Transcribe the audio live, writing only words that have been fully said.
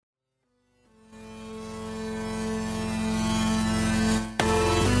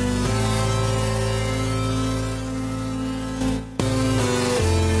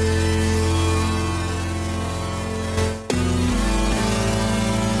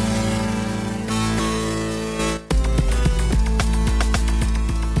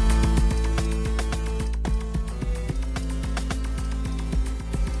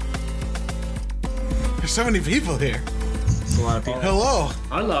there's so many people here. It's a lot of people. Hello.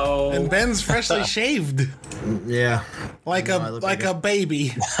 Hello. And Ben's freshly shaved. Yeah. Like a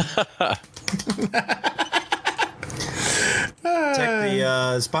baby. Tech,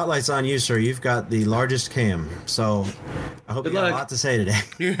 the spotlight's on you, sir. You've got the largest cam, so I hope you got a lot to say today.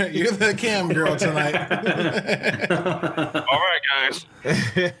 You're the cam girl tonight. All right, guys.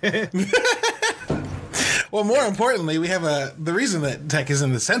 Well, more importantly, we have the reason that Tech is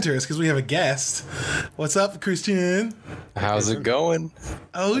in the center is because we have a guest. What's up, Christian? How's it going?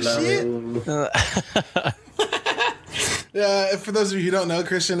 Oh, Hello. shit. For those of you who don't know,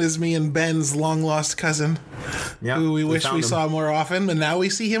 Christian is me and Ben's long-lost cousin, who we wish we saw more often, but now we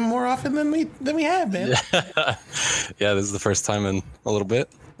see him more often than we have, man. Yeah, this is the first time in a little bit.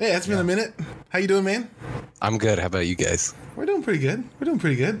 Yeah, it's been a minute. How you doing, man? I'm good. How about you guys? We're doing pretty good. I'm doing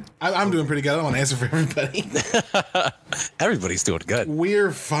pretty good. I don't want to answer for everybody. Everybody's doing good.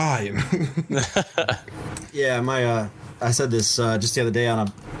 We're fine. Yeah, I said this just the other day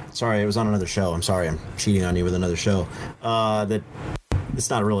it was on another show. I'm sorry, I'm cheating on you with another show. That it's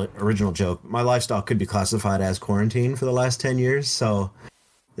not a real original joke. My lifestyle could be classified as quarantine for the last 10 years, so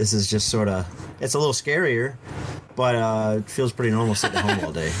this is just sort of, it's a little scarier, but it feels pretty normal sitting at home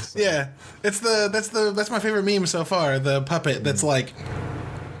all day. So. Yeah, that's my favorite meme so far. The puppet that's like,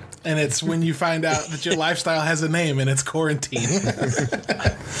 and it's when you find out that your lifestyle has a name and it's quarantine.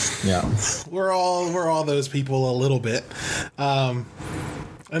 Yeah, we're all those people a little bit, and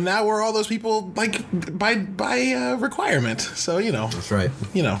now we're all those people like by requirement. So that's right.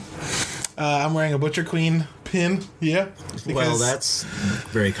 I'm wearing a Butcher Queen pin. Yeah. Well, that's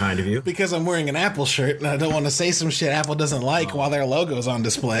very kind of you. Because I'm wearing an Apple shirt and I don't want to say some shit Apple doesn't like while their logo's on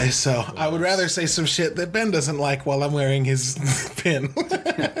display. So I would rather say some shit that Ben doesn't like while I'm wearing his pin.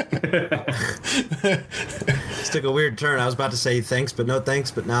 This took a weird turn. I was about to say thanks, but no thanks,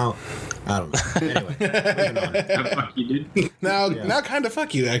 but now I don't know. Anyway, moving on. Fuck you, dude. Now kind of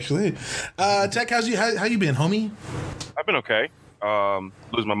fuck you, actually. Tech, how you been, homie? I've been okay.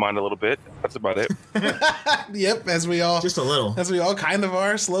 Lose my mind a little bit. That's about it. Yep, as we all kind of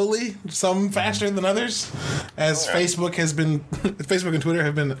are, slowly. Some faster than others, as Facebook and Twitter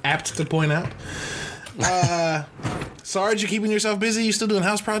have been apt to point out. Sarge, you keeping yourself busy? You still doing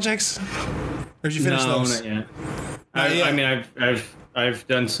house projects? Or did you finish those? No, not yet. I mean, I've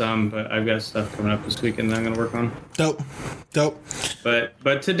done some, but I've got stuff coming up this weekend that I'm going to work on. Dope.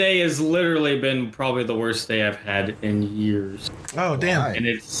 But today has literally been probably the worst day I've had in years. Oh, damn.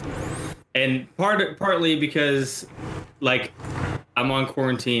 And partly because, like, I'm on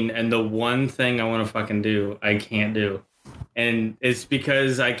quarantine, and the one thing I want to fucking do, I can't do. And it's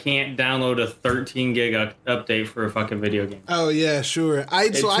because I can't download a 13 gig update for a fucking video game. Oh, yeah, sure.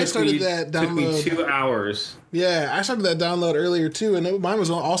 I started that download. It took me 2 hours. Yeah, I started that download earlier, too, and mine was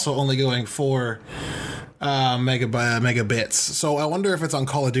also only going 4 megabits. So I wonder if it's on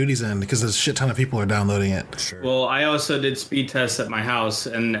Call of Duty's end, because a shit ton of people are downloading it. Sure. Well, I also did speed tests at my house,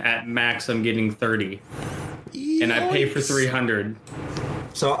 and at max I'm getting 30. Yikes. And I pay for 300.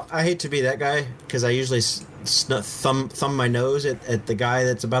 So I hate to be that guy, because I usually thumb my nose at the guy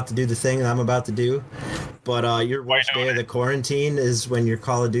that's about to do the thing that I'm about to do. But your worst day of the quarantine is when your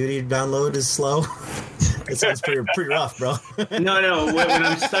Call of Duty download is slow. It sounds pretty rough, bro. No. When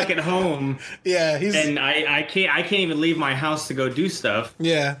I'm stuck at home, and I can't even leave my house to go do stuff.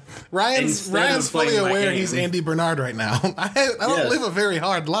 Yeah, Ryan's fully aware he's Andy Bernard right now. I don't live a very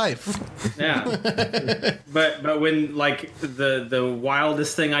hard life. Yeah, but when like the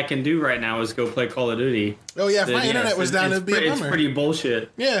wildest thing I can do right now is go play Call of Duty. Oh yeah, if my internet was down, it'd be a bummer. It's pretty bullshit.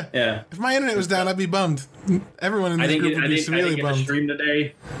 Yeah. If my internet was down, I'd be bummed. Everyone in this group would be severely bummed. I didn't get a stream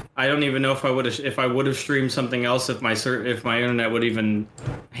today. I don't even know if I would have streamed something else if my internet would even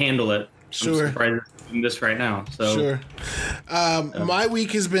handle it. Sure. I'm surprised it's doing this right now. So sure. My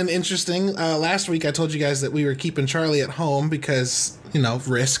week has been interesting. Last week I told you guys that we were keeping Charlie at home because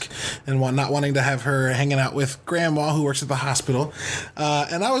risk and not wanting to have her hanging out with grandma who works at the hospital.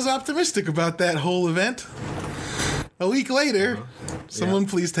 And I was optimistic about that whole event. A week later, someone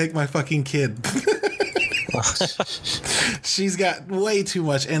please take my fucking kid. She's got way too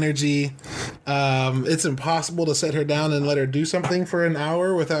much energy. It's impossible to set her down and let her do something for an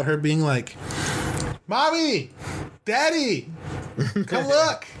hour without her being like, Mommy, Daddy, come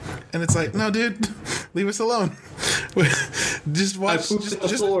look. And it's like, no, dude, leave us alone. Just watch.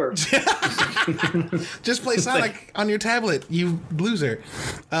 Just play Sonic on your tablet, you loser.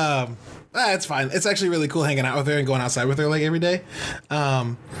 It's fine. It's actually really cool hanging out with her and going outside with her like every day.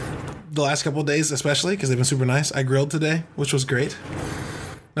 The last couple of days, especially, because they've been super nice. I grilled today, which was great.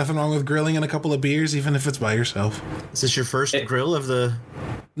 Nothing wrong with grilling and a couple of beers, even if it's by yourself. Is this your first grill of the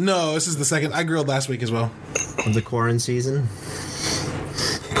No, this is the second. I grilled last week as well. Of the quarantine season.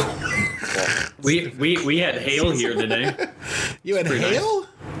 We had hail here today. You had pretty hail?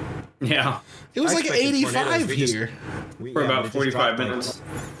 Yeah, It was I like expected 85 tornadoes. We just- here. for about it just 45 dropped, like- minutes.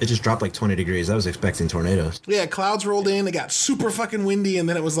 It just dropped like 20 degrees. I was expecting tornadoes. Yeah, clouds rolled in. It got super fucking windy, and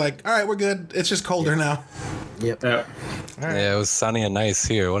then it was like, all right, we're good. It's just colder now. Yep. Yeah. Yeah, it was sunny and nice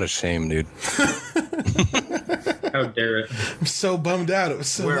here. What a shame, dude. How dare it? I'm so bummed out. It was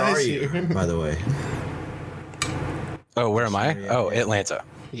so Where nice are you, here. by the way? Oh, where am I? Oh, Atlanta.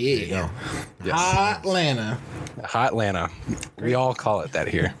 Yeah. Yes. Atlanta. Hot Atlanta. We all call it that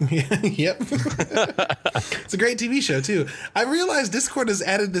here. Yep. It's a great TV show, too. I realized Discord has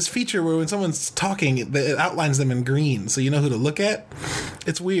added this feature where when someone's talking, it outlines them in green, so you know who to look at.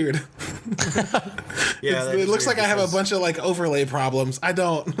 It's weird. Yeah, that It is looks weird like I have a because- bunch of like overlay problems. I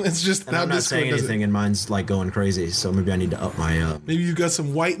don't. It's just And how I'm not Discord saying does anything, it. and mine's like going crazy. So maybe I need to up my. Maybe you've got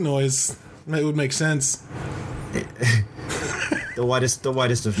some white noise. That would make sense. The whitest of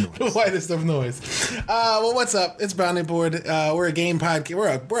noise. The whitest of noise. Well, what's up? It's Bounding Board. We're a game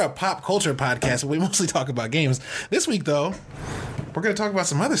podcast. We're a pop culture podcast. We mostly talk about games. This week, though, we're going to talk about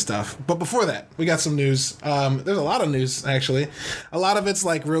some other stuff. But before that, we got some news. There's a lot of news, actually. A lot of it's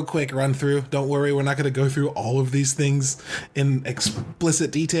like real quick run through. Don't worry, we're not going to go through all of these things in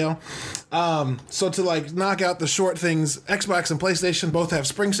explicit detail. So to like knock out the short things, Xbox and PlayStation both have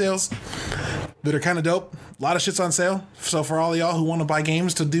spring sales that are kind of dope. A lot of shit's on sale. So for all of y'all who want to buy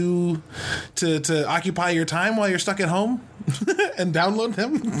games to occupy your time while you're stuck at home and download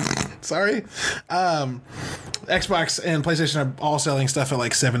them, sorry. Xbox and PlayStation are all selling stuff at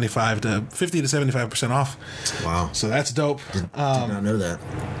like 50 to 75% off. Wow. So that's dope. Did not know that.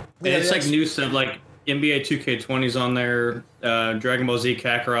 And it's like new stuff like NBA 2K20's on there, Dragon Ball Z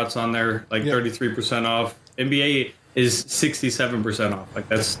Kakarot's on there, like Yep. 33% off. NBA is 67% off. Like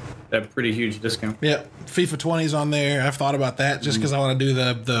that's a pretty huge discount. Yeah, FIFA 20's on there. I've thought about that just because I want to do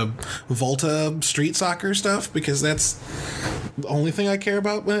the Volta Street Soccer stuff because that's the only thing I care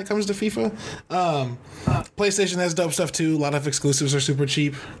about when it comes to FIFA. PlayStation has dope stuff too. A lot of exclusives are super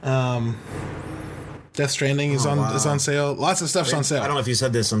cheap. Death Stranding is is on sale. Lots of stuff's on sale. I don't know if you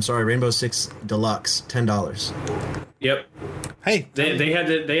said this. I'm sorry. Rainbow Six Deluxe, $10. Yep. Hey, They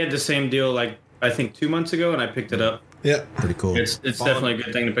had the same deal like I think 2 months ago, and I picked it up. yeah, Pretty cool. It's definitely a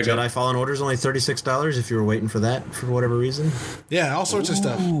good thing to pick Jedi up. Fallen Order's only $36 if you were waiting for that for whatever reason. yeah, all sorts of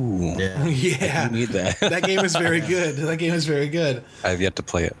stuff. Ooh, Yeah. Yeah, I need that. that game is very good. That game is very good. I've yet to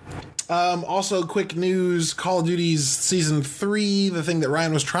play it. Also, quick news: Call of Duty's Season 3, the thing that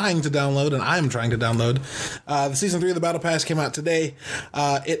Ryan was trying to download and I'm trying to download. The Season 3 of the Battle Pass came out today.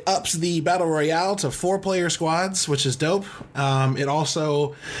 It ups the Battle Royale to 4-player squads, which is dope. It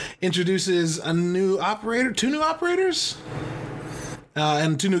also introduces a new operator, 2 new operators,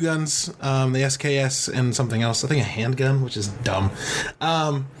 and 2 new guns, the SKS and something else. I think a handgun, which is dumb.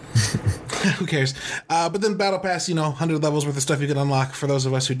 Who cares? But then Battle Pass, 100 levels worth of stuff you can unlock for those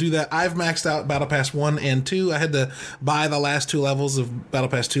of us who do that. I've maxed out Battle Pass 1 and 2. I had to buy the last 2 levels of Battle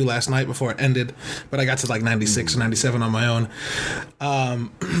Pass 2 last night before it ended, but I got to like 96 or 97 on my own.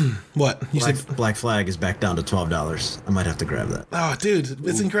 What? You said? Black Flag is back down to $12. I might have to grab that. Oh, dude,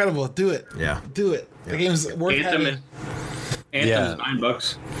 it's incredible. Do it. Yeah. Do it. The game's worth having. Anthem's Yeah.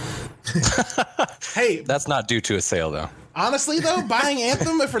 $9. Hey, That's not due to a sale, though. honestly, though, buying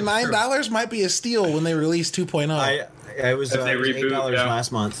Anthem for $9 might be a steal when they release 2.0. I was, If they it was reboot, $8 yeah.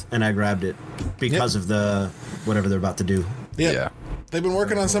 last month, and I grabbed it because of the whatever they're about to do. Yep. Yeah. They've been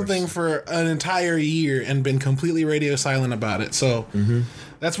working on something for an entire year and been completely radio silent about it. So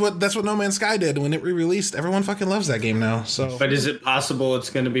that's what No Man's Sky did when it re-released. Everyone fucking loves that game now. So But is it possible it's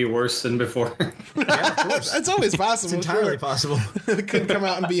going to be worse than before? Yeah, of course. it's always possible. It's entirely sure. possible. It could come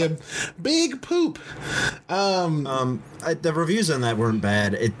out and be a big poop. The reviews on that weren't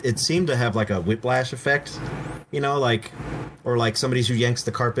bad. It seemed to have like a whiplash effect, or like somebody who yanks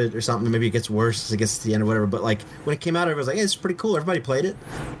the carpet or something. Maybe it gets worse as it gets to the end or whatever. But like when it came out, everybody was like, "Hey, it's pretty cool." Everybody played it,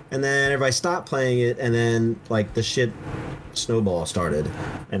 and then everybody stopped playing it, and then like the shit snowball started,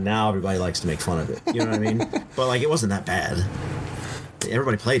 and now everybody likes to make fun of it. You know what I mean? But like it wasn't that bad.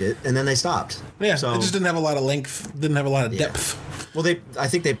 Everybody played it, and then they stopped. Yeah, So it just didn't have a lot of length, didn't have a lot of depth. well, I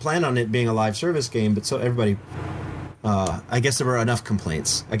think they planned on it being a live service game, but so everybody. I guess there were enough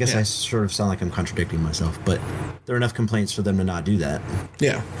complaints. I guess Yeah. I sort of sound like I'm contradicting myself, but there were enough complaints for them to not do that.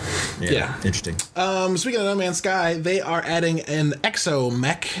 Yeah. Yeah. Interesting. Speaking of No Man's Sky, they are adding an exo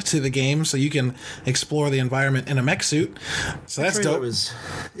mech to the game, so you can explore the environment in a mech suit. So that's Trailer dope. was,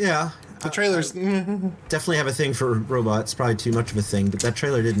 yeah. The trailers. Definitely have a thing for robots. Probably too much of a thing, but that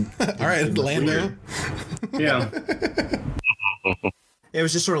trailer didn't. All right, Lando. Yeah. It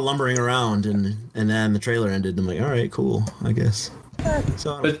was just sort of lumbering around, and then the trailer ended. And I'm like, all right, cool, I guess.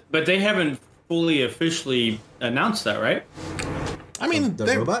 So, But they haven't fully officially announced that, right? I mean, the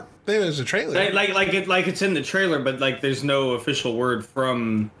robot? There's a trailer. Like it's in the trailer, but like there's no official word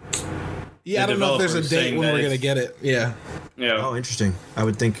from. Yeah, I don't know if there's a date when we're gonna get it. Yeah. Yeah. Oh, interesting. I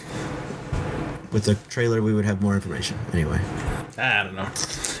would think with the trailer we would have more information. Anyway. I don't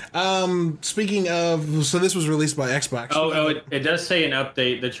know. Speaking of, so this was released by Xbox. Oh, it does say an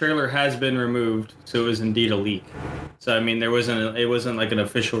update. The trailer has been removed, so it was indeed a leak. So I mean, it wasn't like an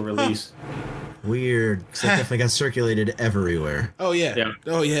official release. Weird. 'Cause it definitely got circulated everywhere. Oh yeah. Yeah.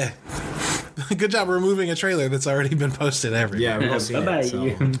 Oh yeah. Good job removing a trailer that's already been posted everywhere. Yeah, we've all seen Bye-bye. it.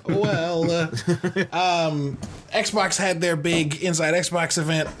 So. Well, Xbox had their big Inside Xbox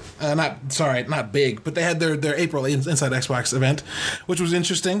event. Not big, but they had their April Inside Xbox event, which was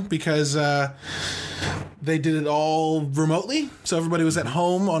interesting because they did it all remotely. So everybody was at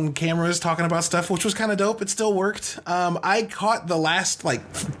home on cameras talking about stuff, which was kind of dope. It still worked. I caught the last like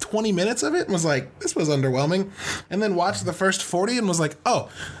 20 minutes of it and was like, this was underwhelming. And then watched the first 40 and was like, oh,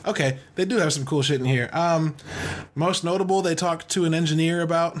 okay, they do have some cool shit in here. Most notable, they talked to an engineer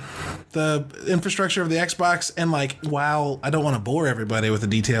about the infrastructure of the Xbox, and like, while I don't want to bore everybody with the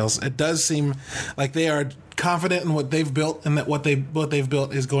details, it does seem like they are confident in what they've built, and that what they've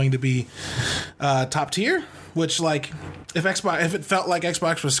built is going to be top tier. Which, like, if it felt like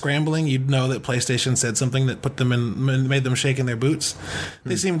Xbox was scrambling, you'd know that PlayStation said something that put them made them shake in their boots.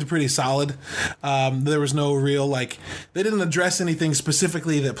 They seemed pretty solid. There was no real, like, they didn't address anything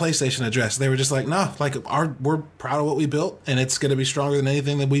specifically that PlayStation addressed. They were just like, no, like, we're proud of what we built, and it's going to be stronger than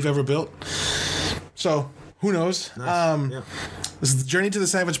anything that we've ever built. So, who knows? Nice. Yeah. This is Journey to the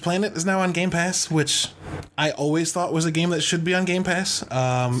Savage Planet is now on Game Pass, which I always thought was a game that should be on Game Pass.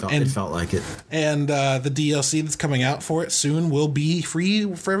 It felt like it. And the DLC that's coming out for it soon will be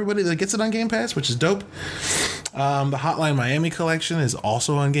free for everybody that gets it on Game Pass, which is dope. The Hotline Miami collection is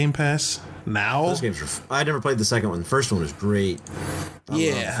also on Game Pass now. Those games are. I never played the second one. The first one was great. I loved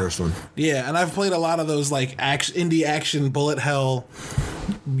the first one. Yeah, and I've played a lot of those like indie action bullet hell.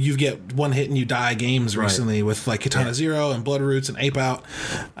 You get one hit and you die games recently with like Katana Zero and Blood Roots and Ape Out.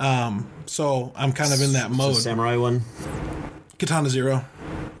 So I'm kind of in that mode. The samurai one. Katana Zero.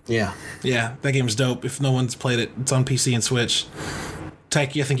 Yeah. Yeah, that game's dope. If no one's played it, it's on PC and Switch.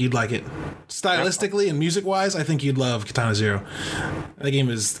 Taiki, I think you'd like it. Stylistically and music-wise, I think you'd love Katana Zero. That game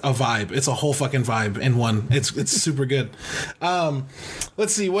is a vibe. It's a whole fucking vibe in one. It's super good.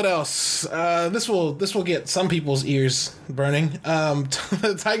 Let's see what else. This will get some people's ears burning.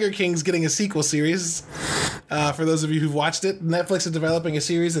 Tiger King's getting a sequel series. For those of you who've watched it, Netflix is developing a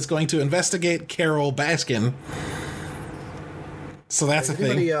series that's going to investigate Carol Baskin. So that's a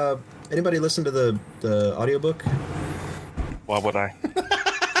thing. Anybody listen to the audiobook? Why would I?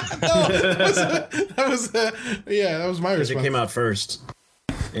 that was my response. It came out first.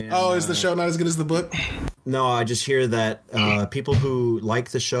 And, is the show not as good as the book? No, I just hear that people who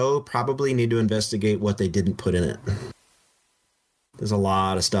like the show probably need to investigate what they didn't put in it. There's a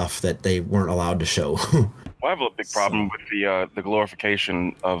lot of stuff that they weren't allowed to show. Well, I have a big problem with the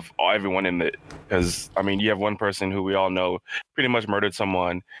glorification of everyone in it, because I mean, you have one person who we all know pretty much murdered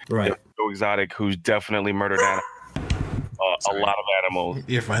someone. Right. Joe Exotic, who's definitely murdered a lot of animals.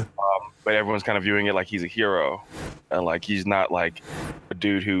 You're fine. But everyone's kind of viewing it like he's a hero, and like he's not like a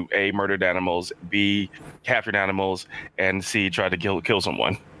dude who A, murdered animals, B, captured animals, and C, tried to kill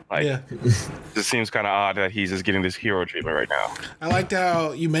someone. Like, Yeah. it seems kind of odd that he's just getting this hero treatment right now. I liked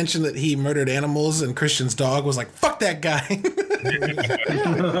how you mentioned that he murdered animals, and Christian's dog was like, "Fuck that guy." It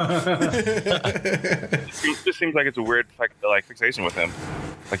just seems like it's a weird like fixation with him.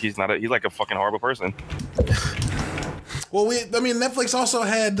 Like he's like a fucking horrible person. Well, Netflix also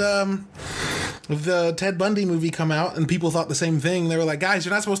had the Ted Bundy movie come out, and people thought the same thing. They were like, "Guys,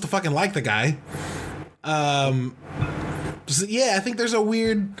 you're not supposed to fucking like the guy." Yeah, I think there's a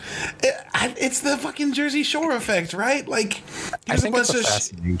weird. It's the fucking Jersey Shore effect, right? Like, here's a bunch of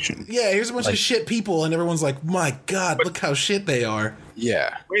fascination. here's a bunch of shit people, and everyone's like, "My God, look how shit they are."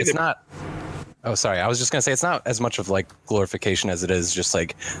 Yeah, it's not. Oh, sorry. I was just gonna say it's not as much of like glorification as it is just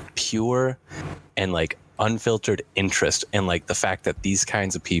like pure and like unfiltered interest in like the fact that these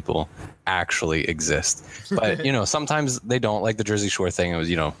kinds of people actually exist. But sometimes they don't, like the Jersey Shore thing. It was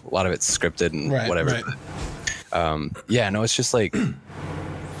a lot of it's scripted and whatever. Right. It's just like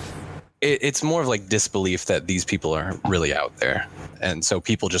it's more of like disbelief that these people are really out there, and so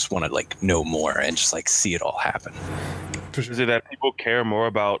people just want to like know more and just like see it all happen. For sure. Is it that people care more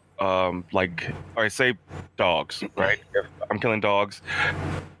about like, all right, say dogs, right? If I'm killing dogs,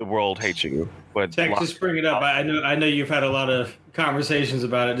 the world hates you. But Tech, just bring it up. I know you've had a lot of conversations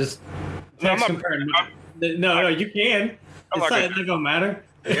about it. Just No, I'm not- comparing. No, you can. I'm It's not not gonna matter.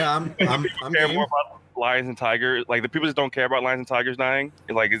 Yeah, I'm care game. more about lions and tigers. Like the people just don't care about lions and tigers dying.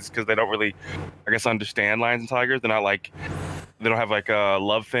 Like it's because they don't really, I guess, understand lions and tigers. They're not like, they don't have like a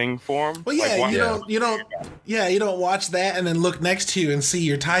love thing for them. Well, yeah, like, you don't watch that and then look next to you and see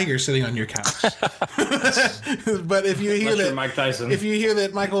your tiger sitting on your couch. But if you hear Unless you're that, Mike Tyson. if you hear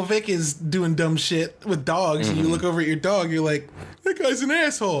that Michael Vick is doing dumb shit with dogs, and you look over at your dog, you're like, that guy's an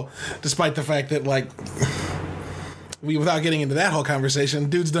asshole. Despite the fact that, like, without getting into that whole conversation,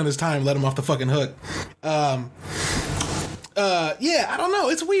 dude's done his time. Let him off the fucking hook. Yeah, I don't know.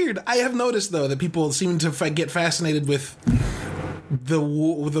 It's weird. I have noticed though that people seem to get fascinated with the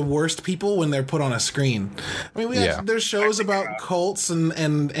worst people when they're put on a screen. I mean, there's shows about cults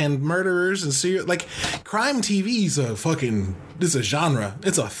and murderers and serial, like, crime TV is it's a genre.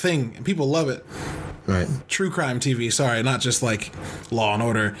 It's a thing, and people love it. Right. True crime TV, sorry, not just like Law and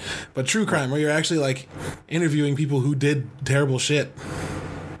Order, but true crime where you're actually like interviewing people who did terrible shit.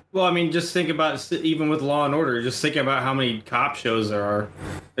 Well, I mean, just think about, even with Law and Order, just think about how many cop shows there are.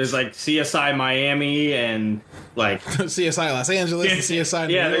 There's like CSI Miami and like CSI Los Angeles, and CSI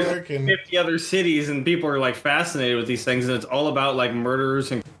New there's York, like and 50 other cities, and people are like fascinated with these things, and it's all about like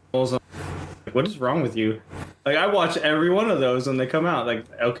murderers and criminals. What is wrong with you? Like, I watch every one of those when they come out. Like,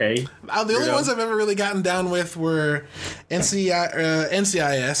 okay. the only ones I've ever really gotten down with were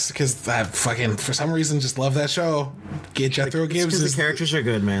NCIS, because I fucking, for some reason, just love that show. Jethro Gibbs Because the characters are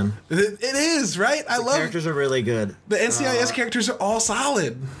good, man. It is, right? I love Characters are really good. the NCIS characters are all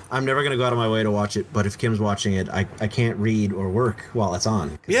solid. I'm never gonna go out of my way to watch it, but if Kim's watching it, I can't read or work while it's on.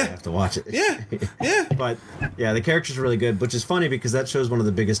 'Cause Yeah. I have to watch it. Yeah. But yeah, the characters are really good, which is funny because that show's one of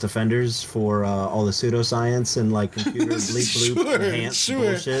the biggest offenders for all the pseudoscience and like computer bleep bloop enhanced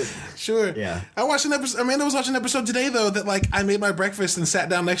bullshit. Sure. Yeah. I watched an episode. Amanda was watching an episode today, though, that like I made my breakfast and sat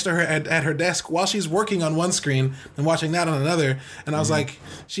down next to her at her desk while she's working on one screen and watching that on another. And I was like,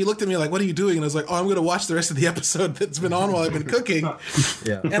 she looked at me like, "What are you doing?" And I was like, "Oh, I'm going to watch the rest of the episode that's been on while I've been cooking."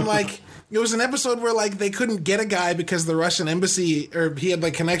 Yeah. And like, it was an episode where like they couldn't get a guy because the Russian embassy, or he had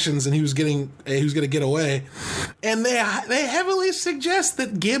like connections and he was going to get away. And they heavily suggest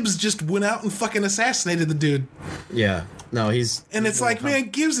that Gibbs just went out and fucking assassinated the dude. Yeah. No, he's. And it's like, man,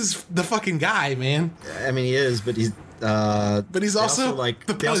 Gibbs is the fucking guy, man. I mean, he is, but he's. But he's they also like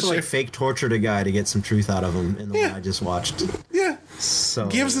the they also Punisher. like fake tortured a guy to get some truth out of him in the one I just watched. Yeah. So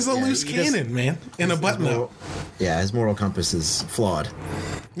Gibbs is a yeah, loose he just- cannon, man, in a button up. Yeah, his moral compass is flawed.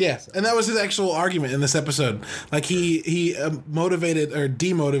 Yeah, and that was his actual argument in this episode. Like he motivated or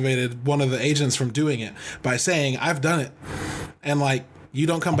demotivated one of the agents from doing it by saying, "I've done it," and like, you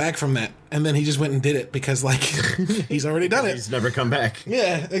don't come back from that. And then he just went and did it because like he's already done it. He's never come back.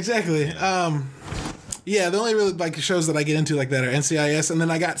 Yeah, exactly. Yeah, the only really like shows that I get into like that are NCIS, and then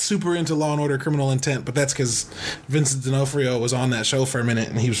I got super into Law and Order: Criminal Intent, but that's because Vincent D'Onofrio was on that show for a minute,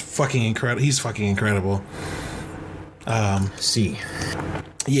 and he was fucking incredible. He's fucking incredible. See.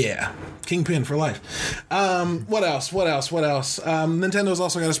 Yeah, Kingpin for life. What else? Nintendo's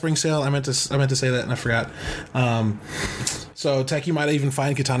also got a spring sale. I meant to say that and I forgot. So Tech, you might even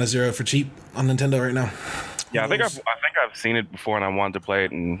find Katana Zero for cheap on Nintendo right now. Yeah, I think I've seen it before, and I wanted to play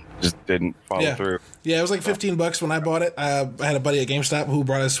it and just didn't follow through. Yeah, it was like $15 when I bought it. I had a buddy at GameStop who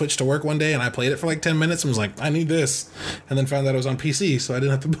brought his Switch to work one day, and I played it for like 10 minutes and was like, I need this. And then found out it was on PC, so I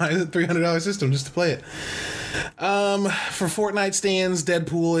didn't have to buy the $300 system just to play it. For Fortnite stands,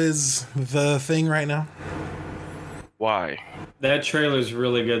 Deadpool is the thing right now. Why? That trailer's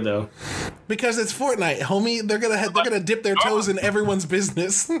really good though. Because it's Fortnite, homie. They're gonna dip their toes in everyone's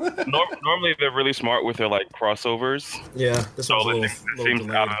business. Normally they're really smart with their like crossovers. Yeah, this So one's a it little seems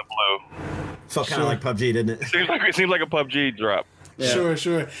delayed. out of the blue. Felt kind of like PUBG, didn't it? It seems like a PUBG drop. Yeah.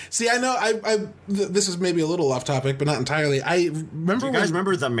 Sure. See, I know. This is maybe a little off topic, but not entirely. I remember. You guys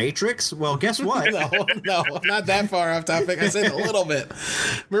remember The Matrix? Well, guess what? No, not that far off topic. I said a little bit.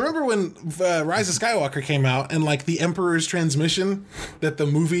 Remember when Rise of Skywalker came out and like the Emperor's transmission that the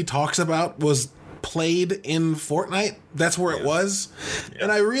movie talks about was played in Fortnite? That's where it was. Yeah.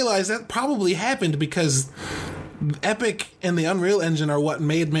 And I realized that probably happened because Epic and the Unreal Engine are what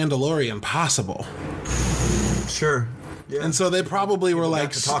made Mandalorian possible. Sure. Yeah. And so they probably were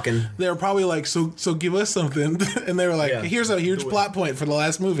like talking. They were probably like, so give us something, and they were like, here's a huge plot point for the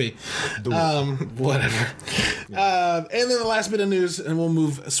last movie. Whatever. And then the last bit of news, and we'll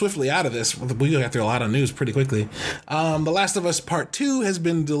move swiftly out of this. We got through a lot of news pretty quickly. The Last of Us Part 2 has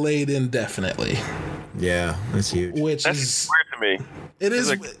been delayed indefinitely. Yeah, that's huge. which That's is weird to me. it is.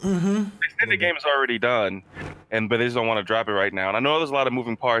 Like- They said the game is already done, but they just don't want to drop it right now. And I know there's a lot of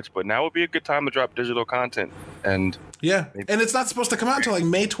moving parts, but now would be a good time to drop digital content. And Yeah, and it's not supposed to come out until like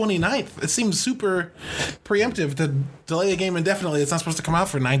May 29th. It seems super preemptive to delay a game indefinitely. It's not supposed to come out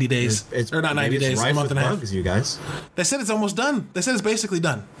for 90 days. Or not 90 maybe it's days, a rife month with and a half. bugs, you guys. They said it's almost done. They said it's basically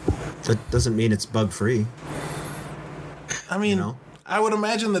done. That doesn't mean it's bug free. I mean, know? I would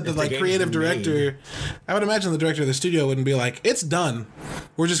imagine that the If the like game's creative been made. director, I would imagine the director of the studio wouldn't be like, "It's done.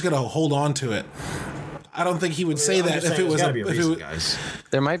 We're just gonna hold on to it." I don't think he would say that if it was guys.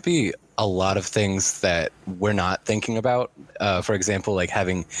 There might be a lot of things that we're not thinking about. For example, like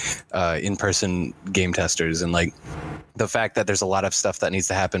having in-person game testers, and like the fact that there's a lot of stuff that needs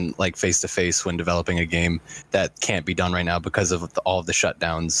to happen like face-to-face when developing a game that can't be done right now because of all of the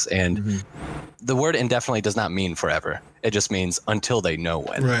shutdowns. And the word indefinitely does not mean forever. It just means until they know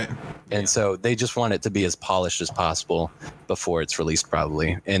when. right. And so they just want it to be as polished as possible before it's released,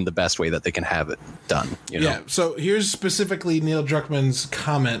 probably in the best way that they can have it done. You know? Yeah. So here's specifically Neil Druckmann's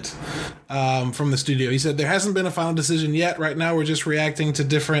comment from the studio. He said, "There hasn't been a final decision yet. Right now, we're just reacting to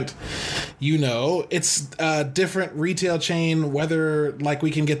different, it's a different retail chain, whether like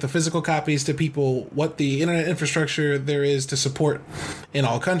we can get the physical copies to people, what the internet infrastructure there is to support in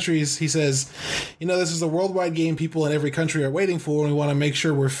all countries." He says, "This is a worldwide game people in every country are waiting for, and we want to make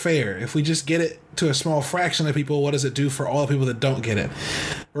sure we're fair. If we just get it to a small fraction of people, what does it do for all the people that don't get it?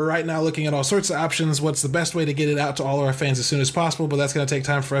 We're right now looking at all sorts of options. What's the best way to get it out to all of our fans as soon as possible, but that's going to take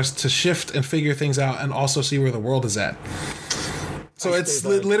time for us to shift and figure things out and also see where the world is at." So it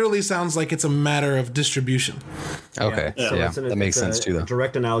literally sounds like it's a matter of distribution. Okay. So Yeah, it's that makes sense too, though.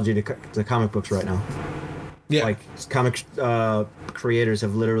 Direct analogy to comic books right now. Yeah. Like comic creators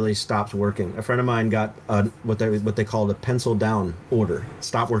have literally stopped working. A friend of mine got what they called a pencil down order.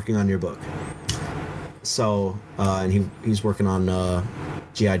 Stop working on your book. So and he's working on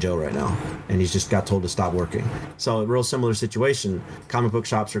G.I. Joe right now, and he's just got told to stop working. So a real similar situation. Comic book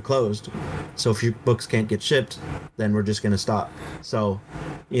shops are closed, so if your books can't get shipped, then we're just going to stop. So,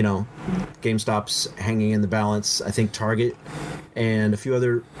 GameStop's hanging in the balance. I think Target and a few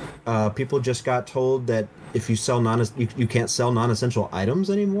other people just got told that if you sell you can't sell non-essential items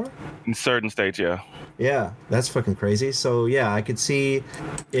anymore. in certain states, yeah. Yeah, that's fucking crazy. So yeah, I could see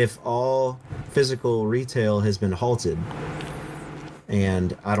if all physical retail has been halted,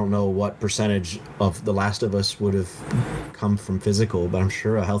 and I don't know what percentage of The Last of Us would have come from physical, but I'm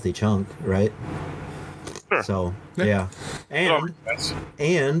sure a healthy chunk, right? Sure. So yeah,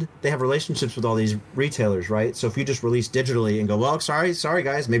 and they have relationships with all these retailers, right? So if you just release digitally and go, well, sorry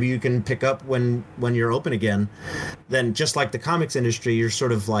guys, maybe you can pick up when you're open again, then just like the comics industry, you're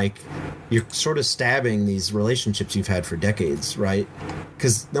sort of stabbing these relationships you've had for decades, right?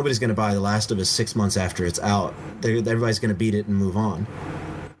 Because nobody's going to buy The Last of Us 6 months after it's out. Everybody's going to beat it and move on.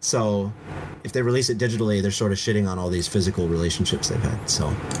 So if they release it digitally, they're sort of shitting on all these physical relationships they've had.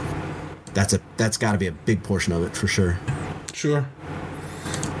 So that's got to be a big portion of it for sure. Sure.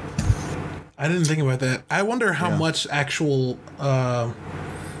 I didn't think about that. I wonder how much actual.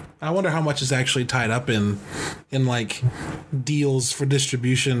 I wonder how much is actually tied up in like deals for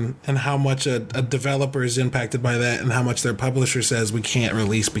distribution, and how much a developer is impacted by that, and how much their publisher says we can't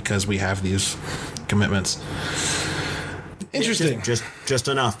release because we have these commitments. Interesting. Just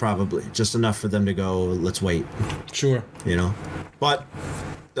enough, probably. Just enough for them to go, let's wait. Sure. But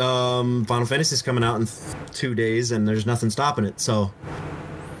Final Fantasy's coming out in 2 days, and there's nothing stopping it. So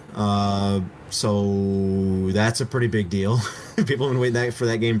that's a pretty big deal. People have been waiting for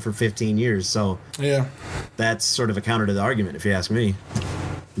that game for 15 years. So Yeah. that's sort of a counter to the argument, if you ask me.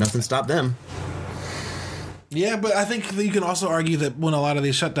 Nothing stopped them. Yeah, but I think that you can also argue that when a lot of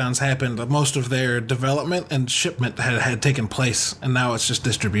these shutdowns happened, most of their development and shipment had taken place, and now it's just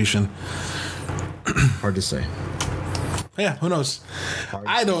distribution. Hard to say. Yeah, who knows?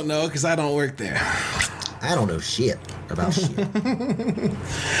 I don't know because I don't work there. I don't know shit about shit.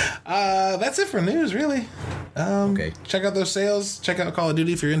 That's it for news, really. Okay. Check out those sales. Check out Call of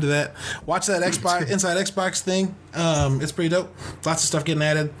Duty if you're into that. Watch that Xbox Inside Xbox thing. It's pretty dope. Lots of stuff getting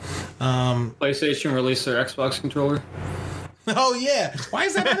added. PlayStation released their Xbox controller. Oh yeah, why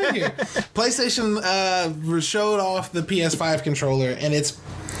is that not in here? PlayStation showed off the PS5 controller, and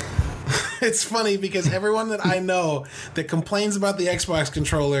it's funny because everyone that I know that complains about the Xbox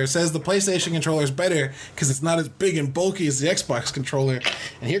controller says the PlayStation controller is better because it's not as big and bulky as the Xbox controller.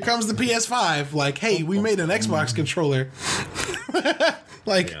 And here comes the PS5, like, hey, we made an Xbox controller.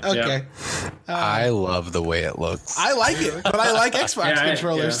 Okay. I love the way it looks. I like it, but I like Xbox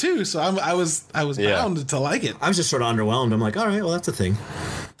controllers too, so I was bound to like it. I was just sort of underwhelmed. I'm like, all right, well, that's a thing.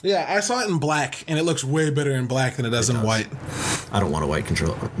 Yeah, I saw it in black, and it looks way better in black than it does in white. I don't want a white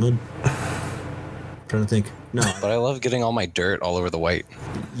controller. Trying to think. No, But I love getting all my dirt all over the white.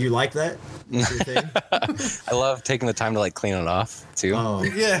 you like that? That's your thing? I love taking the time to like clean it off too. Oh,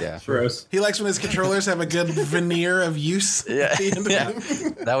 Yeah. Yeah. Gross. He likes when his controllers have a good veneer of use. Yeah. At the end of Yeah.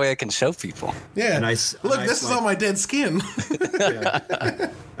 it. That way I can show people. Yeah. A nice- Look, a nice, this is like- all my dead skin.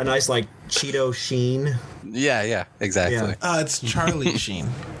 a nice like Cheeto sheen. Yeah, yeah, exactly. Yeah. It's Charlie Sheen.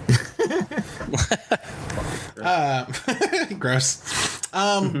 Gross.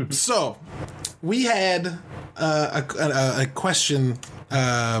 So we had a question.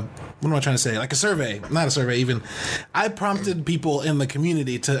 What am I trying to say? Like a survey, not a survey even. I prompted people in the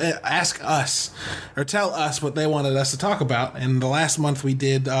community to ask us or tell us what they wanted us to talk about. And the last month we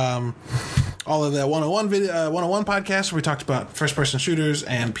did all of the 101 video, 101 podcast where we talked about first-person shooters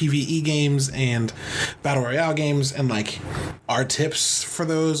and PvE games and battle royale games and like our tips for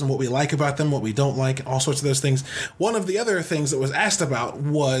those and what we like about them, what we don't like, all sorts of those things. One of the other things that was asked about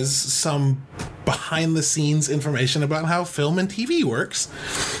was some behind-the-scenes information about how film and TV works.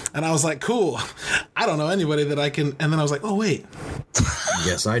 And I was like, cool. I don't know anybody that I can. And then I was like, oh wait,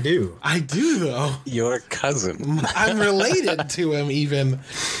 Yes, I do. I do though. Your cousin. I'm related to him even.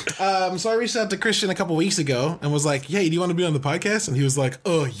 So I reached out to Christian a couple weeks ago and was like, hey, do you want to be on the podcast? And he was like,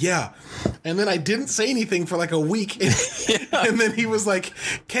 oh yeah. And then I didn't say anything for like a week. And then he was like,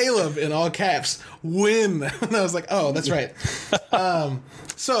 Caleb, in all caps, win. And I was like, oh, that's right.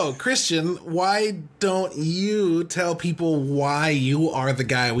 So Christian, why don't you tell people why you are the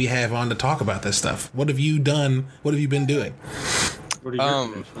guy we have on to talk about this stuff? What have you done? What have you been doing? What are your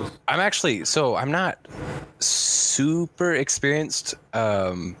credentials? I'm not super experienced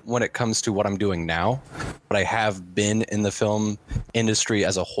when it comes to what I'm doing now, but I have been in the film industry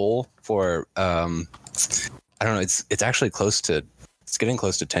as a whole for I don't know, it's actually it's getting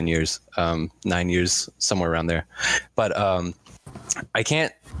close to 10 years, 9 years, somewhere around there. But I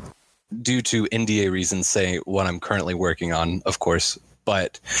can't, due to NDA reasons, say what I'm currently working on, of course,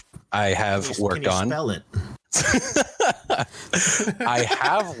 but I have worked Can you on. spell it? I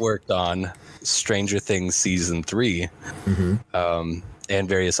have worked on Stranger Things season 3, and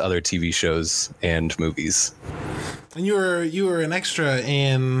various other TV shows and movies. And you were an extra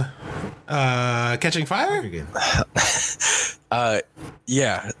in Catching Fire? Again.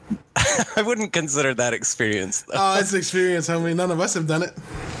 Yeah, I wouldn't consider that experience, though. Oh, it's an experience, homie. None of us have done it.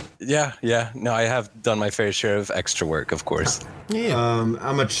 Yeah. No, I have done my fair share of extra work, of course. Yeah.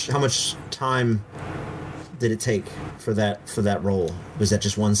 How much time did it take for that role? Was that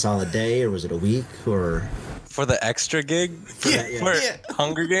just one solid day, or was it a week, or? For the extra gig for yeah.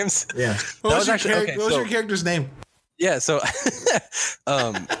 Hunger Games. Yeah. What was actually- okay, what was so- your character's name? Yeah, so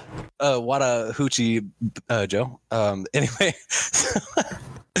Wada Hoochie Joe. Anyway,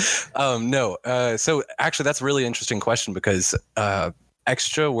 no. So actually, that's a really interesting question because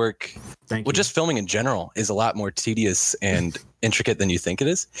extra work, Thank well, you. just filming in general is a lot more tedious and intricate than you think it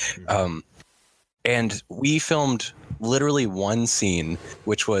is. And we filmed literally one scene,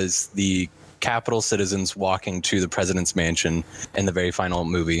 which was the Capitol citizens walking to the president's mansion in the very final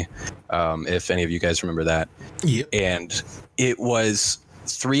movie, if any of you guys remember that. Yep. And it was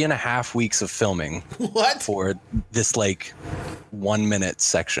 3.5 weeks of filming What? for this like 1 minute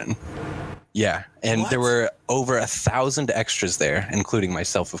section. Yeah. And What? there were over 1,000 extras there, including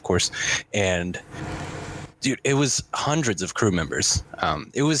myself, of course. And dude, it was hundreds of crew members.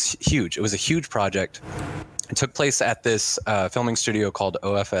 It was huge. It was a huge project. It took place at this filming studio called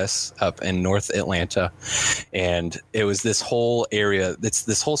OFS up in North Atlanta. And it was this whole area. It's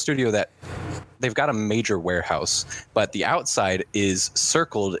this whole studio that they've got a major warehouse, but the outside is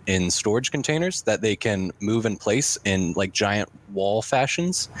circled in storage containers that they can move in place in like giant wall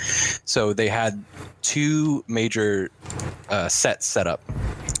fashions. So they had two major sets set up.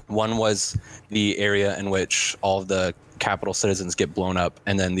 One was the area in which all of the Capitol citizens get blown up,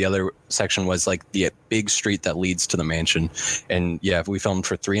 and then the other section was like the big street that leads to the mansion. And yeah, we filmed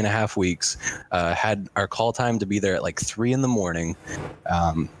for 3.5 weeks, had our call time to be there at like 3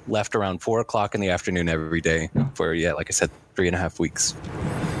 a.m, left around 4 o'clock in the afternoon every day for, yeah, like I said, 3.5 weeks.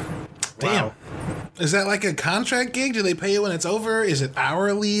 Damn. Wow. Is that like a contract gig? Do they pay you when it's over? Is it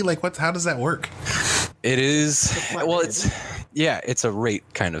hourly? Like what? How does that work? It is, well, it's a rate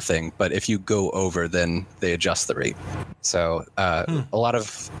kind of thing, but if you go over, then they adjust the rate. So a lot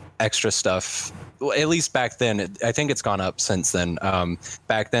of extra stuff, well, at least back then, I think it's gone up since then.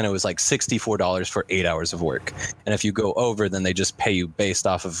 Back then it was like $64 for 8 hours of work. And if you go over, then they just pay you based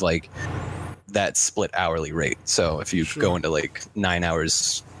off of like that split hourly rate. So if you go into like 9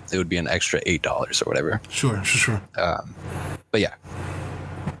 hours, it would be an extra $8 or whatever. Sure. But yeah.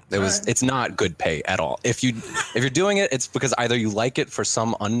 It's not good pay at all. If you're doing it, it's because either you like it for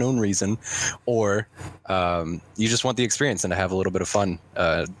some unknown reason, or you just want the experience and to have a little bit of fun,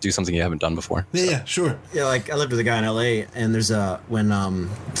 do something you haven't done before. Yeah, sure. Yeah, like I lived with a guy in LA, and there's when I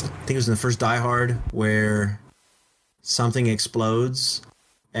think it was in the first Die Hard where something explodes,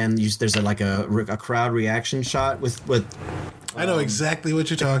 and there's a crowd reaction shot with. I know exactly what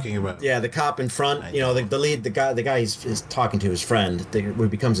you're talking about. Yeah, the cop in front, the lead, the guy is talking to his friend, who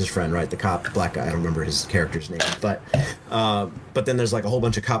becomes his friend, right? The cop, the black guy, I don't remember his character's name, but then there's like a whole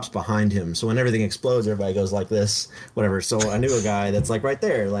bunch of cops behind him. So when everything explodes, everybody goes like this, whatever. So I knew a guy that's like right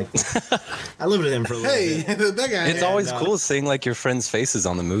there, like I lived with him for a little bit. Hey, that guy. It's always cool seeing like your friends' faces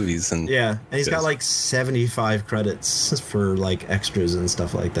on the movies, and yeah, and he's got like 75 credits for like extras and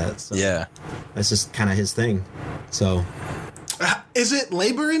stuff like that. So yeah, that's just kind of his thing. So. Is it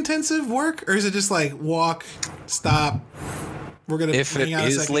labor intensive work, or is it just like walk, stop? We're gonna. If it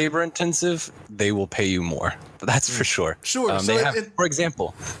is labor intensive, they will pay you more. That's for sure. Sure. For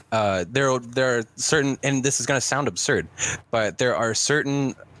example, there are certain, and this is going to sound absurd, but there are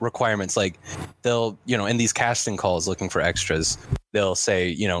certain requirements. Like they'll, in these casting calls looking for extras, they'll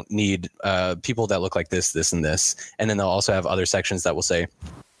say, need people that look like this, this, and this, and then they'll also have other sections that will say,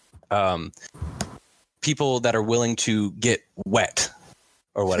 people that are willing to get wet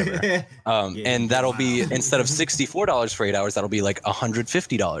or whatever. And that'll be, instead of $64 for 8 hours, that'll be like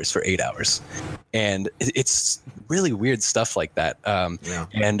 $150 for 8 hours. And it's really weird stuff like that.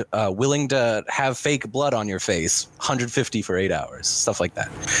 And willing to have fake blood on your face, $150 for 8 hours, stuff like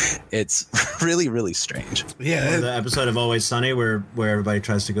that. It's really, really strange. Yeah. The episode of Always Sunny where everybody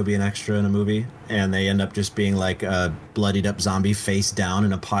tries to go be an extra in a movie and they end up just being like a bloodied up zombie face down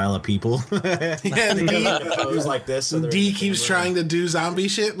in a pile of people. Yeah, and it was like this. So D keeps trying to do zombie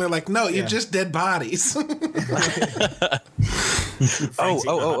shit, and they're like, "No, you're just dead bodies."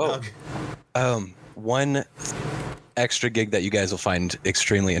 One extra gig that you guys will find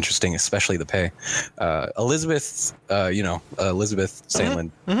extremely interesting, especially the pay. Elizabeth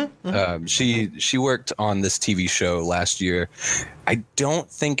Sandlin. She worked on this TV show last year. I don't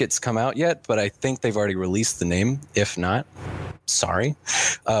think it's come out yet, but I think they've already released the name. If not, sorry,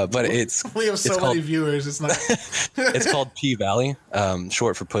 but it's we have so many viewers. It's not. It's called P Valley,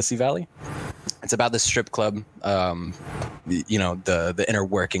 short for Pussy Valley. It's about the strip club, the inner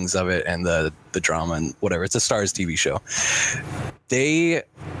workings of it and the drama and whatever. It's a Starz TV show. They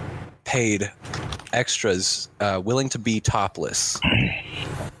paid extras willing to be topless.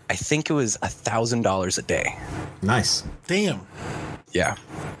 I think it was $1,000 a day. Nice. Damn. Yeah.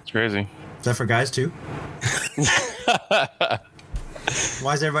 It's crazy. Is that for guys too?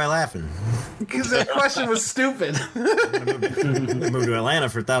 Why is everybody laughing? Because that question was stupid. Move to Atlanta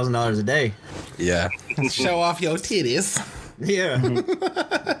for $1,000 a day. Yeah. Show off your titties. Yeah.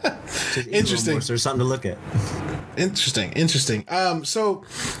 Interesting. There's something to look at. Interesting. So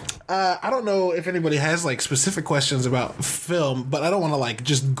I don't know if anybody has like specific questions about film, but I don't want to like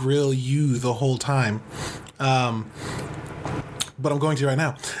just grill you the whole time. But I'm going to right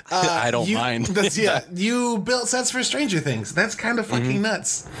now. I don't mind. You built sets for Stranger Things. That's kind of fucking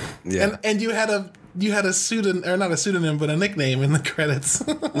nuts. Yeah. And you had a pseudonym, or not a pseudonym, but a nickname in the credits.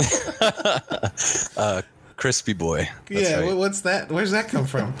 Crispy Boy. That's right. What's that? Where's that come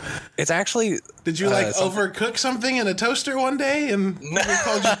from? It's actually. Did you overcook something in a toaster one day and they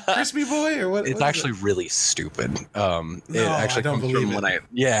called you Crispy Boy, or what? It's actually really stupid. It actually I don't comes believe from it.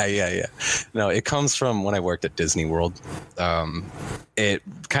 Yeah. No, it comes from when I worked at Disney World. It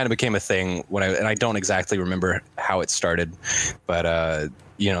kind of became a thing and I don't exactly remember how it started, but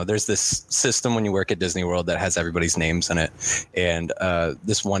there's this system when you work at Disney World that has everybody's names in it, and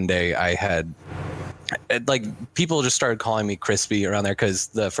this one day I had. Like people just started calling me Crispy around there because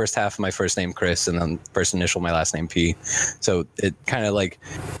the first half of my first name Chris and then first initial my last name P, so it kind of like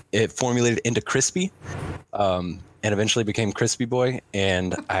it formulated into Crispy, and eventually became Crispy Boy.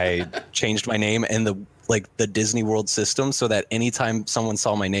 And I changed my name in the Disney World system so that anytime someone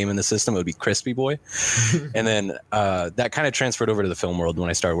saw my name in the system, it would be Crispy Boy. And then that kind of transferred over to the film world when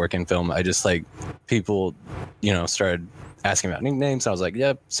I started working in film. I just like people, started asking about nicknames. I was like,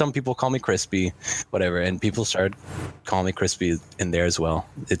 yeah, some people call me Crispy, whatever. And people started calling me Crispy in there as well.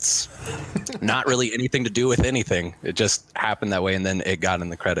 It's not really anything to do with anything. It just happened that way. And then it got in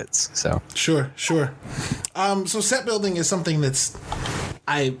the credits. So Sure. So set building is something that's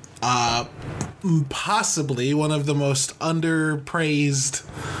possibly one of the most underpraised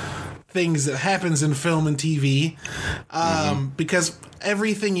things that happens in film and TV, because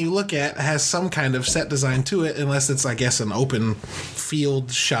everything you look at has some kind of set design to it, unless it's, I guess, an open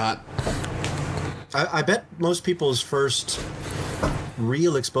field shot. I bet most people's first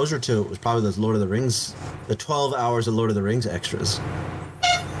real exposure to it was probably those Lord of the Rings, the 12 hours of Lord of the Rings extras.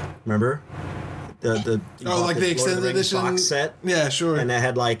 Remember? The like the extended edition box set. Yeah, sure. And it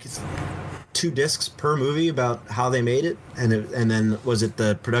had like 2 discs per movie about how they made it, and then was it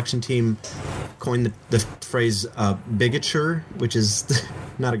the production team coined the phrase bigature, which is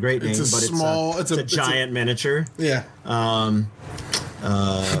not a great name, but it's a giant miniature. Yeah.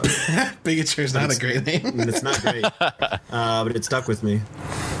 Bigature is not a great name. It's not great, but it stuck with me.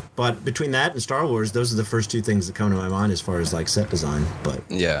 But between that and Star Wars, those are the first 2 things that come to my mind as far as like set design. But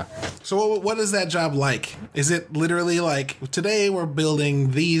yeah. So what is that job like? Is it literally like, today we're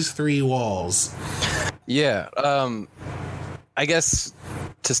building these 3 walls? Yeah. I guess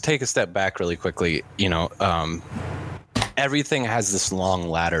to take a step back really quickly, everything has this long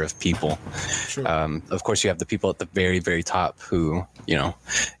ladder of people. Sure. Of course, you have the people at the very, very top who,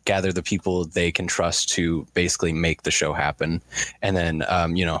 gather the people they can trust to basically make the show happen. And then,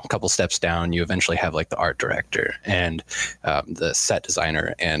 a couple steps down, you eventually have like the art director and the set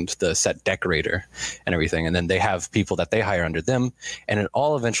designer and the set decorator and everything. And then they have people that they hire under them. And it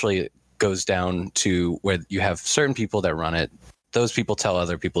all eventually goes down to where you have certain people that run it. Those people tell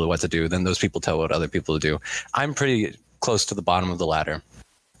other people what to do. Then those people tell what other people to do. I'm pretty close to the bottom of the ladder,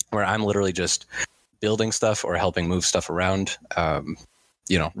 where I'm literally just building stuff or helping move stuff around,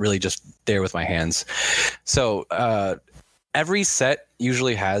 really just there with my hands. So every set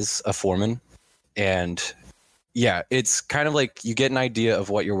usually has a foreman, and yeah, it's kind of like you get an idea of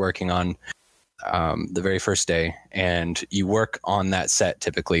what you're working on the very first day, and you work on that set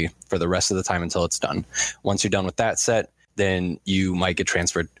typically for the rest of the time until it's done. Once you're done with that set, then you might get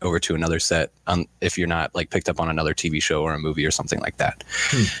transferred over to another set if you're not like picked up on another TV show or a movie or something like that.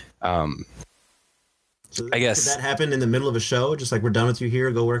 So I guess could that happen in the middle of a show, just like we're done with you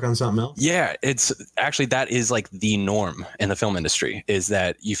here, go work on something else? Yeah, it's actually, that is like the norm in the film industry, is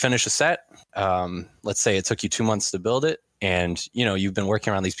that you finish a set. Let's say it took you 2 months to build it, and you've been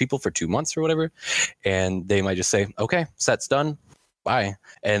working around these people for 2 months or whatever, and they might just say, okay, set's done, bye.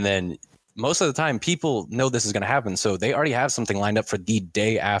 And then most of the time people know this is going to happen, so they already have something lined up for the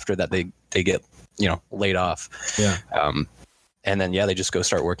day after that they get laid off. Yeah. And then they just go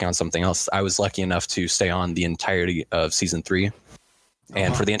start working on something else. I was lucky enough to stay on the entirety of season 3,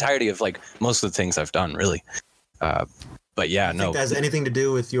 and for the entirety of like most of the things I've done, really. But yeah, think that has anything to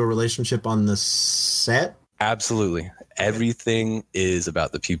do with your relationship on the set? Absolutely. Everything is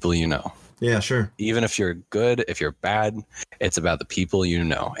about the people you know. Yeah, sure. Even if you're good, if you're bad, it's about the people you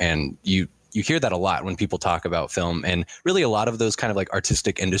know. And you hear that a lot when people talk about film, and really a lot of those kind of like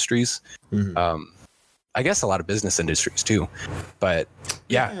artistic industries. Mm-hmm. I guess a lot of business industries too. But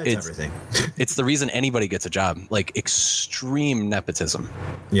yeah, it's everything. It's the reason anybody gets a job, like extreme nepotism.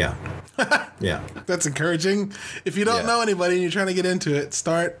 Yeah. Yeah. That's encouraging. If you don't know anybody and you're trying to get into it,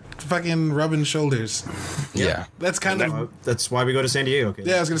 start fucking rubbing shoulders. Yeah. That's that's why we go to San Diego.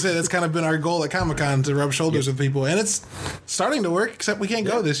 Yeah, I was going to say, that's kind of been our goal at Comic-Con, to rub shoulders with people. And it's starting to work, except we can't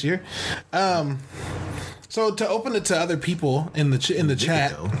go this year. So to open it to other people in the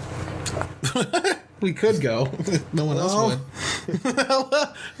chat. We could go. No one else would.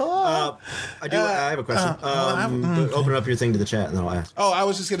 Hello. I have a question. Open up your thing to the chat and then I'll ask. Oh, I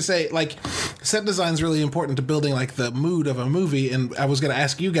was just going to say, like, set design is really important to building, like, the mood of a movie. And I was going to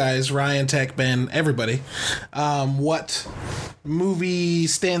ask you guys, Ryan, Tech, Ben, everybody, what movie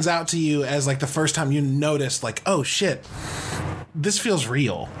stands out to you as, like, the first time you noticed, like, oh, shit, this feels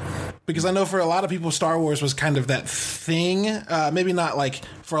real? Because I know for a lot of people, Star Wars was kind of that thing. Maybe not like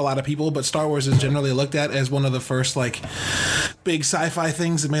for a lot of people, but Star Wars is generally looked at as one of the first like big sci-fi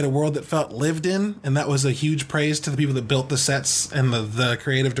things that made a world that felt lived in. And that was a huge praise to the people that built the sets and the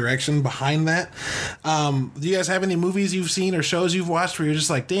creative direction behind that. Do you guys have any movies you've seen or shows you've watched where you're just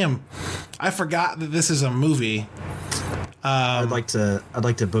like, damn, I forgot that this is a movie? I'd like to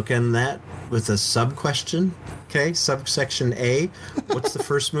bookend that with a sub question. Okay, subsection A. What's the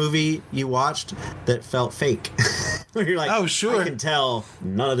first movie you watched that felt fake? Where you're like, oh, sure, I can tell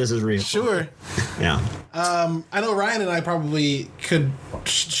none of this is real. Sure. Yeah. I know Ryan and I probably could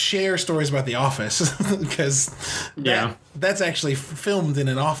share stories about The Office because that's actually filmed in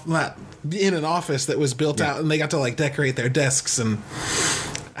an office that was built out, and they got to like decorate their desks and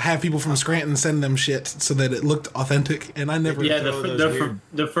have people from Scranton send them shit so that it looked authentic. And I never. Yeah,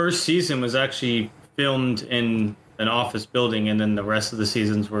 the first season was actually filmed in an office building, and then the rest of the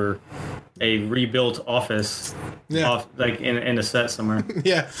seasons were a rebuilt office, like in a set somewhere.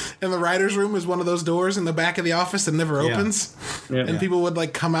 Yeah, and the writer's room is one of those doors in the back of the office that never opens. Yeah. And people would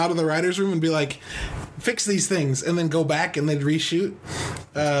like come out of the writer's room and be like, fix these things, and then go back and they'd reshoot,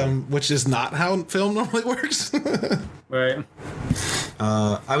 which is not how film normally works. Right.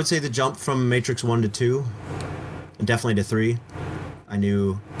 I would say the jump from Matrix 1 to 2, definitely to 3. I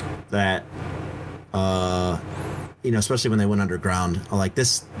knew that, especially when they went underground, I'm like,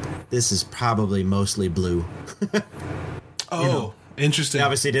 this is probably mostly blue. Interesting. They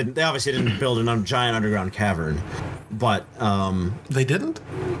obviously didn't build a giant underground cavern, but They didn't?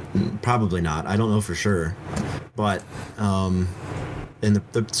 probably not. I don't know for sure, but in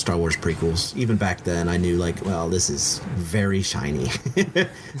the Star Wars prequels, even back then, I knew like, well, this is very shiny.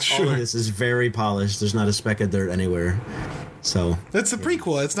 All of this is very polished. There's not a speck of dirt anywhere. So That's a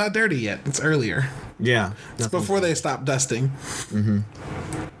prequel. It's not dirty yet. It's earlier. yeah, It's before they stopped dusting.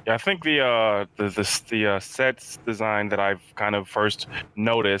 Yeah, I think the sets design that I've kind of first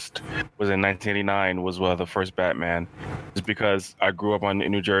noticed was in 1989 was the first Batman. Just because I grew up in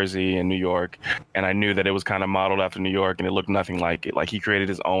New Jersey and New York, and I knew that it was kind of modeled after New York, and it looked nothing like it. Like he created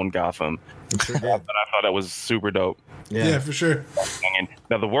his own Gotham. Sure did. And I thought that was super dope. Yeah, for sure. And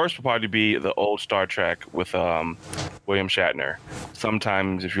now the worst would probably be the old Star Trek with William Shatner.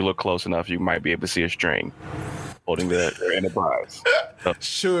 Sometimes, if you look close enough, you might be able to see a string holding their Enterprise.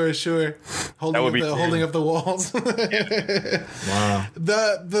 So, Sure. Holding up the walls. Wow.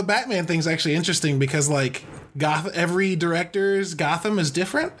 The Batman thing's actually interesting because like every director's Gotham is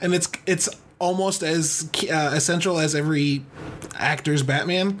different, and it's almost as essential as every actor's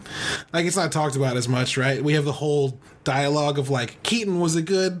Batman. Like it's not talked about as much, right? We have the whole dialogue of like Keaton was a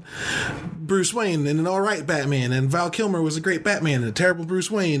good Bruce Wayne and an all right Batman, and Val Kilmer was a great Batman and a terrible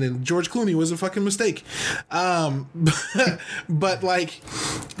Bruce Wayne, and George Clooney was a fucking mistake. But like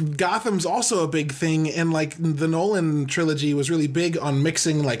Gotham's also a big thing, and like the Nolan trilogy was really big on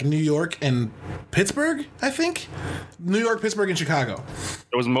mixing like New York and Pittsburgh, I think. New York, Pittsburgh, and Chicago.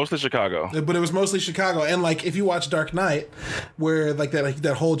 it was mostly Chicago. But it was mostly Chicago. And like if you watch Dark Knight, where like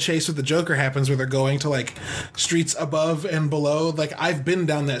that whole chase with the Joker happens, where they're going to like streets above and below, like I've been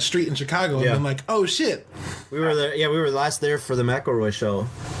down that street in Chicago and been like, oh shit. We were there. Yeah, we were last there for the McElroy show.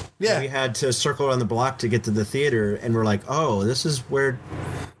 Yeah. We had to circle around the block to get to the theater, and we're like, oh, this is where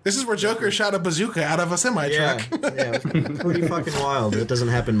Joker shot a bazooka out of a semi truck. yeah, pretty fucking wild. It doesn't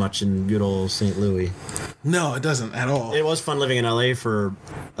happen much in good old St. Louis. No, it doesn't at all. It was fun living in LA for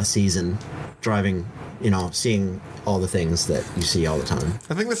a season, driving, seeing all the things that you see all the time.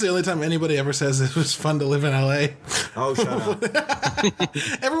 I think that's the only time anybody ever says it was fun to live in LA. Oh, shut up.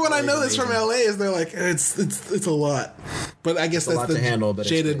 Everyone I know that's from LA is they're like, it's a lot. But I guess a that's lot the to handle, but it's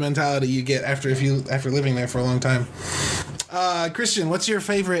jaded great. mentality you get after living there for a long time. Christian, what's your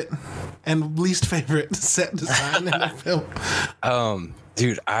favorite and least favorite set design in the film?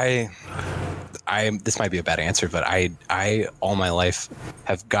 Dude, I this might be a bad answer, but I all my life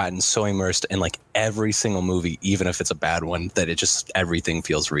have gotten so immersed in like every single movie, even if it's a bad one, that it just everything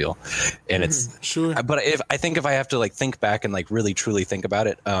feels real, and it's Sure. But if I have to like think back and like really truly think about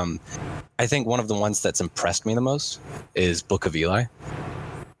it, I think one of the ones that's impressed me the most is Book of Eli.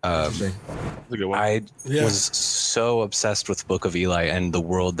 That's a good one. I was so obsessed with Book of Eli and the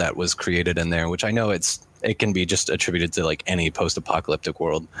world that was created in there, which I know it can be just attributed to like any post-apocalyptic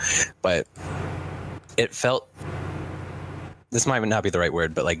world, but it felt, this might not be the right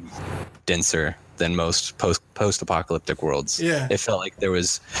word, but like denser than most post-apocalyptic worlds. Yeah. It felt like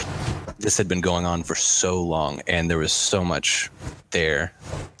this had been going on for so long, and there was so much there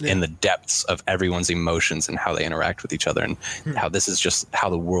in the depths of everyone's emotions and how they interact with each other, and how this is just how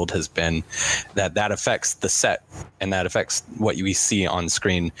the world has been, that affects the set and that affects what we see on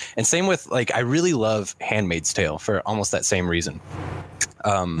screen. And same with like, I really love Handmaid's Tale for almost that same reason.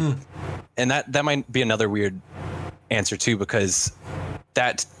 And that might be another weird answer too, because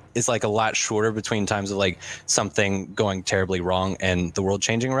that is like a lot shorter between times of like something going terribly wrong and the world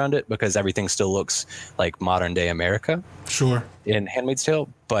changing around it, because everything still looks like modern day America Sure. in Handmaid's Tale.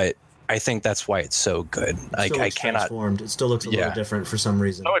 But I think that's why it's so good. Like I cannot. Transformed. It still looks a little different for some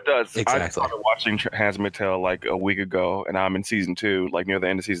reason. No, it does. Exactly. I started watching Handmaid's Tale like a week ago, and I'm in season 2, like near the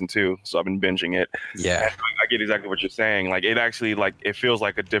end of season 2. So I've been binging it. Yeah. And I get exactly what you're saying. Like it actually, like it feels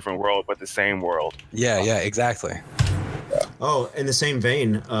like a different world, but the same world. Yeah. Exactly. Oh, in the same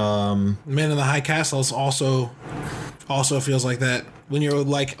vein, Man in the High Castles also feels like that. When you're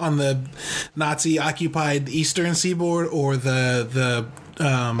like on the Nazi occupied eastern seaboard or the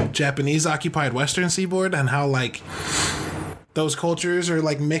Japanese occupied western seaboard, and how like those cultures are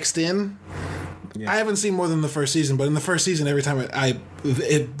like mixed in. I haven't seen more than the first season, but in the first season, every time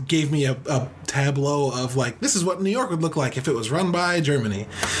it gave me a tableau of like, this is what New York would look like if it was run by Germany.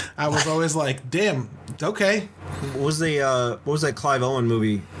 I was always like, damn, okay. what was that Clive Owen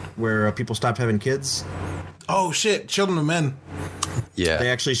movie where people stopped having kids? Oh shit, Children of Men. Yeah. They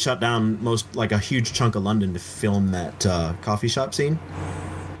actually shut down a huge chunk of London to film that coffee shop scene.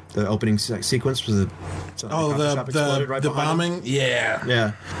 The opening sequence was the bombing. Him. Yeah.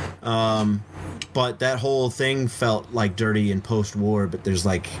 Yeah. But that whole thing felt like dirty in post-war, but there's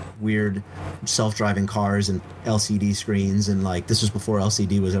like weird self-driving cars and LCD screens, and like this was before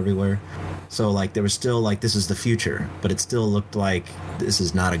LCD was everywhere. So like there was still like this is the future, but it still looked like this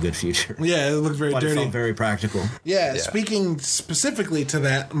is not a good future. Yeah, it looked very but dirty. It felt very practical. Yeah, speaking specifically to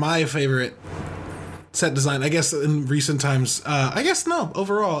that, my favorite set design, I guess in recent times,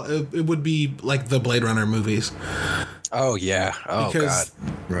 overall, it would be like the Blade Runner movies. Oh yeah. Oh because,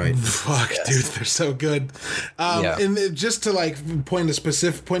 god. Right. Fuck, dude, they're so good. And just to like point to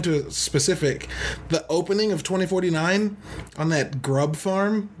a specific, the opening of 2049 on that grub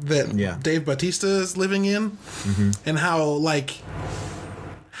farm that Dave Bautista is living in, and how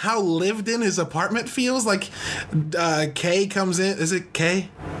lived in his apartment feels. Like Kay comes in. Is it Kay?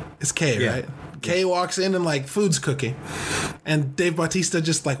 It's Kay, right? Kay walks in and like food's cooking, and Dave Bautista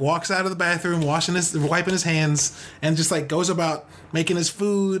just like walks out of the bathroom, wiping his hands, and just like goes about making his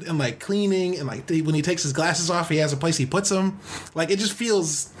food and like cleaning, and like when he takes his glasses off, he has a place he puts them. Like it just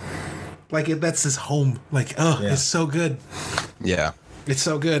feels like that's his home. Like it's so good. Yeah, it's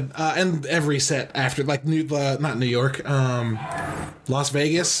so good. And every set after like not New York, Las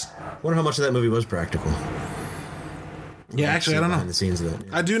Vegas. Wonder how much of that movie was practical. Yeah, actually, I don't know. Behind the scenes of that.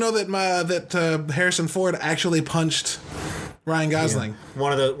 Yeah. I do know that Harrison Ford actually punched Ryan Gosling. Yeah.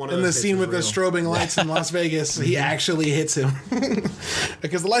 One of in the scene with the strobing lights in Las Vegas, he actually hits him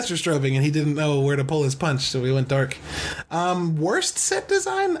because the lights were strobing and he didn't know where to pull his punch, so he went dark. Worst set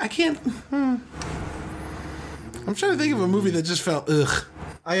design? I can't. I'm trying to think of a movie that just felt ugh.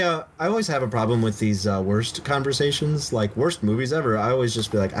 I always have a problem with these worst conversations, like worst movies ever. I always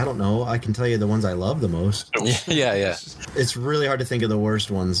just be like, I don't know. I can tell you the ones I love the most. Yeah. It's really hard to think of the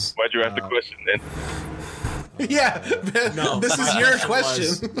worst ones. Why'd you ask the question then? Yeah, no, this is your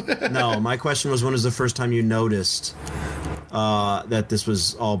question. No, my question was, when was the first time you noticed that this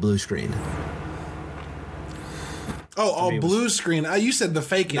was all blue screen? Oh, all blue screen. You said the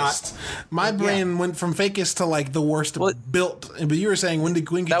fakest. My brain went from fakest to like the worst built. But you were saying when could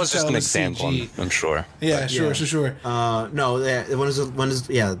that you was just tell an it was example. CG? I'm sure. Yeah, sure. No,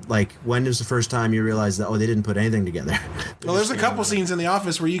 when is the first time you realized that they didn't put anything together? Well, there's a couple scenes in The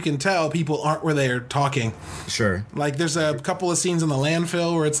Office where you can tell people aren't where they're talking. Sure. Like there's a couple of scenes in the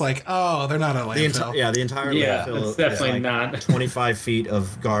landfill where it's like, oh, they're not a landfill. The entire landfill. It's definitely is like not 25 feet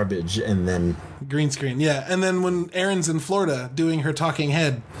of garbage, and then green screen. Yeah, and then when Erin's in Florida doing her talking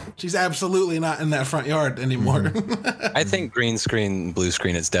head, she's absolutely not in that front yard anymore. Mm-hmm. I think green screen, blue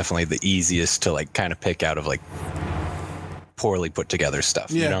screen is definitely the easiest to like kind of pick out of like poorly put together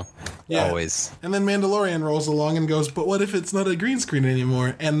stuff. Yeah. You know, always. And then Mandalorian rolls along and goes, "But what if it's not a green screen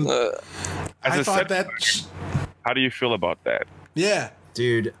anymore?" And I thought that. How do you feel about that? Yeah,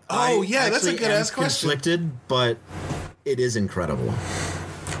 dude. That's a good ass question. Conflicted, but it is incredible.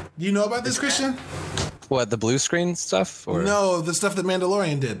 You know about this, Christian? What, the blue screen stuff? Or? No, the stuff that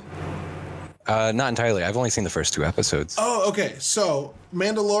Mandalorian did. Not entirely. I've only seen the first 2 episodes. Oh, okay. So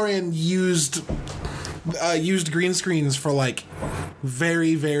Mandalorian used green screens for like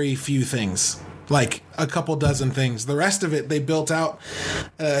very, very few things. Like a couple dozen things. The rest of it, they built out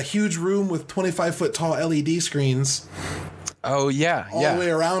a huge room with 25-foot tall LED screens. Oh, yeah. All the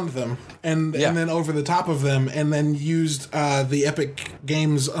way around them. And then over the top of them, and then used the Epic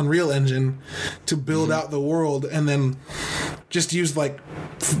Games Unreal Engine to build out the world, and then just used like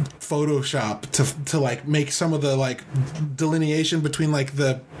Photoshop to like make some of the like delineation between like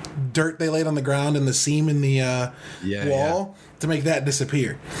the dirt they laid on the ground and the seam in the wall to make that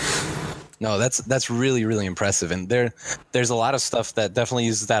disappear. No, that's really, really impressive. And there's a lot of stuff that definitely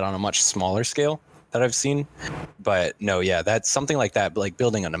uses that on a much smaller scale that I've seen. But no, yeah, that's something like that, like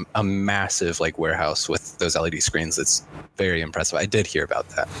building a massive like warehouse with those LED screens. It's very impressive. I did hear about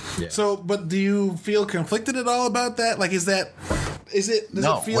that. Yeah. So, but do you feel conflicted at all about that? Like, does it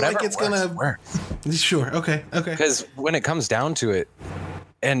feel like it's gonna? Sure. Okay. Because when it comes down to it,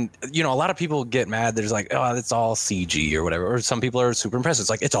 and, you know, a lot of people get mad. There's like, oh, it's all CG or whatever. Or some people are super impressed. It's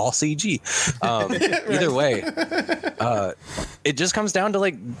like, it's all CG. Either way, it just comes down to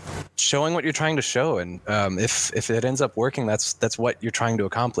like showing what you're trying to show. And if it ends up working, that's what you're trying to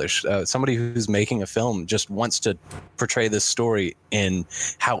accomplish. Somebody who's making a film just wants to portray this story in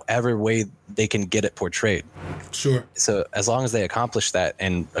however way they can get it portrayed. Sure. So as long as they accomplish that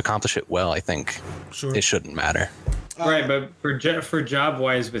and accomplish it well, I think it shouldn't matter. Right, but for job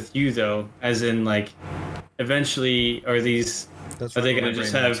wise with you though, as in like, eventually are they going to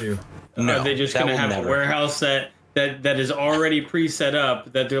just have? No, are they just going to have a warehouse that that is already pre-set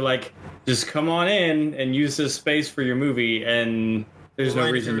up, that they're like, just come on in and use this space for your movie, and there's no Ryan,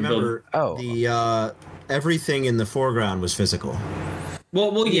 if reason you to build. remember, Oh. the everything in the foreground was physical.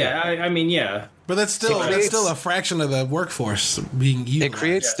 Well, yeah. I mean, yeah. But that's still a fraction of the workforce being used. It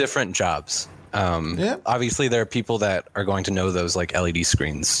creates different jobs. Yeah. Obviously, there are people that are going to know those like LED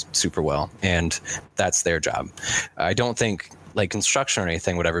screens super well, and that's their job. I don't think like construction or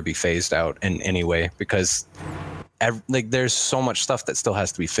anything would ever be phased out in any way, because like there's so much stuff that still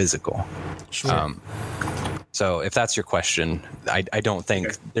has to be physical. Sure. So if that's your question, I don't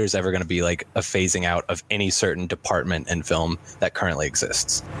think there's ever going to be like a phasing out of any certain department in film that currently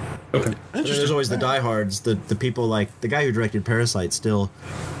exists. Okay. But there's always the diehards, the people like the guy who directed Parasite. Still,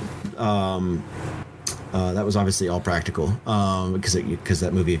 that was obviously all practical because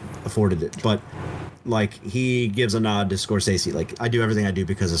that movie afforded it. But like he gives a nod to Scorsese. Like, I do everything I do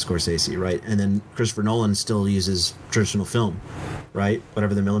because of Scorsese, right? And then Christopher Nolan still uses traditional film, right?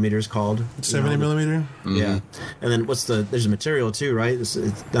 Whatever the millimeter is called. 70 millimeter. Yeah. And then there's a material too, right? It's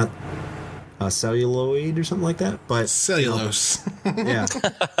not celluloid or something like that, but Cellulose. yeah.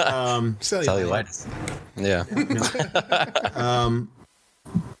 Cellulitis. Yeah.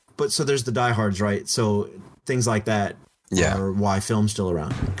 But so there's the diehards, right? So things like that Yeah. are why film's still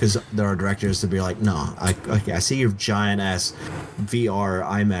around, because there are directors to be like, no, I see your giant ass VR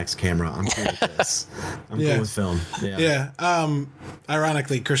IMAX camera. I'm cool with this. I'm Yeah. cool with film. Yeah. Yeah.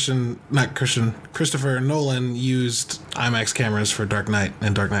 Ironically, Christopher Nolan used IMAX cameras for Dark Knight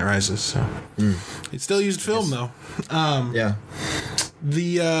and Dark Knight Rises. So he still used film though. Yeah.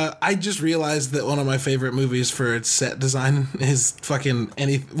 I just realized that one of my favorite movies for its set design is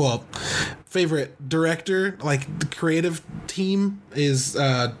favorite director, like the creative team, is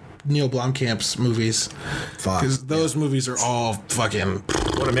Neil Blomkamp's movies, because those movies are all fucking.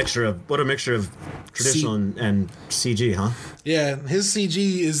 What a mixture of traditional and CG, huh? Yeah, his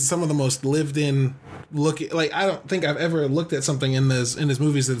CG is some of the most lived in. Like, I don't think I've ever looked at something in his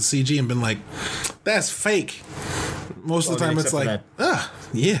movies that's CG and been like, that's fake. Most of the time, it's like,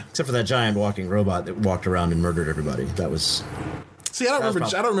 yeah. Except for that giant walking robot that walked around and murdered everybody. That was. See, I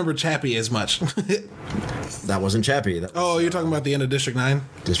don't remember Chappie as much. That wasn't Chappie. That was, you're talking about the end of District 9?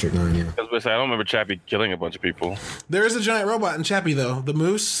 District 9, yeah. I was going to say, I don't remember Chappie killing a bunch of people. There is a giant robot in Chappie, though. The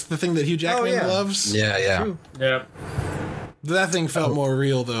moose, the thing that Hugh Jackman loves. Yeah. True. Yeah. That thing felt more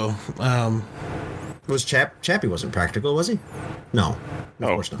real, though. Chappie wasn't practical, was he? No. Of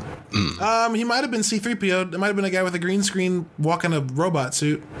course not. He might have been C-3PO. It might have been a guy with a green screen walking a robot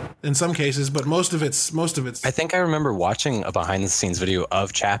suit in some cases, but most of it's. I think I remember watching a behind-the-scenes video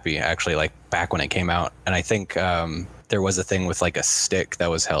of Chappie, actually, like back when it came out, and I think there was a thing with like a stick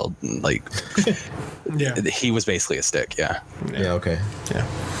that was held, like he was basically a stick. Yeah. Yeah. Okay. Yeah.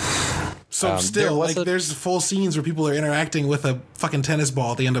 So still, like, there's full scenes where people are interacting with a fucking tennis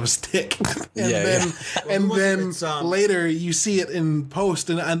ball at the end of a stick, and then later you see it in post,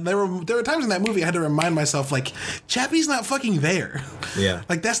 and there were times in that movie I had to remind myself, like, Chappie's not fucking there. Yeah,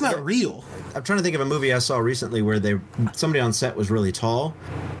 like, that's not real. I'm trying to think of a movie I saw recently where somebody on set was really tall,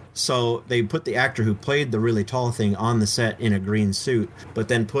 so they put the actor who played the really tall thing on the set in a green suit, but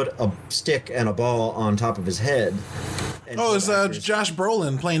then put a stick and a ball on top of his head. It's Josh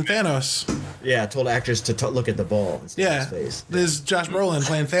Brolin playing Thanos. Yeah, told actors to look at the ball instead of his face. There's Josh Brolin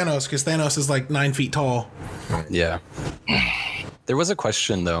playing Thanos, because Thanos is like 9 feet tall. Right. Yeah. There was a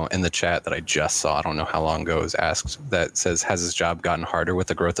question, though, in the chat that I just saw, I don't know how long ago it was asked, that says, has his job gotten harder with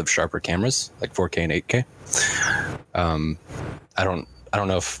the growth of sharper cameras, like 4K and 8K? I don't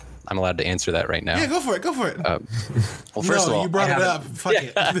know if I'm allowed to answer that right now. Yeah, go for it. Well, first of all, you brought it up. Fuck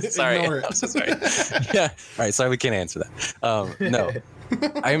it. Sorry. Ignore it. I'm so sorry. Yeah. All right. Sorry, we can't answer that. No.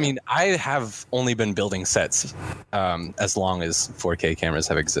 I mean, I have only been building sets as long as 4K cameras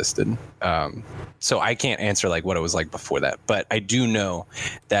have existed. So I can't answer like what it was like before that. But I do know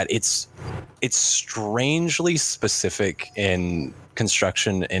that it's strangely specific in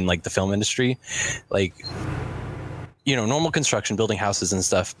construction in like the film industry. Like, you know, normal construction, building houses and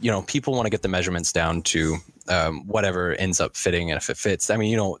stuff, you know, people want to get the measurements down to whatever ends up fitting. And if it fits, I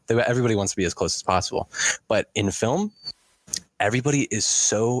mean, you know, everybody wants to be as close as possible. But in film, everybody is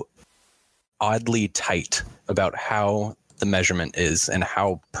so oddly tight about how the measurement is and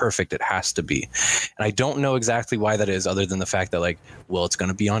how perfect it has to be. And I don't know exactly why that is, other than the fact that, like, well, it's going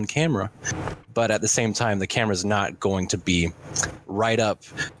to be on camera. But at the same time, the camera's not going to be right up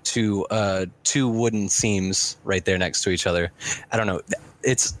to two wooden seams right there next to each other. I don't know.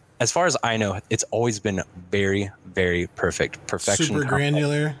 It's, as far as I know, it's always been very, very perfect. Perfection. Super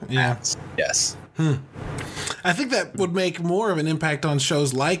granular. Yeah. Yes. I think that would make more of an impact on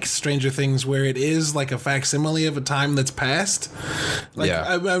shows like Stranger Things, where it is like a facsimile of a time that's passed. Like,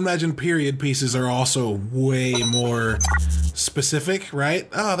 Yeah. I imagine period pieces are also way more specific, right?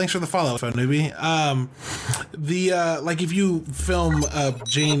 Oh, thanks for the follow, phone newbie. Like if you film a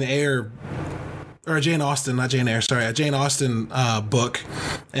Jane Eyre or a Jane Austen, not Jane Eyre, sorry, a Jane Austen book,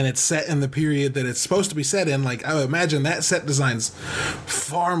 and it's set in the period that it's supposed to be set in, like I would imagine that set design's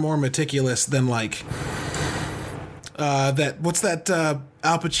far more meticulous than like what's that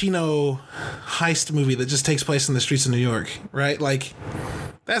Al Pacino heist movie that just takes place in the streets of New York, right? Like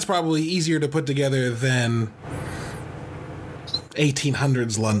that's probably easier to put together than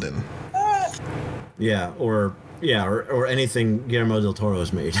 1800s London. Or anything Guillermo del Toro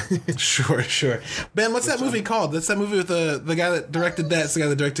has made. Sure. Ben, what's that movie called? That's that movie with the guy that directed that. It's the guy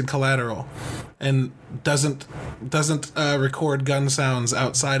that directed Collateral, and doesn't record gun sounds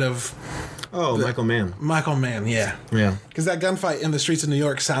outside of. Oh, Michael Mann. Michael Mann, yeah. Yeah. Because that gunfight in the streets of New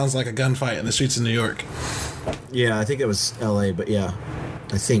York sounds like a gunfight in the streets of New York. Yeah, I think it was L.A., but yeah,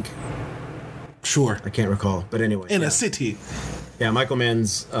 I think. Sure. I can't recall, but anyway. In a city. Yeah, Michael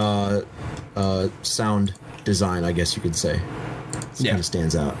Mann's sound design, I guess you could say. Yeah. Kind of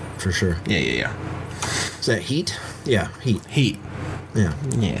stands out for sure. Yeah. Is that Heat? Yeah, Heat. Heat. Yeah.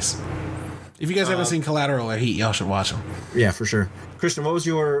 Yes. If you guys haven't seen Collateral or Heat, y'all should watch them. Yeah, for sure. Christian, what was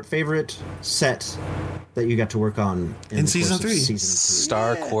your favorite set that you got to work on In the season course of 3?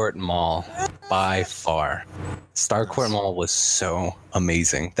 Starcourt Mall, by far. Starcourt Mall was so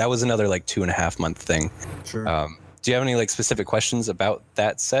amazing. That was another like 2.5 month thing. Sure. Do you have any like specific questions about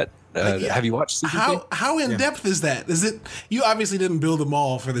that set? Yeah. Have you watched season 3? How in depth is that? Is it, you obviously didn't build a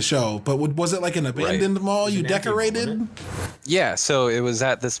mall for the show, but was it like an abandoned mall you an empty mall, decorated? wasn't Yeah, so it was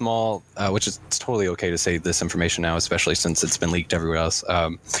at this mall, which is it's totally okay to say this information now, especially since it's been leaked everywhere else.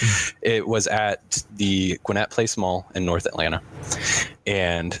 It was at the Gwinnett Place Mall in North Atlanta,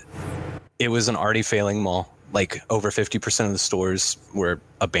 and it was an already failing mall. Like over 50% of the stores were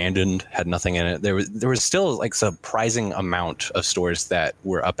abandoned, had nothing in it. There was still like surprising amount of stores that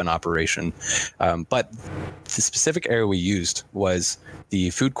were up in operation, but the specific area we used was the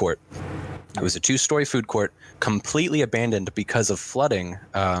food court. It was a 2-story food court, completely abandoned because of flooding.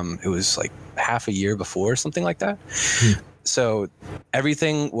 It was like half a year before, something like that. So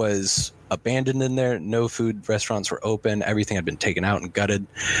everything was abandoned in there. No food restaurants were open. Everything had been taken out and gutted.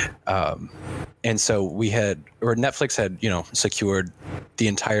 And so Netflix had, secured the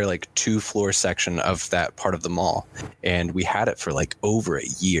entire like 2-floor section of that part of the mall. And we had it for like over a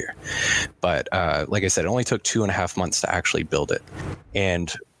year. But like I said, it only took 2.5 months to actually build it.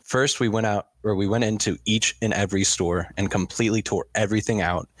 And first we went into each and every store and completely tore everything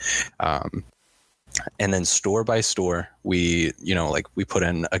out. And then store by store, we put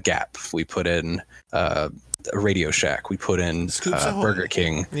in a Gap, we put in a Radio Shack, we put in Burger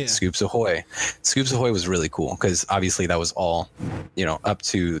King, Scoops Ahoy. Scoops Ahoy was really cool because obviously that was all, up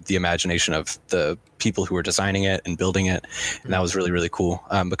to the imagination of the people who were designing it and building it. And that was really, really cool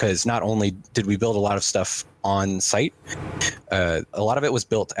because not only did we build a lot of stuff on site, a lot of it was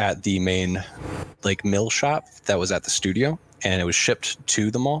built at the main like mill shop that was at the studio, and it was shipped to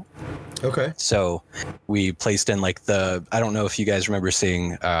the mall. Okay. So we placed in like I don't know if you guys remember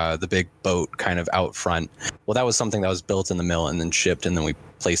seeing the big boat kind of out front. Well, that was something that was built in the mill and then shipped, and then we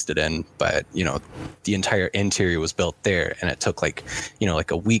placed it in. But, the entire interior was built there, and it took like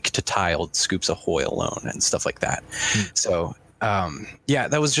a week to tile Scoops Ahoy alone and stuff like that. So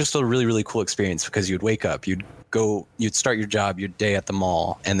that was just a really, really cool experience because you'd wake up, you'd start your day at the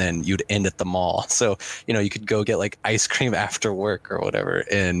mall, and then you'd end at the mall. So, you could go get like ice cream after work or whatever,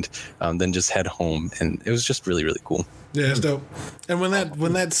 and then just head home. And it was just really, really cool. Yeah, it's dope. And when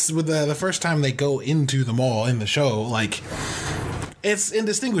that's with the first time they go into the mall in the show, like it's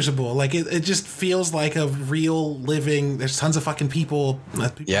indistinguishable. Like it just feels like a real living. There's tons of fucking people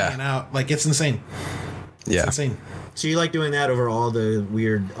hanging out. Like it's insane. Yeah, it's insane. So you like doing that over all the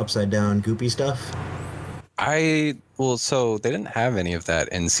weird upside down goopy stuff? So they didn't have any of that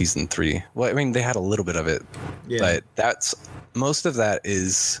in season 3. Well, I mean, they had a little bit of it, but most of that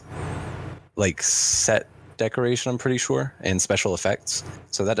is like set decoration, I'm pretty sure, and special effects.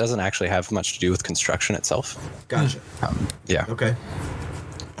 So that doesn't actually have much to do with construction itself. Gotcha. Yeah. Okay.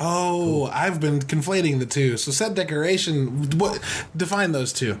 Oh, I've been conflating the two. So set decoration, define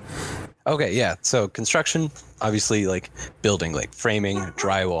those two. Okay, yeah. So construction, obviously, like building, like framing,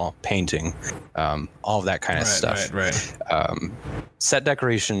 drywall, painting, all of that kind of stuff. Right. Set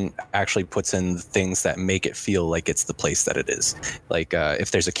decoration actually puts in things that make it feel like it's the place that it is. Like if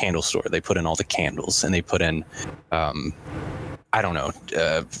there's a candle store, they put in all the candles, and they put in I don't know,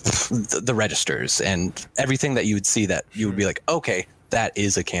 the registers and everything that you would see that you would be like, okay, that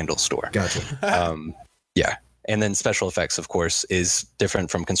is a candle store. Gotcha. Yeah. And then special effects, of course, is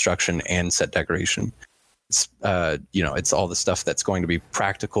different from construction and set decoration. It's, it's all the stuff that's going to be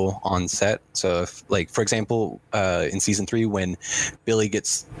practical on set. So, if, like, for example, in season 3, when Billy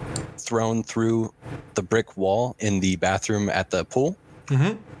gets thrown through the brick wall in the bathroom at the pool,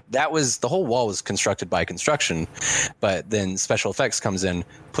 that was the whole wall was constructed by construction, but then special effects comes in,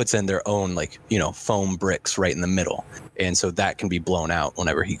 puts in their own foam bricks right in the middle, and so that can be blown out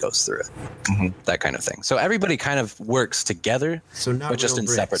whenever he goes through it. That kind of thing. So everybody kind of works together, So not but just real in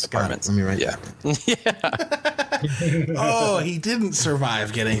bricks. separate Got it. departments. Let me write Yeah. Oh, he didn't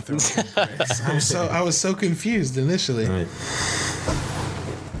survive getting thrown. I was so confused initially. All right.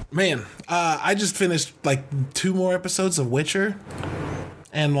 Man, I just finished like 2 more episodes of Witcher,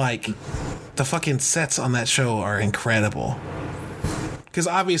 and like the fucking sets on that show are incredible. Because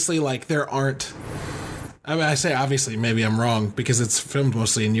obviously, like, there aren't. I mean, I say obviously, maybe I'm wrong because it's filmed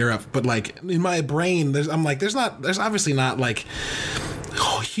mostly in Europe, but like in my brain, there's obviously not like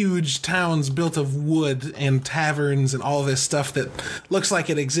huge towns built of wood and taverns and all this stuff that looks like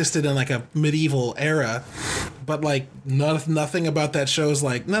it existed in like a medieval era, but like nothing about that show is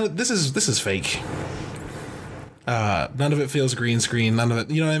like, no, this is fake. None of it feels green screen. None of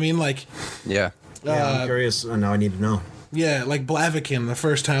it, you know what I mean? Like, Yeah. Yeah, I'm curious. Now I need to know. yeah, like Blaviken, the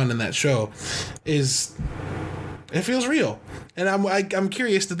first town in that show, it feels real. And I'm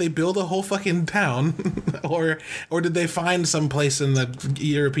curious, did they build a whole fucking town, or did they find some place in the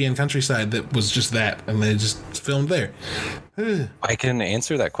European countryside that was just that, and they just filmed there? I can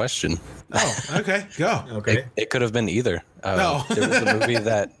answer that question. Oh, okay, go. Okay. It could have been either. No. There was a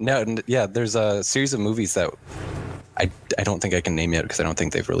movie there's a series of movies that I don't think I can name yet because I don't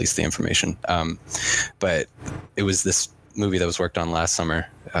think they've released the information. But it was this movie that was worked on last summer,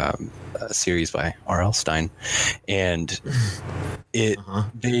 a series by R.L. Stein, and they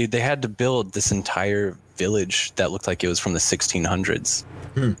had to build this entire village that looked like it was from the 1600s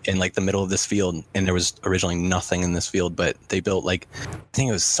in like the middle of this field, and there was originally nothing in this field, but they built like, I think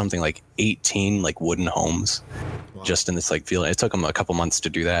it was something like 18 like wooden homes just in this like field. It took them a couple months to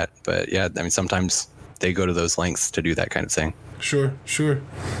do that, but yeah, I mean, sometimes they go to those lengths to do that kind of thing. Sure.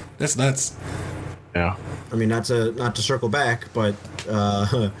 That's nuts. Yeah. I mean, not to circle back, but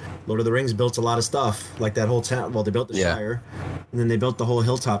Lord of the Rings built a lot of stuff, like that whole town. Well, they built the Shire, and then they built the whole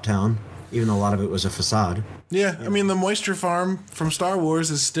hilltop town, even though a lot of it was a facade. Yeah, I mean, the moisture farm from Star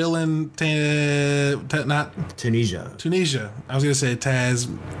Wars is still in not Tunisia. Tunisia. I was gonna say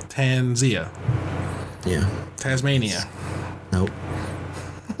Tanzania, Yeah. Tasmania, Nope.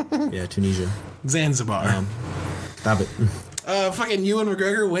 Yeah, Tunisia. Zanzibar. Stop it. Fucking Ewan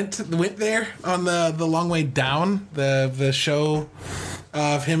McGregor went there on the long way down the show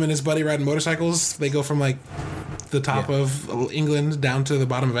of him and his buddy riding motorcycles. They go from like the top of England down to the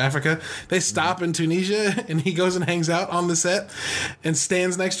bottom of Africa. They stop in Tunisia, and he goes and hangs out on the set and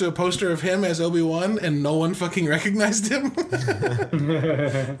stands next to a poster of him as Obi-Wan, and no one fucking recognized him.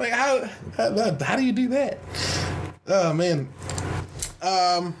 Like, how do you do that? Oh man.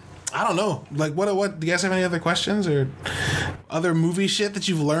 I don't know. Like, what? Do you guys have any other questions or other movie shit that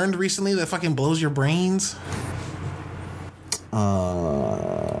you've learned recently that fucking blows your brains?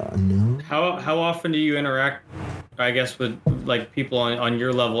 No. How often do you interact, I guess, with like people on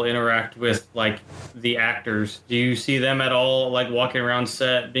your level interact with like the actors? Do you see them at all, like walking around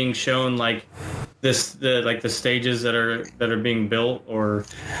set being shown like the stages that are being built, or?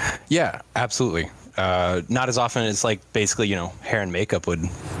 Yeah, absolutely. Not as often as like basically, hair and makeup would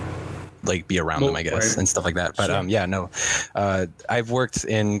like be around them, I guess, right. and stuff like that. But no. I've worked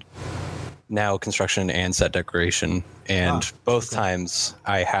in now construction and set decoration, and both times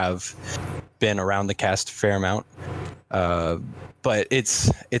I have been around the cast a fair amount. But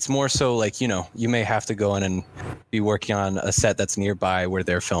it's more so like, you may have to go in and be working on a set that's nearby where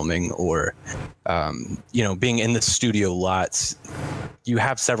they're filming, or being in the studio lots. You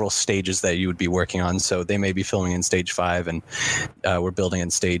have several stages that you would be working on. So they may be filming in stage 5, and we're building in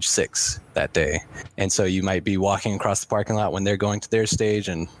stage 6 that day. And so you might be walking across the parking lot when they're going to their stage,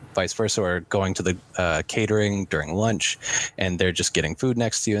 and vice versa, or going to the catering during lunch, and they're just getting food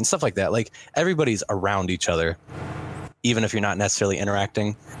next to you and stuff like that. Like, everybody's around each other, even if you're not necessarily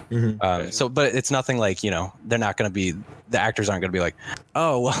interacting. But it's nothing like, they're not going to be, the actors aren't going to be like,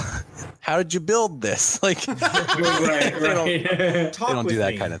 oh, well, how did you build this? Like, Right. They don't do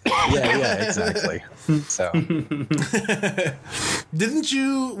that kind of thing. Yeah, exactly. So,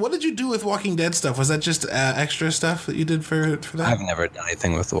 what did you do with Walking Dead stuff? Was that just extra stuff that you did for that? I've never done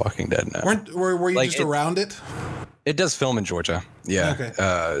anything with The Walking Dead now. Were you Like, just around it? It does film in Georgia. Yeah.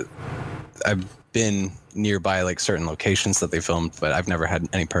 Okay. I've been nearby like certain locations that they filmed, but I've never had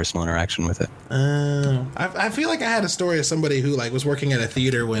any personal interaction with it. I feel like I had a story of somebody who like was working at a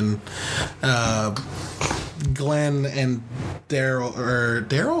theater when Glenn and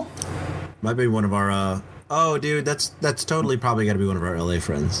Daryl? Might be one of our. Oh, dude, that's totally probably got to be one of our LA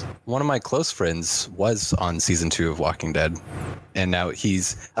friends. One of my close friends was on season 2 of Walking Dead, and now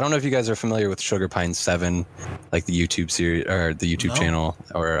he's. I don't know if you guys are familiar with Sugar Pine 7, like the YouTube series or the YouTube channel,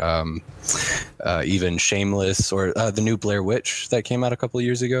 or even Shameless, or the new Blair Witch that came out a couple of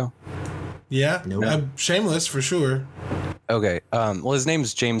years ago. Yeah, Nope. Shameless for sure. Okay. Well, his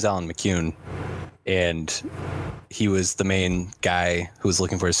name's James Allen McCune, and he was the main guy who was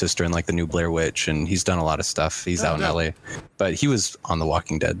looking for his sister in like the new Blair Witch, and he's done a lot of stuff. He's out in LA, but he was on The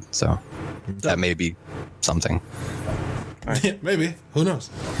Walking Dead, so that may be something. Maybe. Who knows?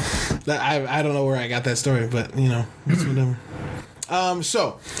 I don't know where I got that story, but you know, it's whatever.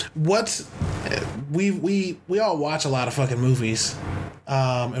 So what we all watch a lot of fucking movies,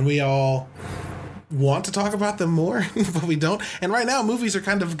 and we all want to talk about them more, but we don't. And right now, movies are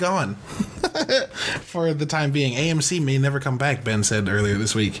kind of gone for the time being. AMC may never come back, Ben said earlier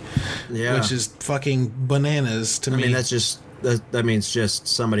this week. Yeah. Which is fucking bananas to me. I mean, that means just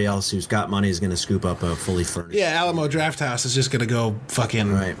somebody else who's got money is going to scoop up a fully furnished. Yeah, Alamo Drafthouse is just going to go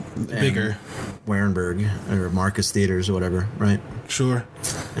fucking bigger. Warenberg or Marcus Theaters or whatever, right? Sure.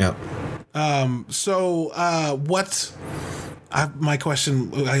 Yep. What... my question,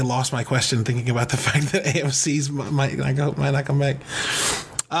 I lost my question thinking about the fact that AMC's might not come back.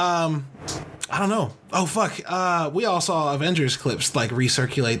 I don't know. Oh, fuck. We all saw Avengers clips like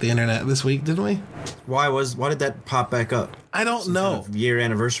recirculate the internet this week, didn't we? Why did that pop back up? I don't know. Kind of year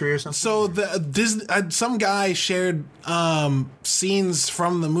anniversary or something? So the Disney, some guy shared scenes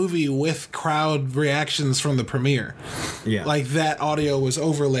from the movie with crowd reactions from the premiere. Yeah. Like that audio was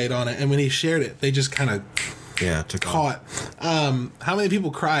overlaid on it, and when he shared it, they just kind of took caught. How many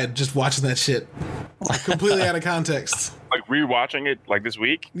people cried just watching that shit completely out of context? Like rewatching it like this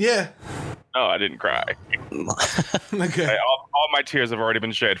week? Yeah. No, I didn't cry. Okay. Like, all my tears have already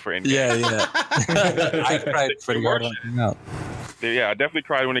been shed for Endgame. Yeah. I cried pretty hard when it came out. Yeah, I definitely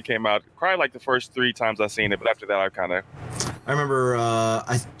cried when it came out. Cried like the first 3 times I've seen it, but after that I kind of I remember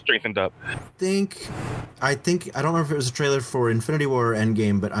strengthened up. I think I don't remember if it was a trailer for Infinity War or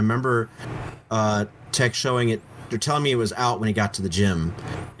Endgame, but I remember Tech showing it. They're telling me it was out when he got to the gym,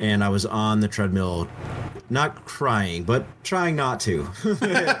 and I was on the treadmill, not crying, but trying not to.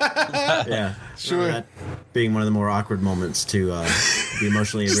 Yeah, Sure. That being one of the more awkward moments to be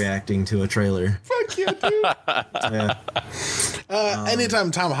emotionally reacting to a trailer. Fuck you, dude. Yeah.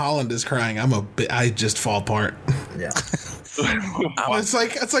 Anytime Tom Holland is crying, I just fall apart. Yeah. It's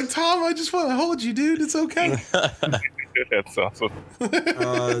like Tom, I just want to hold you, dude. It's okay. That's awesome.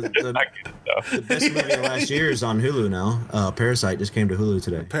 The best movie of last year is on Hulu now. Parasite just came to Hulu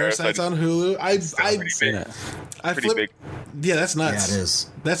today. Parasite's on Hulu. I Pretty flipped. big. Yeah, that's nuts. Yeah, it is.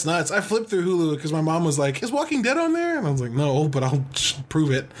 That's nuts. I flipped through Hulu because my mom was like, "Is Walking Dead on there?" And I was like, "No, but I'll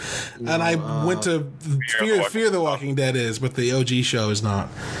prove it." And I went to Fear the Walking Dead is, but the OG show is not.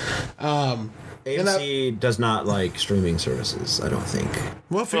 AMC does not like streaming services, I don't think.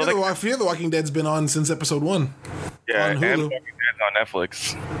 Well, Fear the Walking Dead's been on since episode 1. Yeah, on and Hulu. Walking Dead's on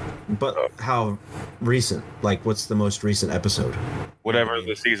Netflix. But how recent? Like, what's the most recent episode? Whatever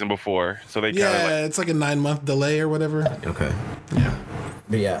the season before. So they kind Yeah, of like, it's like a 9-month delay or whatever. Okay. Yeah.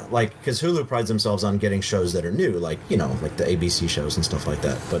 But yeah, like, because Hulu prides themselves on getting shows that are new, like, you know, like the ABC shows and stuff like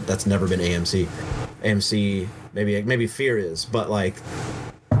that. But that's never been AMC. AMC, maybe Fear is, but like,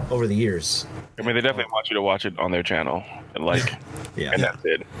 over the years. I mean, they definitely want you to watch it on their channel. And like, Yeah. and that's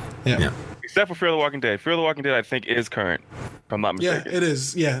it. Yeah. Except for Fear the Walking Dead. Fear the Walking Dead, I think, is current, if I'm not Yeah, mistaken. it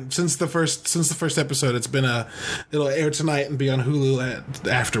is. Yeah, since the first episode, it's been it'll air tonight and be on Hulu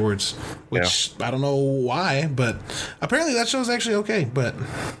afterwards. Which I don't know why, but apparently that show's actually okay. But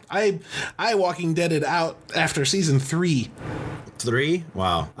I Walking Deaded out after season 3. 3?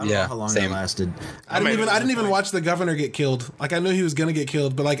 Wow. I don't know how long same. that lasted. I didn't even watch the governor get killed. Like I knew he was gonna get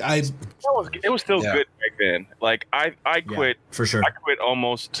killed, but like It was still good back then. Like I quit for sure. I quit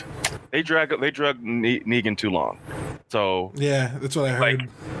almost. They drug Negan too long. So yeah, that's what I heard.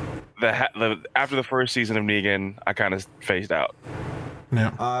 Like after the first season of Negan, I kind of phased out.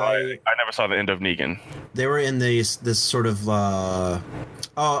 Yeah. I never saw the end of Negan. They were in this sort of I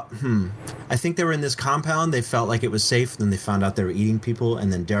think they were in this compound. They felt like it was safe. Then they found out they were eating people,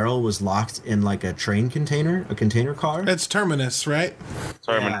 and then Daryl was locked in like a container car. It's Terminus, right?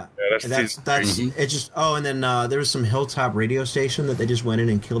 Sorry, Yeah. that's That's it. Just and then there was some hilltop radio station that they just went in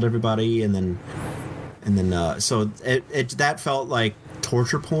and killed everybody, and then And then so it that felt like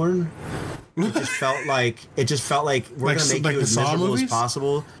torture porn. It just felt like we're Like gonna make like you the as Saw miserable movies? as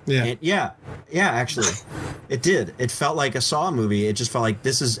possible. Yeah. And yeah, actually, it did. It felt like a Saw movie. It just felt like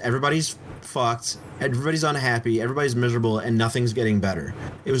this is everybody's fucked, everybody's unhappy, everybody's miserable, and nothing's getting better.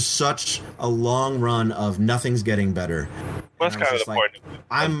 It was such a long run of nothing's getting better. Well, that's And I kind was of the just point.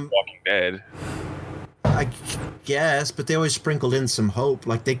 I'm Walking Dead. I guess, but they always sprinkled in some hope.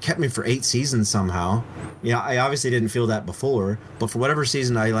 Like they kept me for 8 seasons somehow. Yeah, I obviously didn't feel that before, but for whatever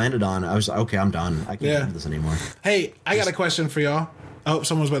season I landed on, I was like, okay, I'm done. I can't do this anymore. Hey, I got a question for y'all. Oh,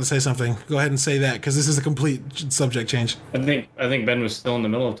 someone's about to say something. Go ahead and say that because this is a complete subject change. I think Ben was still in the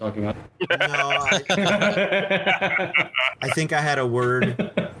middle of talking about No, I think I had a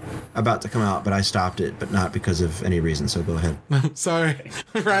word about to come out, but I stopped it, but not because of any reason. So go ahead. Sorry.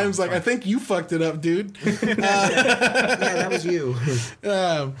 Ryan's like, I think you fucked it up, dude. Yeah, that was you.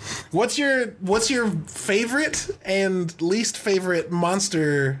 What's your favorite and least favorite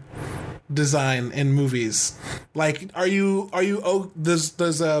monster design in movies? Like, are you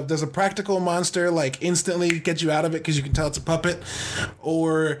does a practical monster like instantly get you out of it because you can tell it's a puppet,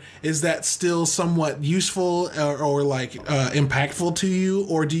 or is that still somewhat useful or like impactful to you,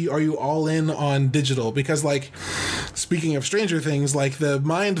 or are you all in on digital? Because like, speaking of Stranger Things, like the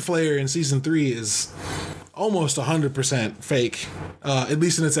Mind Flayer in season 3 is almost 100% fake, at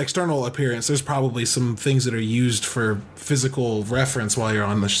least in its external appearance. There's probably some things that are used for physical reference while you're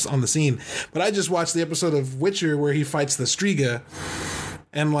on the scene. But I just watched the episode of Witcher where he fights the Striga,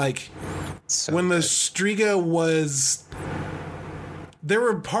 and like when the Striga was, there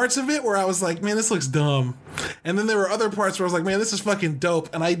were parts of it where I was like, man, this looks dumb. And then there were other parts where I was like, man, this is fucking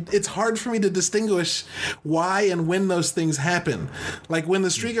dope. And it's hard for me to distinguish why and when those things happen. Like when the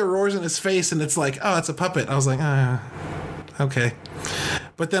Striga roars in his face and it's like, oh, it's a puppet. I was like, okay.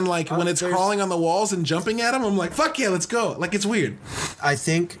 But then like when it's crawling on the walls and jumping at him, I'm like, fuck yeah, let's go. Like it's weird. I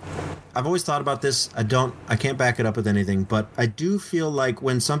think I've always thought about this. I can't back it up with anything, but I do feel like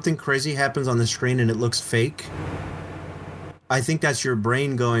when something crazy happens on the screen and it looks fake, I think that's your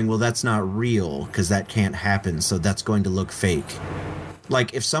brain going, well, that's not real because that can't happen, so that's going to look fake.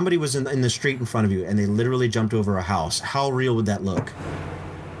 Like, if somebody was in the street in front of you and they literally jumped over a house, how real would that look?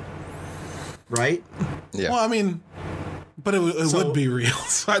 Right? Yeah. Well, I mean, but it would be real.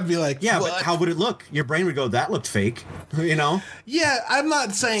 So I'd be like, yeah, what? but how would it look? Your brain would go, that looked fake, you know? Yeah, I'm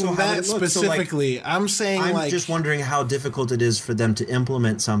not saying So how that would it look? So, like, specifically. I'm saying I'm like, just wondering how difficult it is for them to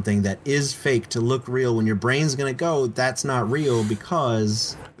implement something that is fake to look real when your brain's going to go, that's not real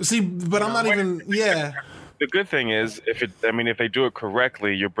because... see, but I'm not even, yeah. The good thing is, if they do it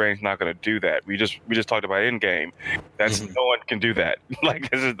correctly, your brain's not going to do that. We just talked about Endgame. That's no one can do that.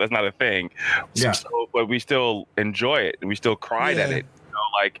 Like that's not a thing. Yeah. So, but we still enjoy it, and we still cried at Yeah. it. You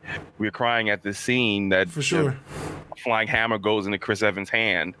know, like we're crying at the scene that For sure. the flying hammer goes into Chris Evans'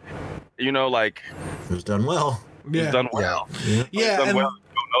 hand. You know, like It was done well. Yeah. it's done well. Yeah, It's done and, well.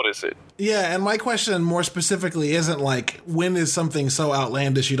 You don't notice it. yeah, and my question more specifically isn't like, when is something so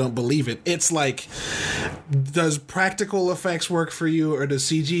outlandish you don't believe it? It's like, does practical effects work for you, or does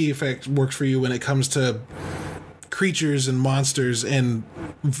CG effects work for you when it comes to creatures and monsters and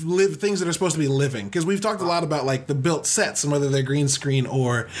things that are supposed to be living? Because we've talked a lot about like the built sets and whether they're green screen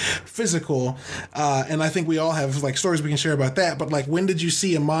or physical, and I think we all have like stories we can share about that. But like, when did you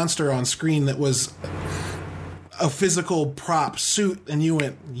see a monster on screen that was a physical prop suit and you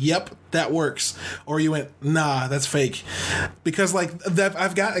went, yep, that works, or you went, nah, that's fake? Because like that,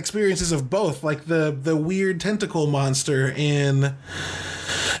 I've got experiences of both. Like the weird tentacle monster in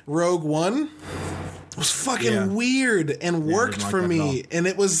Rogue One was fucking weird and worked didn't like for that at me, and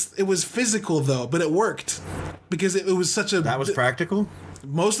it was physical though, but it worked because it was such a, That was practical?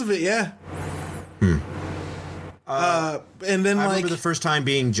 most of it, yeah. And then I like remember the first time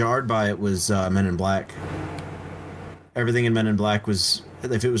being jarred by it was Men in Black. Everything in Men in Black was,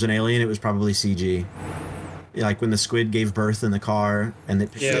 if it was an alien, it was probably CG. Yeah, like when the squid gave birth in the car and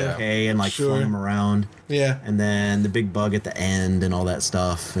it picked Yeah. okay and like Sure. flung him around. yeah. And then the big bug at the end and all that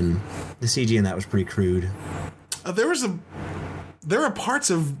stuff. And the CG in that was pretty crude. There were parts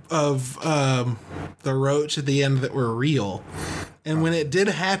of the roach at the end that were real, and when it did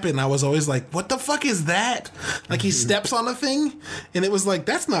happen, I was always like, "What the fuck is that?" Like he steps on a thing, and it was like,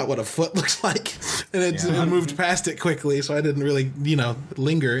 "That's not what a foot looks like," and it moved past it quickly, so I didn't really,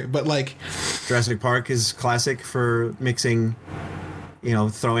 linger. But like, Jurassic Park is classic for mixing,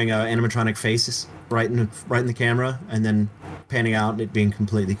 throwing animatronic faces right in the camera and then panning out and it being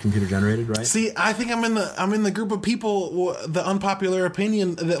completely computer generated, right? see, I think I'm in the group of people, the unpopular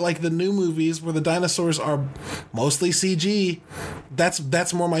opinion that like the new movies where the dinosaurs are mostly CG.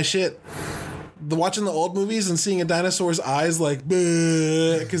 That's more my shit. watching the old movies and seeing a dinosaur's eyes like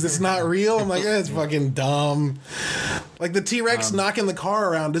because it's not real. I'm like, it's fucking dumb. Like the T-Rex knocking the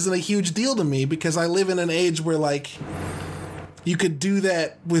car around isn't a huge deal to me because I live in an age where like you could do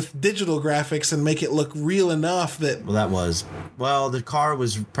that with digital graphics and make it look real enough that. Well, the car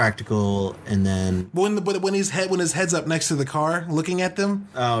was practical, and then when his head's up next to the car looking at them.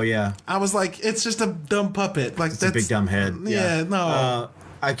 Oh yeah, I was like, it's just a dumb puppet. Like it's a big dumb head. Yeah, no.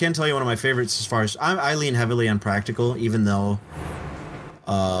 I can tell you one of my favorites as far as I lean heavily on practical, even though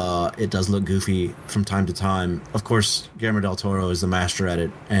it does look goofy from time to time. Of course, Guillermo del Toro is the master at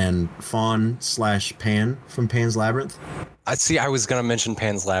it, and Fawn/Pan from Pan's Labyrinth. I was gonna mention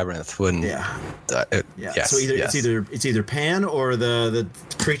Pan's Labyrinth when Yeah. yes, So it's either Pan or the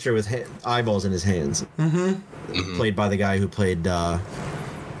creature with eyeballs in his hands, played by the guy who played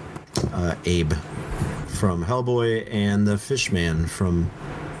Abe from Hellboy and the Fishman from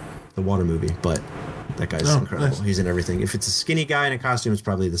the Water movie. But that guy's incredible. Nice. He's in everything. If it's a skinny guy in a costume, it's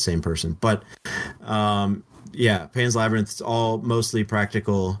probably the same person. But Pan's Labyrinth, it's all mostly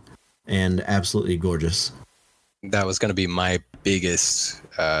practical and absolutely gorgeous. That was going to be my biggest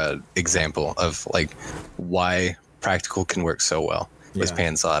example of like why practical can work so well with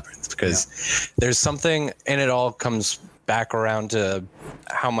Pan's Labyrinth, because there's something, and it all comes back around to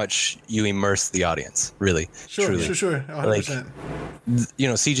how much you immerse the audience, really. Sure. 100%. Like,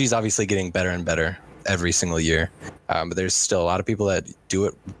 CG is obviously getting better and better every single year, but there's still a lot of people that do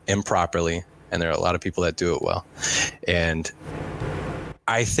it improperly, and there are a lot of people that do it well. And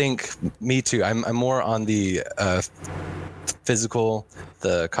I think, me too, I'm more on the physical,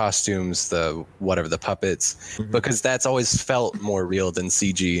 the costumes, the whatever, the puppets, because that's always felt more real than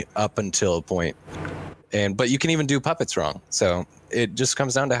CG up until a point. But you can even do puppets wrong. So it just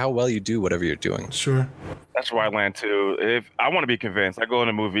comes down to how well you do whatever you're doing. Sure. That's where I land too. If I want to be convinced, I go in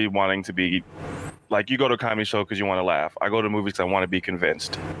a movie wanting to be like, you go to a comedy show because you want to laugh. I go to movies because I want to be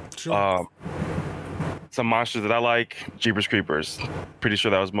convinced. Sure. Some monsters that I like, Jeepers Creepers. Pretty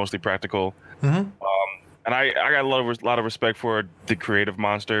sure that was mostly practical. And I got a lot of respect for the creative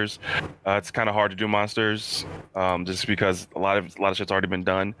monsters. It's kind of hard to do monsters, just because a lot of shit's already been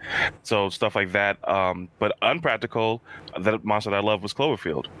done. So stuff like that. But unpractical, that monster that I love was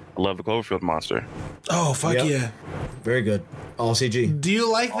Cloverfield. I love the Cloverfield monster. Oh fuck yeah! Very good. All CG. Do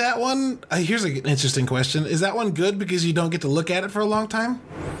you like that one? Here's an interesting question: is that one good because you don't get to look at it for a long time?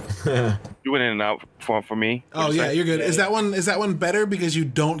 You went in and out for me. Oh yeah, you're good. Is that one better because you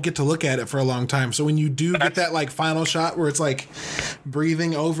don't get to look at it for a long time? So when you do get that like final shot where it's like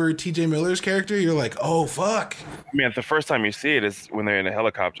breathing over TJ Miller's character, you're like, oh fuck. I mean, the first time you see it is when they're in a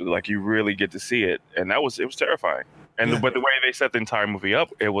helicopter. Like, you really get to see it, and it was terrifying. And but the way they set the entire movie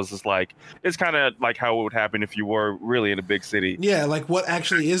up, it was just like, it's kind of like how it would happen if you were really in a big city. Yeah, like what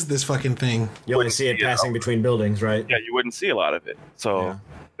actually is this fucking thing? You only see it passing between buildings, right? Yeah, you wouldn't see a lot of it. So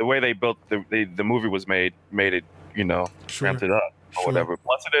the way they built the movie was made it, ramped it up or whatever.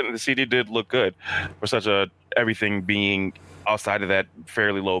 Plus, the CD did look good for such everything being outside of that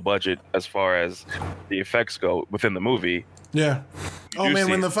fairly low budget as far as the effects go within the movie. Yeah. Oh man,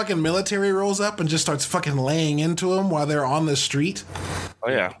 when the fucking military rolls up and just starts fucking laying into them while they're on the street. Oh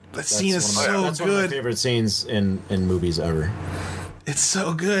yeah, that scene is so good. That's one of my favorite scenes in movies ever. It's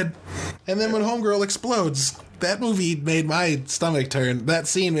so good. And then when Homegirl explodes, that movie made my stomach turn. That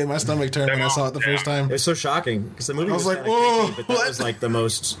scene made my stomach turn when I saw it the first time. It was so shocking because the movie was like, whoa, creepy, but that was like the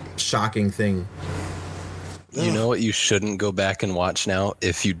most shocking thing. You know what you shouldn't go back and watch now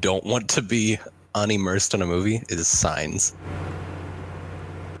if you don't want to be unimmersed in a movie is Signs.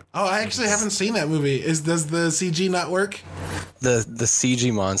 Oh, I actually haven't seen that movie. Does the CG not work? The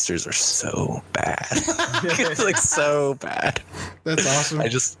CG monsters are so bad. It's like so bad. That's awesome. I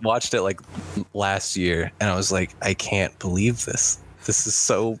just watched it like last year and I was like, I can't believe this. This is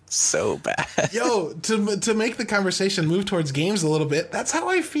so bad. Yo, to make the conversation move towards games a little bit, that's how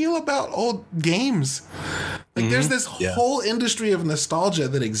I feel about old games. Like, there's this whole industry of nostalgia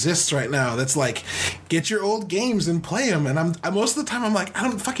that exists right now that's like, get your old games and play them. And I'm most of the time, I'm like, I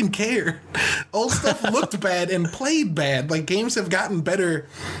don't fucking care. Old stuff looked bad and played bad. Like, games have gotten better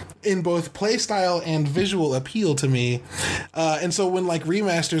in both play style and visual appeal to me. And so when, like,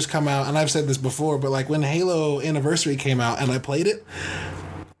 remasters come out, and I've said this before, but, like, when Halo Anniversary came out and I played it,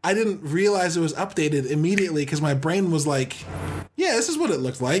 I didn't realize it was updated immediately because my brain was like, yeah, this is what it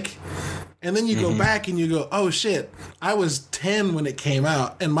looked like. And then you go back and you go, oh shit, I was 10 when it came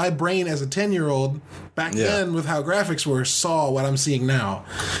out, and my brain as a 10-year-old back then with how graphics were saw what I'm seeing now.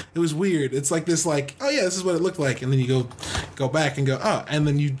 It was weird. It's like this, like, oh yeah, this is what it looked like, and then you go back and go, oh, and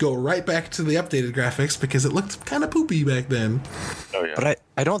then you go right back to the updated graphics because it looked kind of poopy back then. Oh yeah. But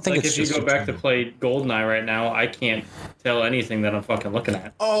I don't think Like it's if you just go back to play GoldenEye right now, I can't tell anything that I'm fucking looking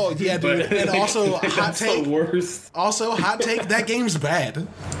at. Oh yeah, dude. But- And also hot That's take. the worst. Also hot take. That game's bad.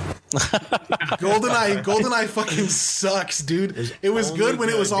 GoldenEye fucking sucks, dude. It was good when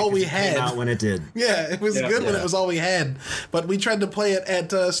it was all we had. Came out when it did. Yeah, it was good when it was all we had. But we tried to play it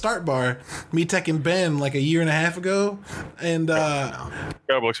at Start Bar, me, Tech, and Ben, like a year and a half ago, and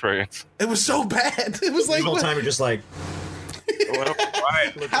Terrible experience. it was so bad. It was like, The whole what- time you're just like,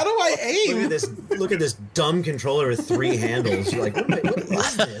 Right. how do I look aim? at this! Look at this dumb controller with 3 handles. You're like, what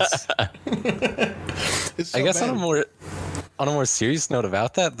is this? It's so I guess bad. on a more serious note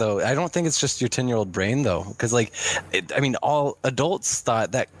about that, though, I don't think it's just your 10-year-old brain, though, because all adults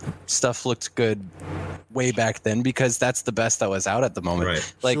thought that stuff looked good way back then because that's the best that was out at the moment.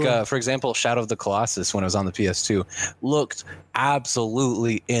 Right. Like, Sure. for example, Shadow of the Colossus, when it was on the PS2, looked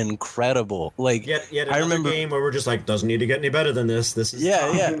absolutely incredible. Like, Yet I another remember. game where we're just like, doesn't need to get any better than this. This is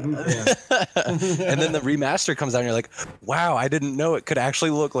Yeah. Yeah. And then the remaster comes out, and you're like, "Wow, I didn't know it could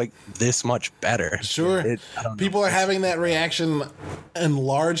actually look like this much better." Sure. I don't know. People are having that reaction in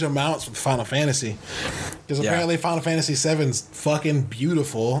large amounts with Final Fantasy. Because Yeah. apparently Final Fantasy VII's fucking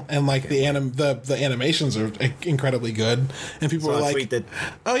beautiful, and like the animations are incredibly good. And people I are saw a like, tweet that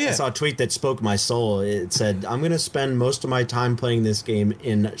oh yeah. I saw a tweet that spoke my soul. It said, "I'm going to spend most of my time playing this game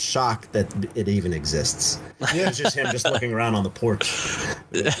in shock that it even exists." Yeah. It's just him just looking around on the porch.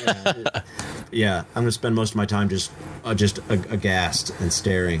 Yeah, I'm going to spend most of my time just aghast and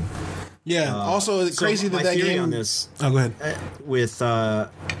staring. Yeah. Also, it's So crazy that my that theory game. on this Oh, go ahead.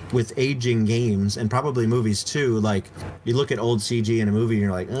 with aging games and probably movies too, like you look at old CG in a movie and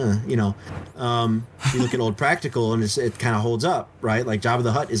you're like, you look at old practical and it kind of holds up, right? Like Jabba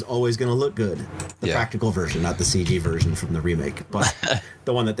the Hutt is always going to look good. The Yeah. practical version, not the CG version from the remake, but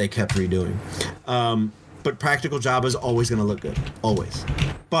the one that they kept redoing. But practical Jabba is always going to look good, always.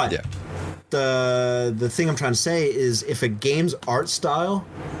 But Yeah. the thing I'm trying to say is if a game's art style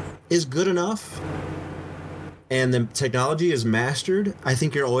is good enough and the technology is mastered, I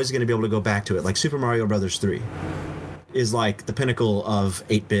think you're always going to be able to go back to it. Like Super Mario Brothers 3 is like the pinnacle of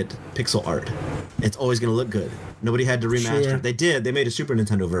 8-bit pixel art. It's always going to look good. Nobody had to remaster Sure. it. They did. They made a Super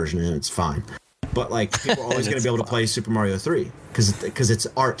Nintendo version and it's fine. But like people are always going to be able to play Super Mario 3 because it's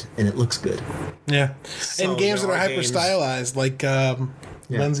art and it looks good. Yeah. So And games that there are are hyper games- stylized, like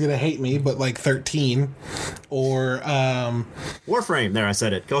Ben's gonna hate me, but like 13 or Warframe. There, I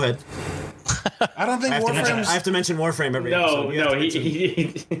said it. Go ahead. I don't think I Warframe's have to mention Warframe every No, episode. You have no, to mention-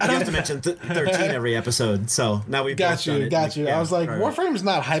 you have to mention 13 every episode. So now we've got both done you, it. got you. Yeah, I was like, all right. Warframe's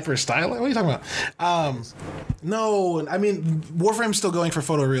not hyper stylized. What are you talking about? No, I mean Warframe's still going for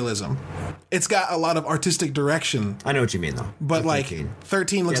photorealism. It's got a lot of artistic direction, I know what you mean, though. but like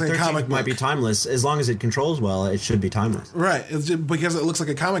 13 looks like a 13 comic might book. be timeless as long as it controls well. It should be timeless. Right, it's just because it looks like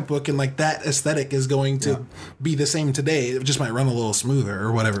a comic book, and like that aesthetic is going to be the same today. It just might run a little smoother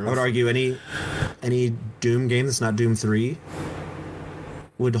or whatever. I would argue any Doom game that's not Doom 3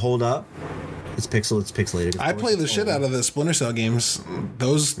 would hold up. It's pixelated. I play the shit out of the Splinter Cell games.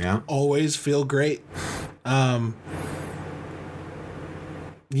 Those Yeah. always feel great.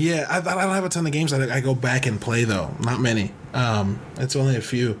 Yeah, I don't have a ton of games that I go back and play though. Not many. It's only a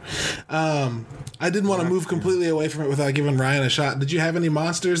few. I didn't want to move completely away from it without giving Ryan a shot. Did you have any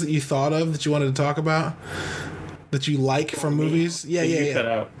monsters that you thought of that you wanted to talk about? That you like from movies? Yeah, You cut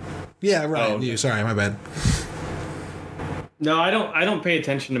yeah. out. Yeah, Ryan, Oh, okay. you. Sorry, my bad. No, I don't pay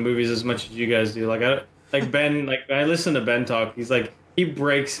attention to movies as much as you guys do. Like Ben, like when I listen to Ben talk, he's like he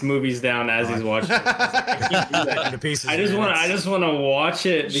breaks movies down as he's watching it. I can't do that. into pieces. I just want to watch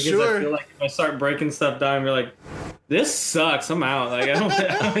it because Sure. I feel like if I start breaking stuff down, you're like, this sucks. I'm out. Like I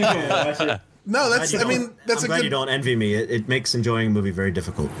don't even watch it. No, that's. I mean, that's I'm a glad good. you don't envy me. It makes enjoying a movie very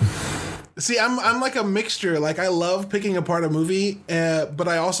difficult. See, I'm like a mixture. Like I love picking apart a movie, but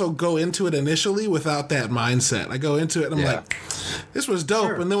I also go into it initially without that mindset. I go into it and I'm Yeah. like, this was dope,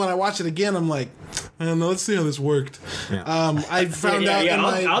 Sure. and then when I watch it again, I'm like, I don't know. Let's see how this worked. Yeah. I found out in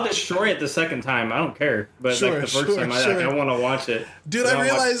my I'll destroy it the second time. I don't care. But Sure, like the first sure, time, sure. I want to watch it. Dude, I I don't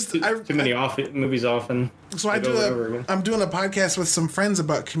watch realized too many movies often. So I Like do over and over again. I'm doing a podcast with some friends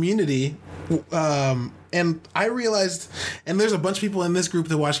about Community, and I realized, and there's a bunch of people in this group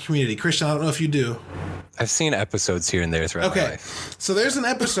that watch Community. Christian, I don't know if you do. I've seen episodes here and there throughout my Okay, life. so there's an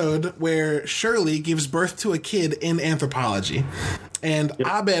episode where Shirley gives birth to a kid in anthropology, and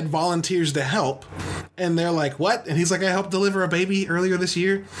Abed volunteers to help, and they're like, "What?" And he's like, "I helped deliver a baby earlier this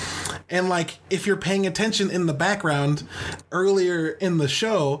year." And like, if you're paying attention in the background, earlier in the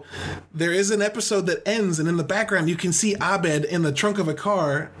show, there is an episode that ends, and in the background you can see Abed in the trunk of a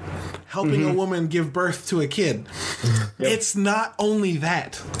car helping a woman give birth to a kid. It's not only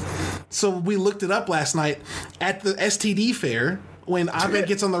that. So we looked it up last night at the STD fair when Abed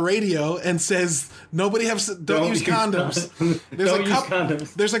gets on the radio and says, "Nobody don't use condoms."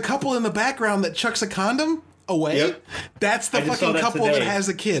 There's a couple in the background that chucks a condom away. Yep. That's the fucking couple that has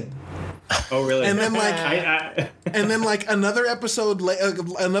a kid. Oh, really? And then like another episode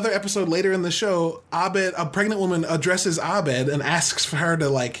later in the show, a pregnant woman addresses Abed and asks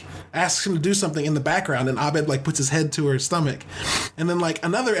him to do something in the background, and Abed like puts his head to her stomach. And then like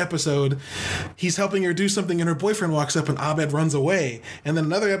another episode, he's helping her do something and her boyfriend walks up and Abed runs away. And then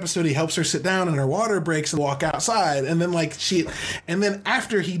another episode, he helps her sit down and her water breaks and walk outside. And then then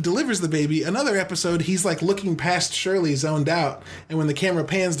after he delivers the baby, another episode, he's like looking past Shirley, zoned out. And when the camera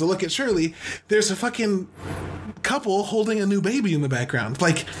pans to look at Shirley, there's a fucking couple holding a new baby in the background.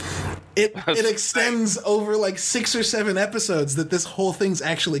 Like it extends over like 6 or 7 episodes that this whole thing's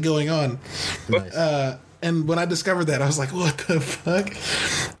actually going on. Nice. And when I discovered that, I was like, "What the fuck?"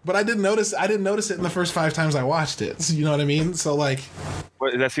 But I didn't notice it in the first 5 times I watched it. So, you know what I mean? So like,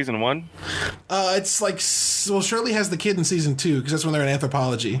 What, is that season 1? it's like, well, Shirley has the kid in season 2 because that's when they're in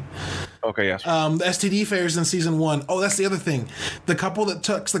anthropology. Okay, yes. The STD fair's in season 1. Oh, that's the other thing. The couple that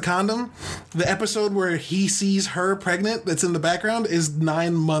tucks the condom, the episode where he sees her pregnant that's in the background is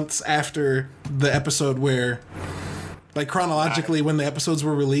 9 months after the episode where, like chronologically, when the episodes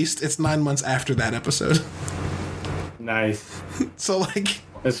were released, it's 9 months after that episode. Nice. So like,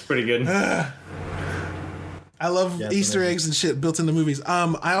 That's pretty good. I love Yeah, Easter amazing. eggs and shit built into movies.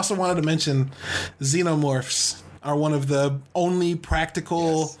 I also wanted to mention xenomorphs are one of the only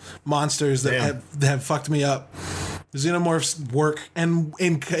practical monsters that have fucked me up. Xenomorphs work, and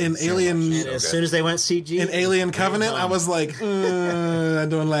in Alien And as soon as they went CG, in Alien Covenant, I was like, I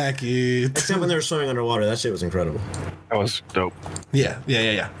don't like it. except when they were swimming underwater, that shit was incredible. That was dope. Yeah.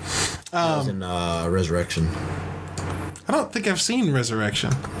 That was in Resurrection. I don't think I've seen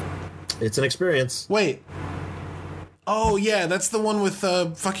Resurrection. It's an experience. Wait. Oh yeah, that's the one with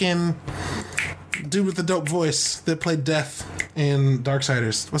fucking dude with the dope voice that played Death in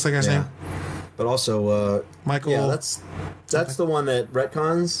Darksiders. What's that guy's name? But also, Michael. yeah, that's the one that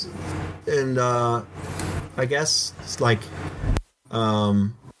retcons, and I guess it's like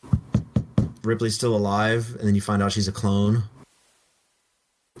Ripley's still alive, and then you find out she's a clone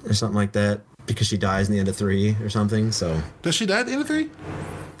or something like that because she dies in the end of 3 or something. So Does she die at the end of 3?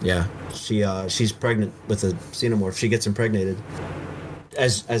 yeah, she's pregnant with a xenomorph. She gets impregnated,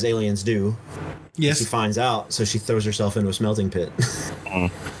 as aliens do. She Yes. finds out, so she throws herself into a smelting pit. Oh.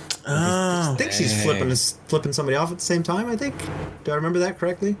 I think she's flipping somebody off at the same time, I think. Do I remember that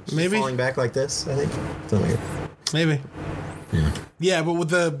correctly? She's Maybe. falling back like this, I think. Something like that. Maybe. Yeah, but with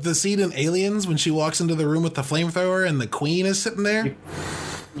the scene in Aliens when she walks into the room with the flamethrower and the queen is sitting there.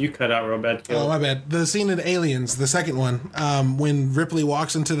 You cut out real bad. Oh, my bad. The scene in Aliens, the second one, when Ripley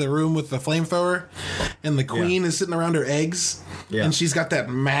walks into the room with the flamethrower and the queen is sitting around her eggs. Yeah. And she's got that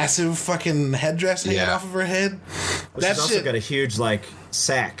massive fucking headdress hanging Yeah. off of her head. But That she's also shit. got a huge, like,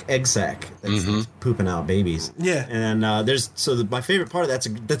 egg sack that's pooping out babies. Yeah. And my favorite part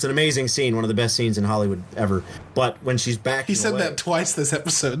of that's an amazing scene, one of the best scenes in Hollywood ever. But when she's back, He said that twice this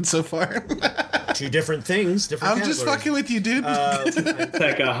episode so far. 2 different things, different I'm just categories. fucking with you, dude. It's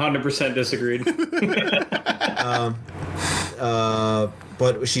like 100% disagreed.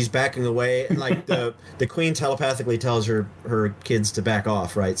 But she's backing away, and like the queen telepathically tells her kids to back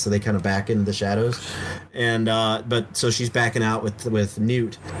off, right? So they kind of back into the shadows, and but so she's backing out with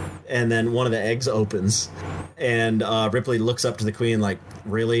Newt, and then one of the eggs opens, and Ripley looks up to the queen like,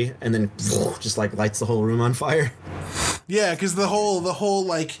 really, and then just like lights the whole room on fire. Yeah, because the whole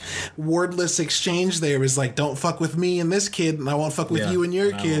like wordless exchange there is like, don't fuck with me and this kid, and I won't fuck with Yeah, you and your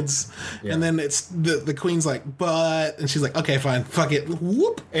and I kids. Yeah. And then it's the queen's like, but, and she's like, okay, fine, fuck it.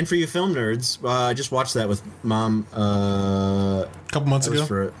 Whoop. And for you film nerds, I just watched that with Mom. A couple months That was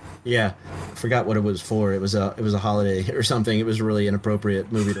ago. Forgot what it was for. It was a holiday or something. It was a really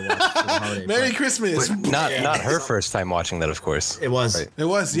inappropriate movie to watch for the holiday. Merry but Christmas. Not her first time watching that, of course. It was. Right. It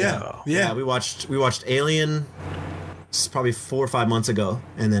was, yeah. No. Yeah. We watched Alien, It's probably 4 or 5 months ago,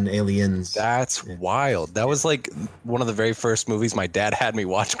 and then Aliens. That's wild. That was like one of the very first movies my dad had me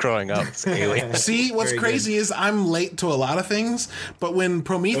watch growing up. was Alien. See, what's Very crazy is I'm late to a lot of things, but when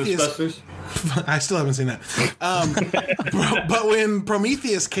Prometheus, Ghostbusters? I still haven't seen that. But when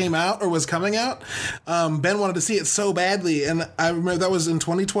Prometheus came out or was coming out, Ben wanted to see it so badly, and I remember that was in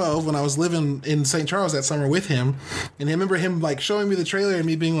 2012 when I was living in St. Charles that summer with him, and I remember him like showing me the trailer and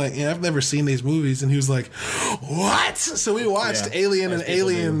me being like, "Yeah, I've never seen these movies," and he was like, "What?" So we watched Yeah, Alien as and people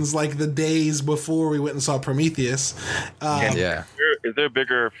do. Aliens like the days before we went and saw Prometheus. Yeah. Is there a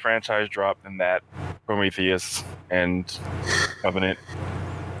bigger franchise drop than that? Prometheus and Covenant.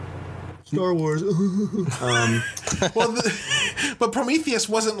 Star Wars. Well, but Prometheus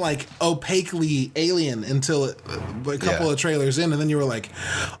wasn't like opaquely alien until a couple Yeah. of trailers in, and then you were like,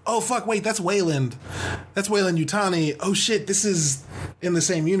 "Oh fuck, wait, that's Wayland Yutani. Oh shit, this is in the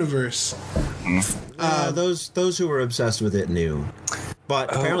same universe." Those who were obsessed with it knew.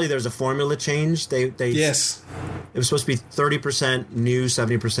 But apparently there's a formula change. They Yes, It was supposed to be 30% new,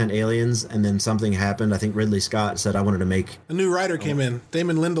 70% aliens, and then something happened. I think Ridley Scott said, I wanted to make... a new writer came in.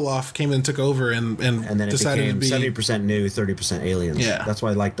 Damon Lindelof came in and took over and And then it decided to became be 70% new, 30% aliens. Yeah. That's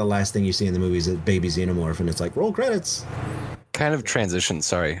why, like, the last thing you see in the movie is a baby xenomorph, and it's like, roll credits. Kind of transition,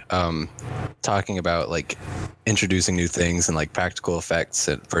 sorry. Talking about like introducing new things and like practical effects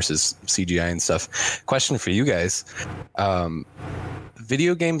versus CGI and stuff. Question for you guys.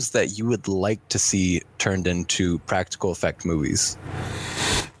 Video games that you would like to see turned into practical effect movies.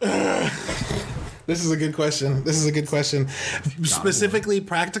 This is a good question. Specifically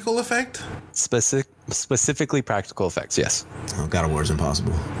practical effect? Specifically practical effects, yes. Oh, God of War is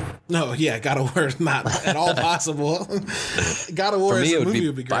impossible. No, yeah, God of War is not at all possible. God of War For as me, a it would movie be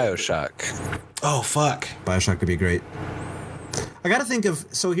would be great. Bioshock. Oh, fuck. Bioshock could be great. I gotta think of...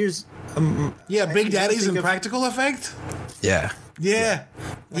 So here's... Yeah, Big you Daddy's think in of- practical effect? Yeah. Yeah.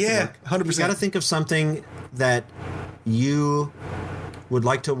 Yeah, 100%. You gotta think of something that you would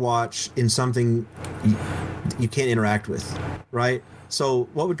like to watch in something you can't interact with, right? So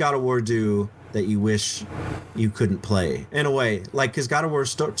what would God of War do that you wish you couldn't play? In a way, like, because God of War's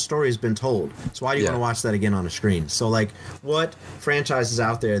story has been told. So why do you Yeah. want to watch that again on a screen? So, like, what franchise is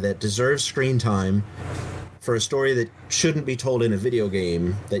out there that deserves screen time for a story that shouldn't be told in a video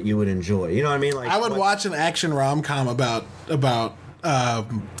game that you would enjoy? You know what I mean? Like, I would what- watch an action rom-com about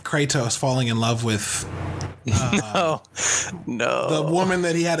Kratos falling in love with No. the woman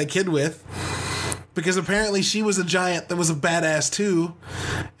that he had a kid with, because apparently she was a giant that was a badass too,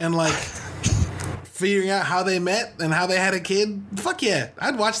 and like figuring out how they met and how they had a kid. Fuck yeah,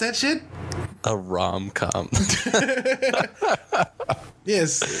 I'd watch that shit. A rom-com.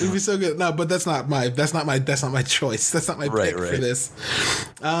 Yes, it'd be so good. No, but that's not my choice. That's not my Right, pick for right. this.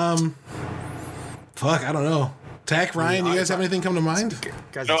 Fuck, I don't know. Tack, Ryan, you guys have anything come to mind?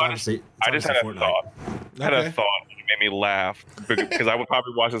 Guys, No, it's I obviously- just, it's I just had obviously a Fortnite. thought. I had Okay. a thought that made me laugh because I would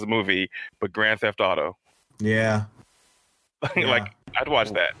probably watch this movie, but Grand Theft Auto. Yeah. Like, I'd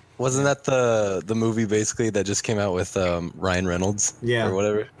watch that. Wasn't that the movie basically that just came out with Ryan Reynolds? Yeah. Or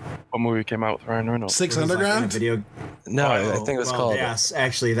whatever? What movie came out with Ryan Reynolds? Six It was like in a Underground? video. No, I think it was Well, called. Yes,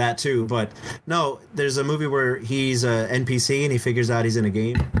 actually that too. But no, there's a movie where he's a NPC and he figures out he's in a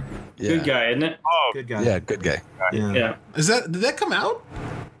game. Yeah. Good guy, isn't it? Oh, Good guy. Yeah, good guy. Yeah. Yeah. Did that come out?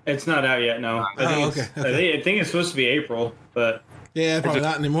 It's not out yet. No. okay. I think it's supposed to be April, but Yeah, probably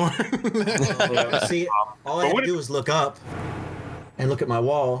not anymore. See, all I had to do was look up and look at my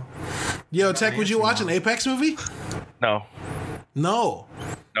wall. Yo, Tech, would you watch an Apex movie? no. No.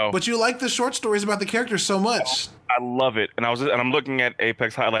 No. But you like the short stories about the characters so much. I love it. And I'm looking at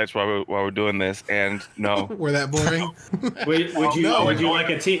Apex highlights while we're doing this, and no. Were that boring? would you no. would you like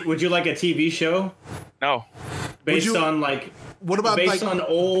a TV show No. based you- on like What about based like on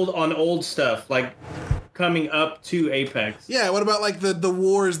old stuff like coming up to Apex? yeah? What about like the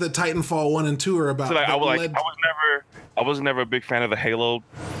wars that Titanfall 1 and 2 are about? So like, that I led- was never a big fan of the Halo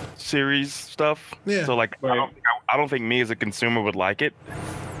series stuff. Yeah. So like Right. I don't think me as a consumer would like it.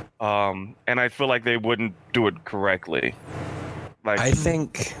 And I feel like they wouldn't do it correctly. Like I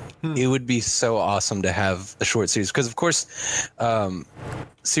think it would be so awesome to have a short series because, of course,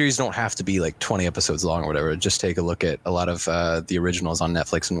 series don't have to be like 20 episodes long or whatever. Just take a look at a lot of the originals on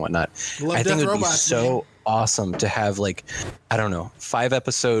Netflix and whatnot. Love I think Death it would be Robots, so man. awesome to have like, I don't know,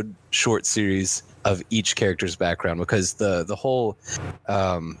 5-episode short series of each character's background because the whole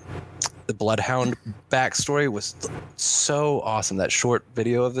the Bloodhound backstory was so awesome. That short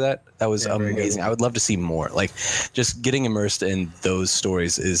video of that was very amazing. good. I would love to see more. Like just getting immersed in those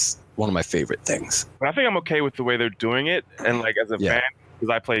stories is one of my favorite things. I think I'm okay with the way they're doing it, and like as a Yeah. fan,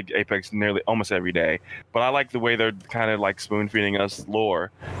 because I play Apex nearly almost every day. But I like the way they're kind of like spoon feeding us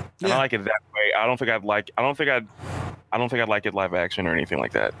lore, and Yeah. I like it that way. I don't think I'd like it live action or anything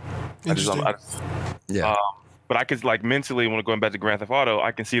like that. Interesting. Yeah. But I could like mentally, when going back to Grand Theft Auto,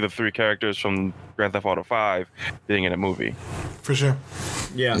 I can see the 3 characters from Grand Theft Auto 5 being in a movie. For sure.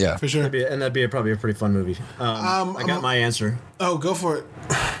 Yeah, Yeah. For sure. That'd be probably a pretty fun movie. I got my answer. Oh, go for it.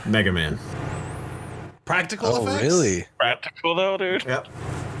 Mega Man. Practical Oh, effects? really? Practical though, dude. Yep.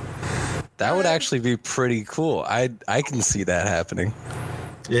 That would actually be pretty cool. I can see that happening.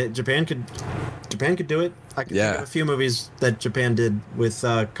 Yeah, Japan could do it. I can think of a few movies that Japan did with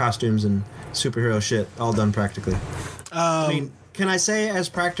costumes and superhero shit, all done practically. I mean, can I say as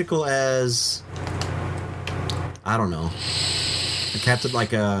practical as, I don't know, a Captain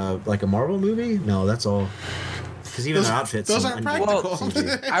like a Marvel movie? No, that's all. Because even their outfits. Those aren't practical.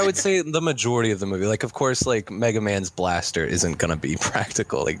 I would say the majority of the movie, like of course, like Mega Man's blaster isn't gonna be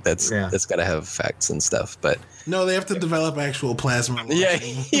practical. Like that's gotta have effects and stuff. But No, they have to develop actual plasma. yeah.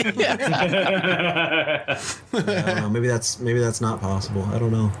 I don't know. Maybe that's not possible. I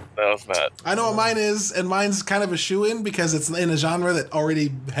don't know. No, it's not. I know what mine is, and mine's kind of a shoe-in because it's in a genre that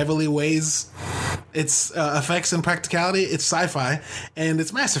already heavily weighs its effects and practicality. It's sci-fi, and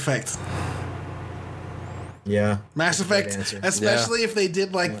it's Mass Effect. Yeah. Mass Effect, answer. especially if they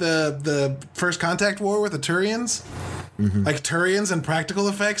did like the First Contact War with the Turians. Like Turians and practical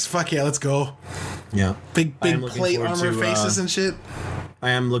effects. Fuck yeah, let's go. Yeah. Big I am looking plate forward armor to, faces and shit. I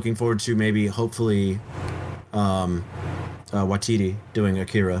am looking forward to maybe, hopefully, Watiti doing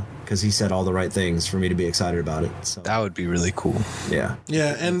Akira, because he said all the right things for me to be excited about it. So That would be really cool. yeah.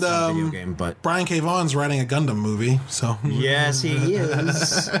 Yeah, and It's not a video game, but Brian K. Vaughan's writing a Gundam movie, so yes, he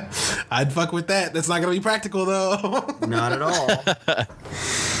is. I'd fuck with that. That's not gonna be practical though. Not at all.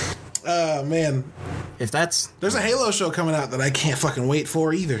 Man, If that's there's a Halo show coming out that I can't fucking wait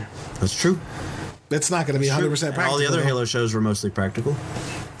for either. that's true. That's not gonna be 100% practical. All the other though. Halo shows were mostly practical.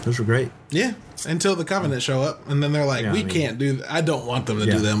 Those were great. Yeah, until the Covenant show up, and then they're like, Yeah, we I mean- can't do. I don't want them to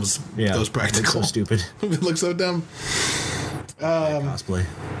do them. Those It's practical. so stupid. It looks so dumb. Cosplay.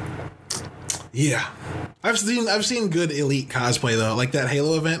 Yeah, I've seen good Elite cosplay though, like that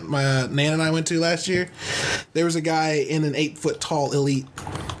Halo event my Nan and I went to last year. There was a guy in an 8-foot tall Elite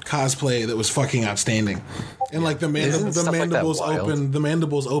cosplay that was fucking outstanding, and like the Isn't stuff like that mandibles wild? opened. The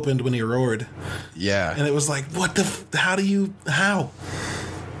mandibles opened when he roared, Yeah. and it was like, what the? How?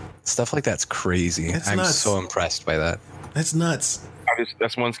 Stuff like that's crazy. It's I'm nuts. so impressed by that. That's nuts.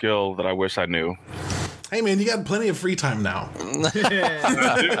 That's one skill that I wish I knew. Hey man, you got plenty of free time now.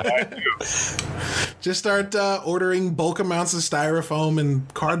 I do. Just start ordering bulk amounts of styrofoam and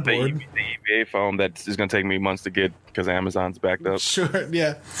The cardboard. EVA foam that is going to take me months to get because Amazon's backed up. Sure,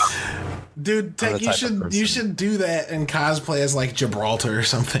 yeah. Dude, I'm the Tech, you type of person. should do that and cosplay as like Gibraltar or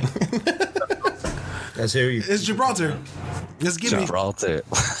something. That's who you. It's Gibraltar. Just give me. Gibraltar.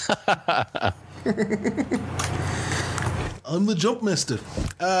 I'm the jump master.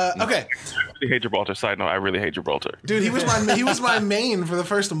 Okay, I really hate Gibraltar. Side note, I really hate Gibraltar. dude, he was my main for the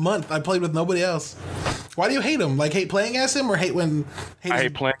first month. I played with nobody else. Why do you hate him? Like hate playing as him, or hate when? I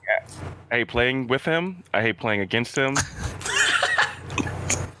hate playing with him. I hate playing against him.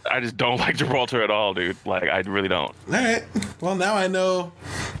 I just don't like Gibraltar at all, dude. Like, I really don't. All right. Well, now I know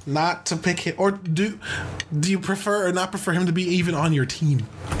not to pick him. Or do you prefer or not prefer him to be even on your team?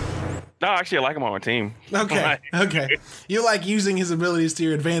 No, actually, I like him on my team. Okay. Like, Okay. You like using his abilities to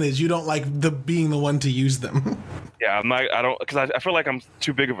your advantage. You don't like being the one to use them. yeah, because I feel like I'm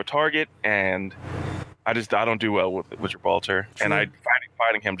too big of a target, and I don't do well with Gibraltar, and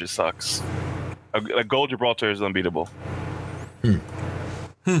fighting him just sucks. A gold Gibraltar is unbeatable.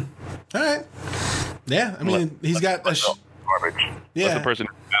 All right. Yeah. I mean, he's got a. Garbage. Yeah. That's the person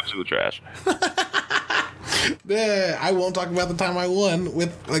who's absolute trash. Yeah. I won't talk about the time I won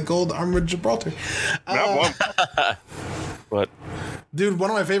with a gold armored Gibraltar. Not one. But Dude, one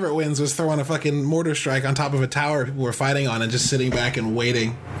of my favorite wins was throwing a fucking mortar strike on top of a tower people were fighting on and just sitting back and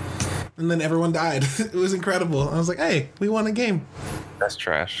waiting. And then everyone died. It was incredible. I was like, hey, we won a game. that's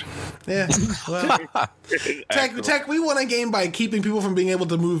trash. Yeah. Well, Tech, we won a game by keeping people from being able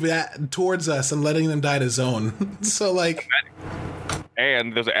to move towards us and letting them die to zone. So, like...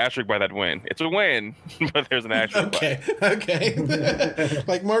 And there's an asterisk by that win. It's a win, but there's an asterisk. Okay.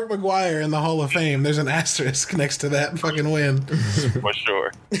 Like Mark McGuire in the Hall of Fame, there's an asterisk next to that fucking win. For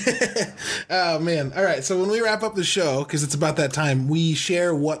sure. Oh, man. All right. So when we wrap up the show, because it's about that time, we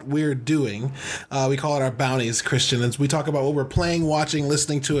share what we're doing. We call it our bounties, Christian. And we talk about what we're playing, watching,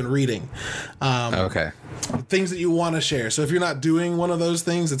 listening to, and reading. Okay. things that you want to share. So if you're not doing one of those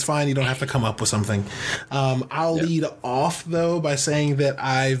things, it's fine. You don't have to come up with something. I'll lead off though by saying that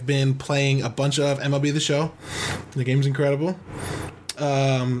I've been playing a bunch of MLB The Show. The game's incredible.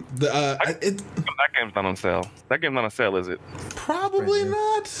 That game's not on sale. That game's not on sale, is it? Probably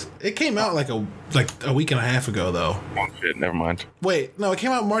not. It came out like a week and a half ago though. Oh shit, never mind. Wait, no, it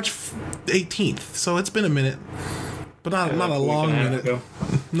came out March 18th, so it's been a minute. But not a long minute.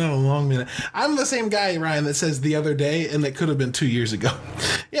 Not a long minute. I'm the same guy, Ryan, that says the other day, and it could have been 2 years ago.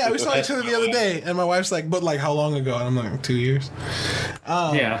 Yeah, we saw each other the other day, and my wife's like, "But like, how long ago?" And I'm like, 2 years.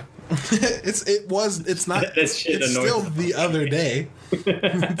 Yeah. It's not. It's still the other day.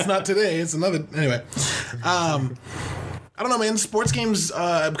 It's not today. It's another. Anyway. I don't know, man. Sports games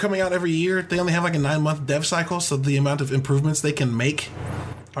coming out every year. They only have like a 9-month dev cycle, so the amount of improvements they can make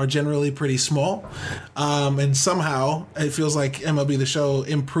are generally pretty small. And somehow it feels like MLB The Show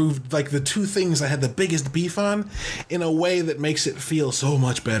improved like the two things I had the biggest beef on in a way that makes it feel so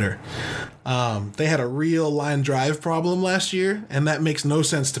much better. They had a real line drive problem last year, and that makes no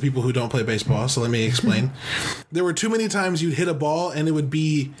sense to people who don't play baseball, so let me explain. There were too many times you'd hit a ball and it would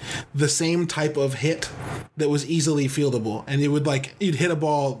be the same type of hit that was easily fieldable, and you'd hit a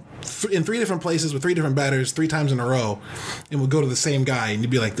ball in 3 different places with 3 different batters 3 times in a row, and would go to the same guy, and you'd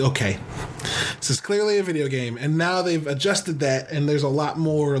be like, okay, this is clearly a video game. And now they've adjusted that, and there's a lot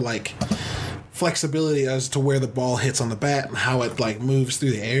more like flexibility as to where the ball hits on the bat and how it like moves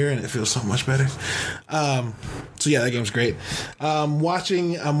through the air, and it feels so much better. So yeah, that game's great. I'm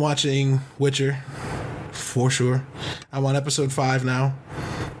watching Witcher for sure. I'm on episode 5 now,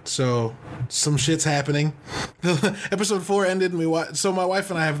 so some shit's happening. Episode 4 ended, and so my wife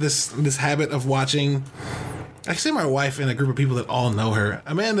and I have this habit of watching. I say my wife and a group of people that all know her.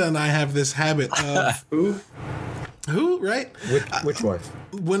 Amanda and I have this habit of who, right? Which wife?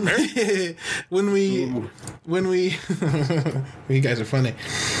 When we you guys are funny.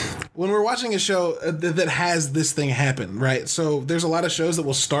 When we're watching a show that has this thing happen, right? So there's a lot of shows that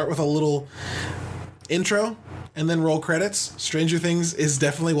will start with a little intro and then roll credits. Stranger Things is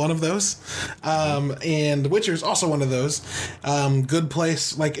definitely one of those. And Witcher is also one of those. Good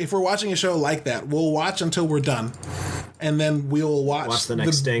Place. Like, if we're watching a show like that, we'll watch until we're done. And then we'll watch the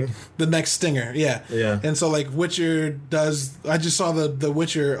next sting. The next stinger, yeah. Yeah. And so, like, Witcher does... I just saw the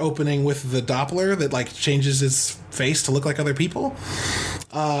Witcher opening with the Doppler that, like, changes its face to look like other people.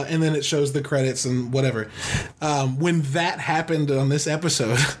 And then it shows the credits and whatever. When that happened on this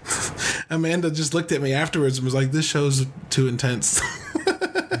episode... Amanda just looked at me afterwards and was like, this show's too intense.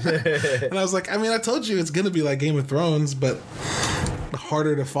 And I was like, I mean, I told you it's going to be like Game of Thrones, but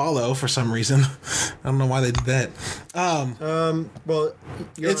harder to follow for some reason. I don't know why they did that. Well,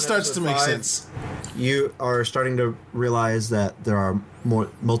 it starts to make 5, sense. You are starting to realize that there are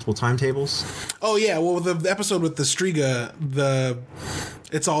multiple timetables. Oh, yeah. Well, the episode with the Striga,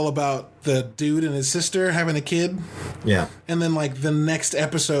 it's all about the dude and his sister having a kid. Yeah. And then, like, the next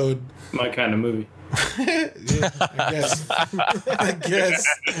episode... My kind of movie. Yeah, I guess.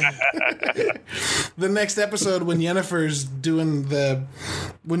 The next episode, when Yennefer's doing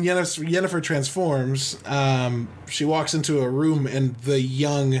when Yennefer transforms, she walks into a room and the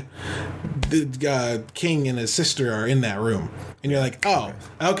young king and his sister are in that room. And you're like, oh,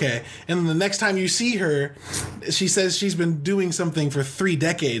 okay. And then the next time you see her, she says she's been doing something for 3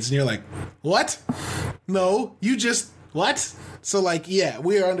 decades. And you're like, what? No, you just... What? So, like, yeah,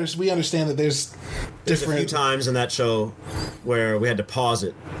 we understand that there's different... a few times in that show where we had to pause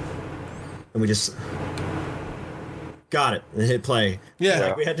it, and we just got it and hit play. Yeah.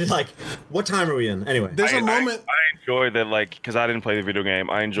 Like, we had to, like, what time are we in? Anyway. There's a moment... I enjoyed that, like, because I didn't play the video game,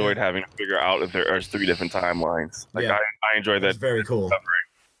 I enjoyed having to figure out if there are 3 different timelines. Like, Yeah. I enjoyed that. That's very cool.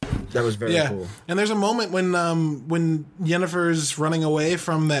 That was very cool. And there's a moment when Yennefer's running away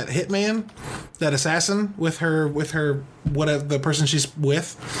from that hitman, that assassin, with her whatever the person she's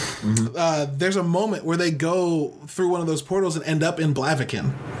with. Mm-hmm. There's a moment where they go through one of those portals and end up in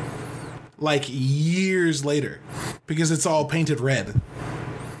Blaviken, like years later, because it's all painted red.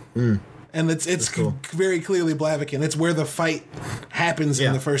 And it's cool. very clearly Blaviken. It's where the fight happens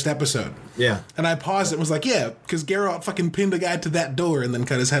in the first episode. Yeah. And I paused it and was like, yeah, because Geralt fucking pinned a guy to that door and then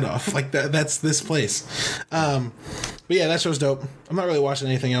cut his head off. Like, that's this place. But yeah, that show's dope. I'm not really watching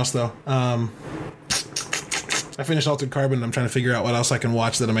anything else, though. I finished Altered Carbon, and I'm trying to figure out what else I can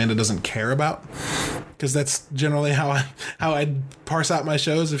watch that Amanda doesn't care about. Because that's generally how I parse out my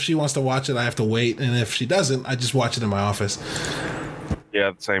shows. If she wants to watch it, I have to wait. And if she doesn't, I just watch it in my office.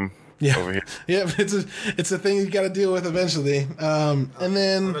 Yeah, same. Yeah, over here. yeah, it's a thing you got to deal with eventually. And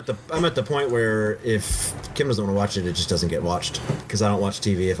then I'm at the point where if Kim doesn't want to watch it, it just doesn't get watched because I don't watch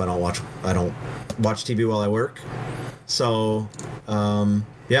TV. If I don't watch TV while I work. So,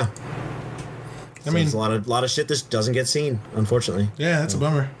 yeah. I mean, there's a lot of shit that doesn't get seen, unfortunately. yeah, that's a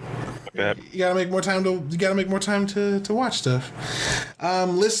bummer. Bad. You gotta make more time to watch stuff.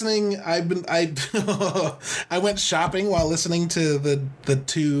 Listening, I went shopping while listening to the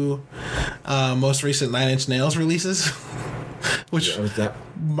two most recent Nine Inch Nails releases, which That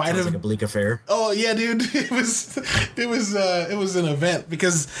might sounds have like a bleak affair. Oh yeah, dude! It was an event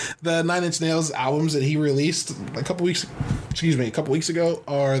because the Nine Inch Nails albums that he released a couple weeks ago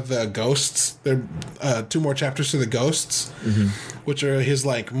are the Ghosts. They're 2 more chapters to the Ghosts, which are his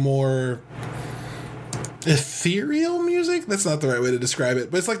like more ethereal music. That's not the right way to describe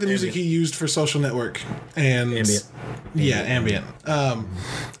it, but it's like the music he used for Social Network and Ambient. Yeah, ambient. And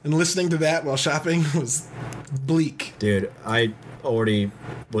listening to that while shopping was bleak. Dude, I already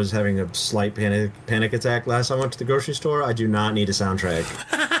was having a slight panic attack last time I went to the grocery store. I do not need a soundtrack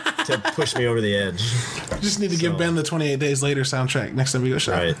to push me over the edge. Just need to give Ben the 28 Days Later soundtrack next time we go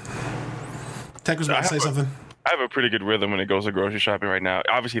shopping. Right. Tech was about to say something. I have a pretty good rhythm when it goes to grocery shopping right now.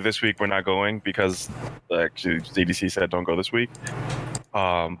 Obviously, this week we're not going because actually CDC said don't go this week.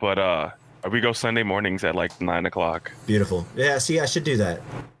 But we go Sunday mornings at like 9 o'clock. Beautiful. Yeah, see, I should do that.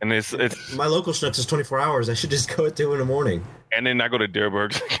 And it's My local Schnucks is 24 hours. I should just go at 2 in the morning. and then I go to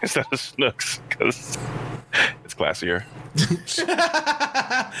Deerberg's instead of Snooks because it's classier.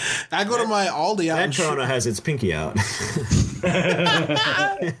 I go to my Aldi out in That Toronto has its pinky out.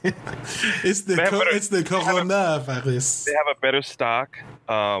 It's the coronavirus. They have a better stock.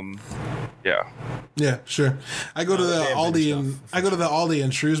 Yeah. Yeah, sure. I go to the they have Aldi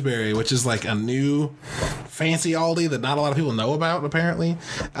in Shrewsbury, which is like a new fancy Aldi that not a lot of people know about apparently.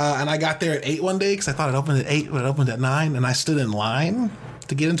 And I got there at 8 one day because I thought it opened at 8, but it opened at 9, and I stood in line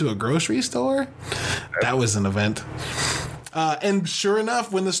to get into a grocery store. That was an event. And sure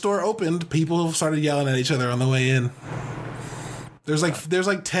enough, when the store opened, people started yelling at each other on the way in. There's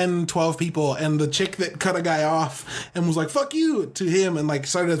like 10, 12 people, and the chick that cut a guy off and was like, fuck you, to him, and like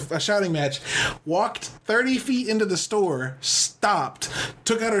started a shouting match, walked 30 feet into the store, stopped,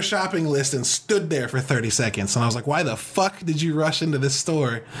 took out her shopping list, and stood there for 30 seconds. And I was like, why the fuck did you rush into this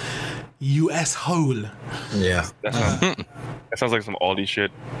store, you asshole? Yeah. That sounds like some Aldi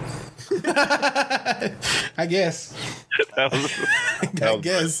shit. I guess. I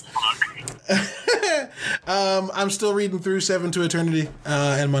guess. I'm still reading through Seven to Eternity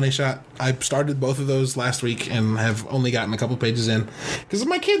and Money Shot. I started both of those last week and have only gotten a couple pages in because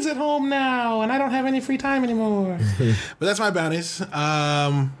my kid's at home now and I don't have any free time anymore. But that's my bounties.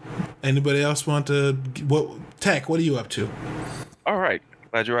 Anybody else want to? Tech, what are you up to? All right.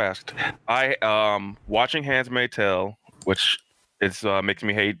 Glad you asked. I watching Handmaid's Tale, which is making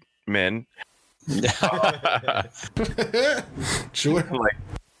me hate men. Sure. Like,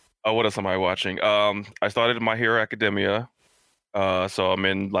 what else am I watching? I started My Hero Academia, so I'm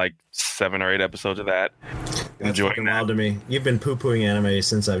in like 7 or 8 episodes of that. That's Enjoying fucking that. wild to me. You've been poo-pooing anime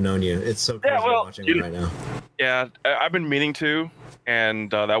since I've known you. It's so crazy watching it right now. Yeah, I've been meaning to, and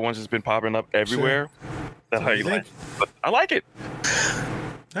that one's just been popping up everywhere. That what you like, think? but I like it.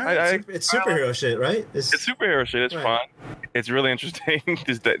 All right. It's superhero shit, right? It's superhero shit. It's Right. fun. It's really interesting.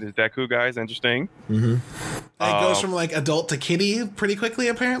 This Deku guy is interesting. It goes from like adult to kiddie pretty quickly,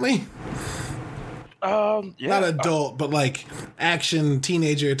 apparently. Yeah. Not adult, but like action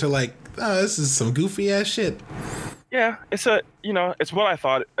teenager to like, oh, this is some goofy ass shit. Yeah, it's it's what I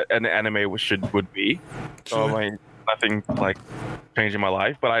thought an anime would be. So Sure. like nothing like changing my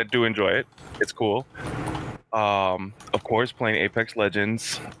life, but I do enjoy it. It's cool. Of course, playing Apex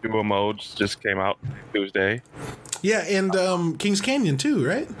Legends duo modes just came out Tuesday. Yeah, and Kings Canyon too,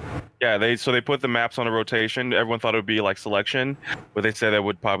 right? Yeah, they put the maps on a rotation. Everyone thought it would be like selection, but they said that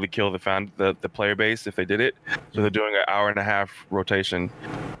would probably kill the player base if they did it. So they're doing an hour and a half rotation,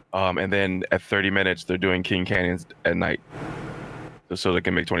 and then at 30 minutes they're doing King Canyons at night, so they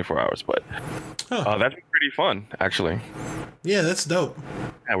can make 24 hours. But that's pretty fun, actually. Yeah, that's dope.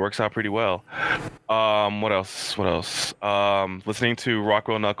 That works out pretty well. What else? Listening to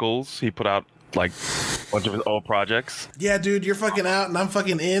Rockwell Knuckles. He put out like a bunch of his old projects. Yeah, dude, you're fucking out and I'm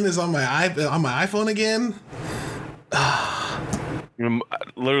fucking in is on my iPhone again.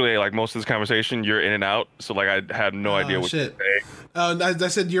 Literally, like most of this conversation, you're in and out. So like, I had no idea what shit. to say. I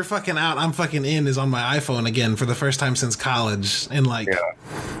said you're fucking out. I'm fucking in is on my iPhone again for the first time since college, and like,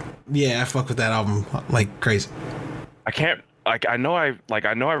 yeah, I fuck with that album like crazy. I can't. Like I know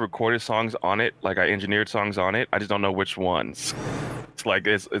I recorded songs on it. Like I engineered songs on it. I just don't know which ones. Like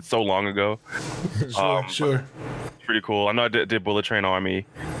it's so long ago. Sure. Pretty cool. I know I did Bullet Train Army.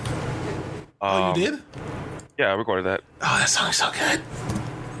 Oh, you did? Yeah, I recorded that. Oh, that song's so good.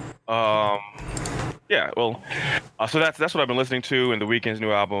 Yeah, well, so that's what I've been listening to, and The Weeknd's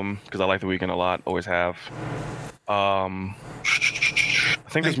new album, because I like The Weeknd a lot, always have. I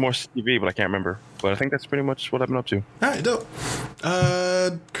think there's more TV, but I can't remember. But I think that's pretty much what I've been up to. All right, dope.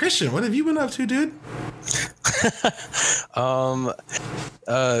 Christian, what have you been up to, dude?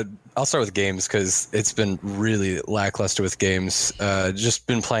 I'll start with games because it's been really lackluster with games. Just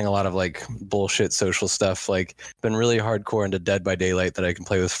been playing a lot of like bullshit social stuff. Like been really hardcore into Dead by Daylight that I can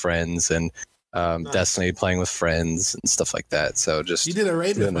play with friends, and nice. Destiny playing with friends and stuff like that. So just you did a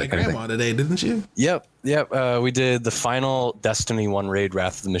raid with my grandma today, didn't you? Yep. We did the final Destiny 1 raid,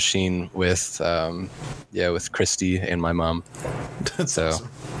 Wrath of the Machine, with Christy and my mom. That's awesome.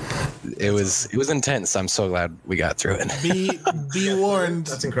 It was intense. I'm so glad we got through it. Be warned.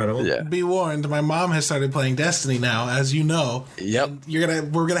 That's incredible. Yeah. Be warned. My mom has started playing Destiny now, as you know. Yep.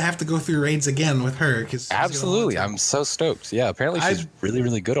 We're gonna have to go through raids again with her. Absolutely. I'm so stoked. Yeah. Apparently she's really,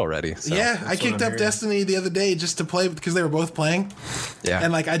 really good already. So. Yeah. I kicked up Destiny the other day just to play because they were both playing. Yeah.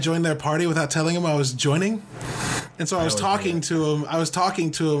 And like I joined their party without telling them I was joining. And so I was talking to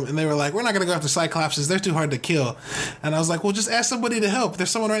them, and they were like, "We're not going to go after Cyclopses. They're too hard to kill." And I was like, "Well, just ask somebody to help. There's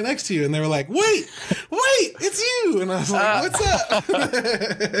someone right next to you." And they were like, "Wait, it's you." And I was like, "What's up?"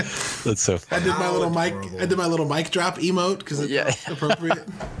 That's so funny. I did my little mic drop emote because it's appropriate.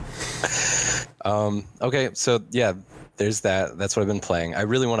 Okay, so yeah, there's that. That's what I've been playing. I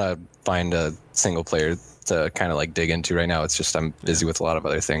really want to find a single player to kind of like dig into right now. It's just I'm busy with a lot of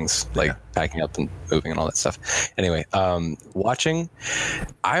other things like packing up and moving and all that stuff. Anyway, watching,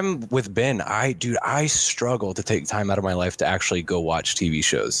 I'm with Ben. I struggle to take time out of my life to actually go watch TV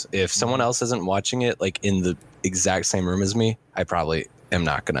shows. If someone else isn't watching it like in the exact same room as me, I probably am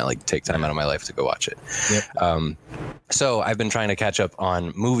not gonna like take time out of my life to go watch it. Yep. So I've been trying to catch up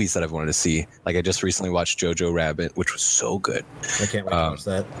on movies that I've wanted to see. Like I just recently watched Jojo Rabbit, which was so good. I can't wait to watch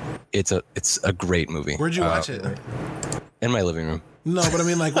that. It's a great movie. Where'd you watch it? In my living room. No, but I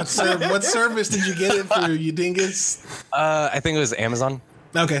mean, like, what service did you get it through, you dingus? I think it was Amazon.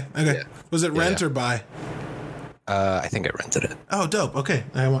 Okay. Yeah. Was it rent or buy? I think I rented it. Oh, dope. Okay,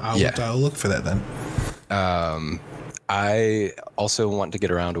 I'll look for that then. I also want to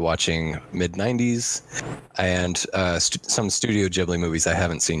get around to watching mid-90s and some Studio Ghibli movies I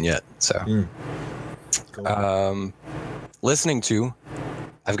haven't seen yet. So, cool. Listening to,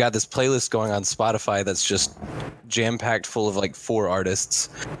 I've got this playlist going on Spotify that's just jam-packed full of like 4 artists: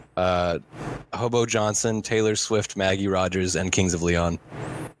 Hobo Johnson, Taylor Swift, Maggie Rogers, and Kings of Leon.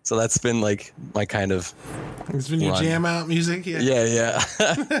 So that's been like my kind of. It's been your jam out music, yeah.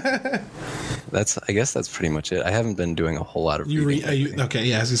 I guess that's pretty much it. I haven't been doing a whole lot of reading.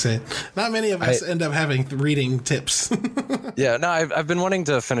 Okay, as you say, not many of us end up having reading tips. Yeah, no, I've been wanting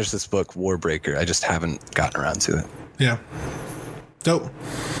to finish this book, Warbreaker. I just haven't gotten around to it. Yeah, dope.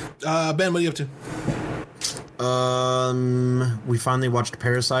 Ben, what are you up to? We finally watched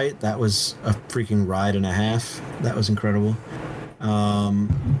Parasite. That was a freaking ride and a half. That was incredible.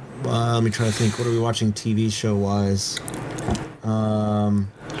 Let me try to think. What are we watching TV show wise?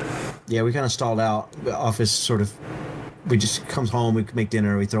 Yeah, we kind of stalled out. The Office sort of. We just comes home, we make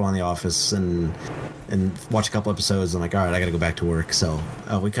dinner, we throw on The Office, and watch a couple episodes. And like, all right, I got to go back to work. So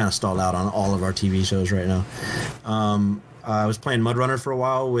we kind of stalled out on all of our TV shows right now. I was playing Mud Runner for a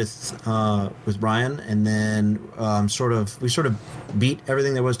while with Ryan, and then we sort of beat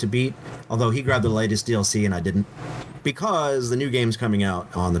everything there was to beat. Although he grabbed the latest DLC and I didn't, because the new game's coming out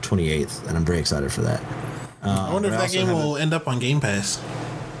on the 28th, and I'm very excited for that. I wonder if that game will end up on Game Pass.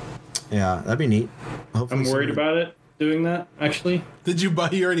 Yeah, that'd be neat. Hopefully I'm worried about it doing that, actually. Did you buy?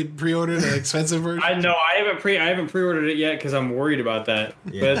 You already pre-ordered an expensive version? I haven't pre-ordered it yet because I'm worried about that.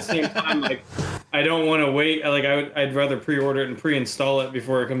 Yeah. But at the same time, like, I don't want to wait. Like, I'd rather pre-order it and pre-install it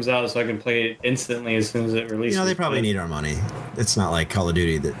before it comes out so I can play it instantly as soon as it releases. They probably need our money. It's not like Call of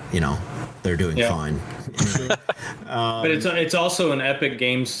Duty that they're doing fine. But it's also an Epic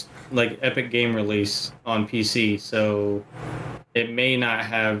Game release on PC, so it may not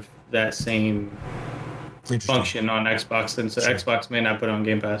have that same function on Xbox, and so Xbox may not put it on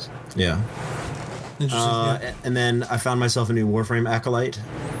Game Pass. Yeah. And then I found myself a new Warframe Acolyte,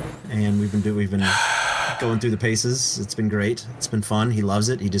 and we've been going through the paces. It's been great. It's been fun. He loves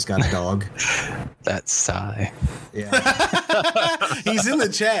it. He just got a dog. That sigh. Yeah. He's in the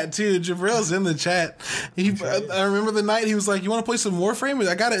chat too. Jabril's in the chat. I remember the night he was like, "You want to play some Warframe?"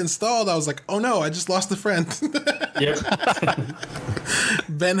 I got it installed. I was like, "Oh no, I just lost a friend." Yep.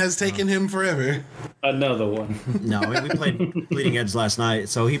 Ben has taken him forever. Another one. No, we played Bleeding Edge last night,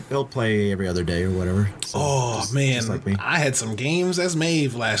 so he'll play every other day or whatever. So Man, just like me. I had some games as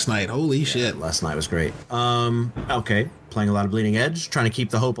Maeve last night. Holy shit! Last night was great. Okay, playing a lot of Bleeding Edge, trying to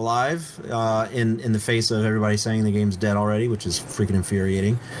keep the hope alive in the face of everybody saying the game's dead already, which is freaking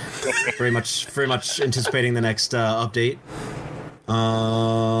infuriating. very much anticipating the next update.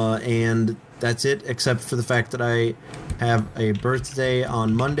 And that's it, except for the fact that I have a birthday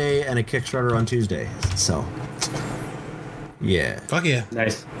on Monday and a Kickstarter on Tuesday. So, yeah. Fuck yeah!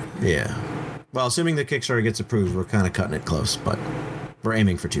 Nice. Yeah. Well, assuming the Kickstarter gets approved, we're kind of cutting it close, but we're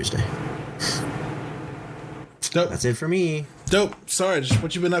aiming for Tuesday. Dope. That's it for me. Dope. Sarge,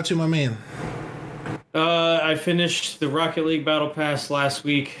 what you been up to, my man? I finished the Rocket League Battle Pass last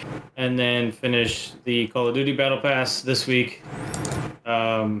week, and then finished the Call of Duty Battle Pass this week.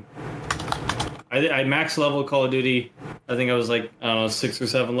 I max level Call of Duty. I think I was like, I don't know, 6 or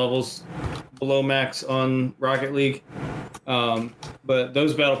 7 levels below max on Rocket League. But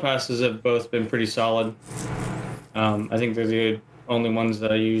those battle passes have both been pretty solid. I think they're the only ones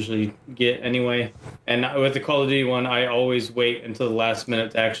that I usually get anyway. And with the Call of Duty one, I always wait until the last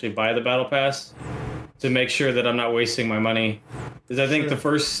minute to actually buy the battle pass to make sure that I'm not wasting my money. Because I think the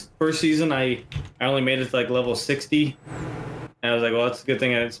first season, I only made it to like level 60. And I was like, well, that's a good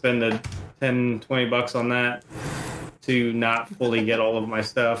thing I didn't spend the $10-20 on that to not fully get all of my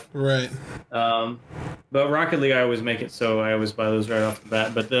stuff. Right. But Rocket League, I always make it so I always buy those right off the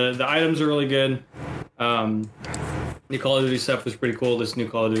bat. But the items are really good. The Call of Duty stuff was pretty cool. This new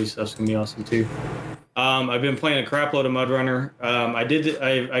Call of Duty stuff's gonna be awesome too. I've been playing a crap load of Mud Runner.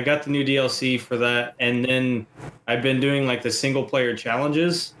 I got the new DLC for that, and then I've been doing like the single player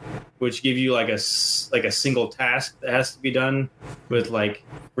challenges, which give you like a single task that has to be done with like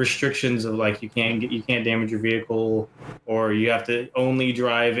restrictions of like you can't damage your vehicle, or you have to only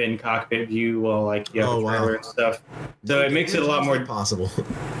drive in cockpit view while like you have a trailer and stuff. So it makes it a lot more possible.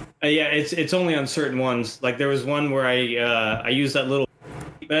 Yeah, it's only on certain ones. Like there was one where I used that little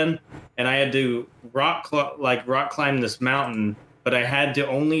Ben, and I had to rock climb this mountain, but I had to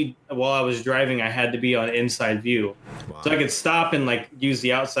only, while I was driving, I had to be on inside view. Wow. So I could stop and like use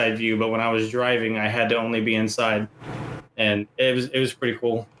the outside view, but when I was driving, I had to only be inside, and it was pretty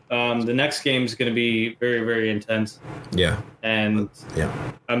cool. The next game is going to be very, very intense. Yeah. And yeah,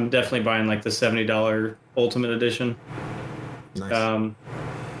 I'm definitely buying like the $70 Ultimate Edition. Nice.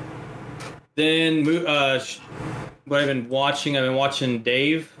 Then what I've been watching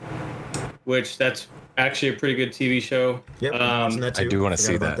Dave, which that's actually a pretty good TV show. Yep, that too. I do want to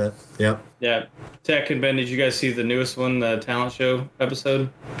see that. Yep. Yeah. Tech and Ben, did you guys see the newest one, the talent show episode?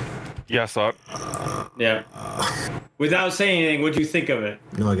 Yeah, I saw it. Yeah. Without saying anything, what'd you think of it?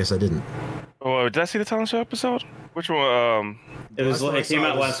 No, I guess I didn't. Oh, did I see the talent show episode? Which one? It came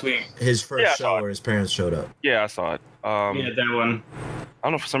out last week. His first show where his parents showed up. Yeah, I saw it. Yeah, that one. I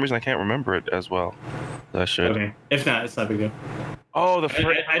don't know, for some reason I can't remember it as well. I should. Okay. If not, it's not a big deal. Oh,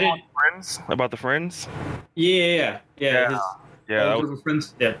 I did. Friends? About the Friends? Yeah. Yeah, that was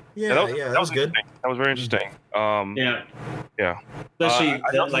friends. Yeah. That was good. That was very interesting. Yeah. I Especially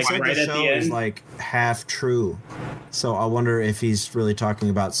like think right the at show the end. is like half true, so I wonder if he's really talking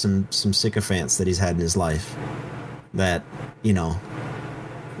about some sycophants that he's had in his life. That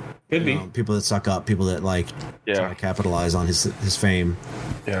Could be people that suck up, people that like try to capitalize on his fame.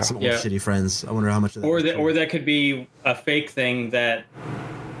 Yeah, some old shitty friends. I wonder how much of that. Or that could be a fake thing that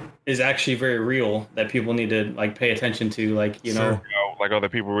is actually very real that people need to like pay attention to, like like other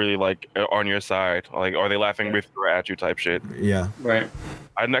people really like on your side, like are they laughing with or at you type shit. Yeah, right.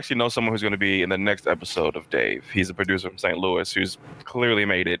 I actually know someone who's going to be in the next episode of Dave. He's a producer from St. Louis who's clearly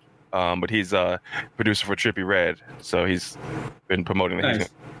made it, but he's a producer for Trippie Redd, so he's been promoting the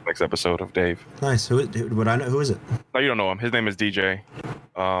next episode of Dave. Nice. Would I know? Who is it? No, you don't know him. His name is DJ.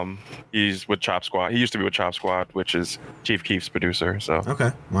 He's with Chop Squad. He used to be with Chop Squad, which is Chief Keef's producer. So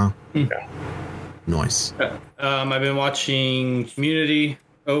okay, wow. Yeah. Nice. I've been watching Community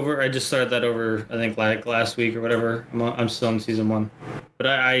over. I just started that over, I think, like last week or whatever. I'm still on season 1, but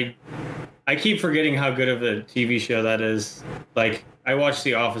I keep forgetting how good of a TV show that is. Like I watch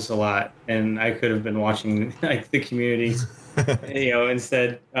The Office a lot, and I could have been watching like the Community,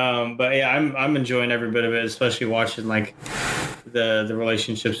 instead. But yeah, I'm enjoying every bit of it, especially watching like the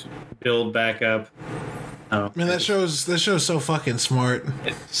relationships build back up. Man, that show's so fucking smart.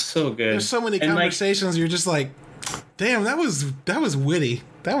 It's so good. There's so many conversations. You're just like, damn, that was witty.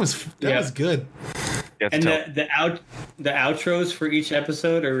 That was good. Gets And to- the outros for each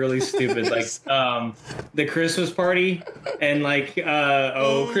episode are really stupid. Like the Christmas party and like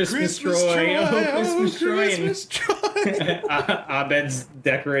Christmas Troy, Christmas Troy, Christmas Troy. and Abed's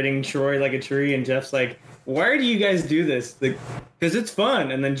decorating Troy like a tree, and Jeff's like, "Why do you guys do this? Because it's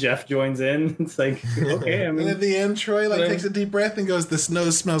fun." And then Jeff joins in. It's like, okay, I And mean, at the end, Troy like Whatever. takes a deep breath and goes, "The snow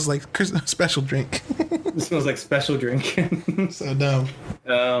smells like Christmas special drink." it smells like special drink. So dumb.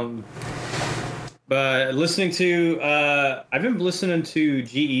 But listening to, I've been listening to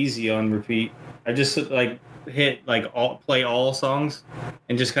G-Eazy on repeat. I just like hit like play all songs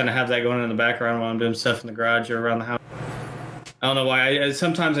and just kind of have that going in the background while I'm doing stuff in the garage or around the house. I don't know why.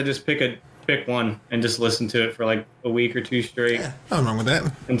 Sometimes I just pick one and just listen to it for like a week or two straight, Nothing wrong with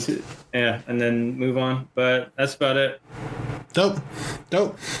that. and then move on. But that's about it. Dope.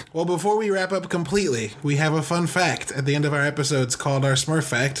 Well, before we wrap up completely, we have a fun fact at the end of our episodes called our Smurf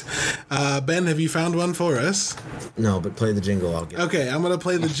Fact. Ben, have you found one for us? No, but play the jingle. I'll get. Okay, I'm gonna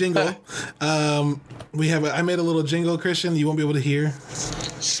play the jingle. I made a little jingle, Christian. You won't be able to hear.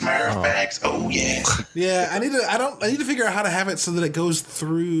 Smurf facts. Oh yeah. Yeah, I need to figure out how to have it so that it goes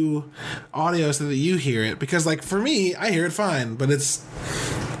through audio so that you hear it. Because like for me, I hear it fine, but it's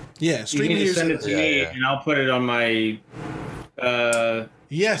You stream can just hears send it. it to me, and I'll put it on my.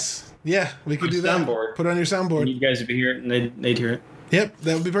 Yes, yeah, we could do that. Soundboard. Put it on your soundboard. You guys would be here, and they'd hear it. Yep,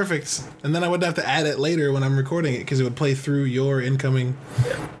 that would be perfect. And then I wouldn't have to add it later when I'm recording it because it would play through your incoming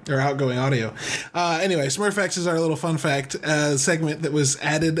or outgoing audio. Anyway, Smurfx is our little fun fact segment that was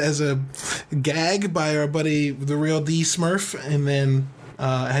added as a gag by our buddy, the real D Smurf, and then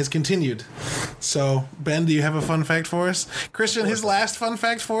has continued. So, Ben, do you have a fun fact for us? Christian, his last fun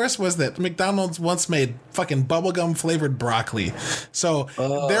fact for us was that McDonald's once made fucking bubblegum flavored broccoli. So,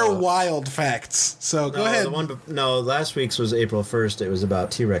 they're wild facts. So, go ahead. Last week's was April 1st. It was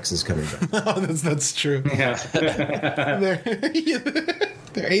about T-Rexes coming back. Oh, that's true. Yeah.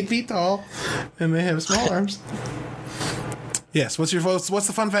 They're 8 feet tall, and they have small arms. Yes. What's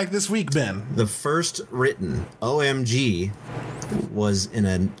the fun fact this week, Ben? The first written OMG was in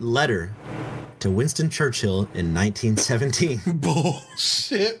a letter to Winston Churchill in 1917.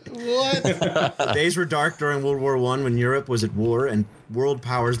 Bullshit. What? The days were dark during World War I when Europe was at war and world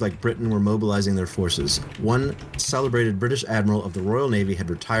powers like Britain were mobilizing their forces. One celebrated British admiral of the Royal Navy had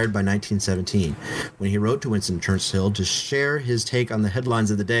retired by 1917. When he wrote to Winston Churchill to share his take on the headlines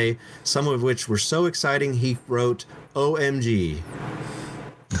of the day, some of which were so exciting, he wrote, OMG.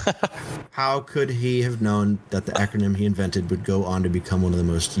 How could he have known that the acronym he invented would go on to become one of the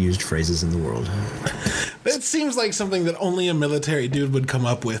most used phrases in the world? That seems like something that only a military dude would come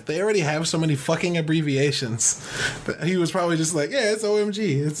up with. They already have so many fucking abbreviations. But he was probably just like, yeah, it's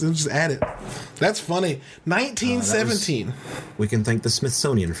OMG. Let's just add it. That's funny. 1917. We can thank the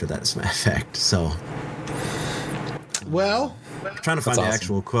Smithsonian for that fact. So, Well, I'm trying to find the awesome.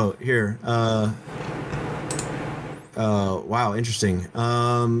 actual quote here. Wow, interesting.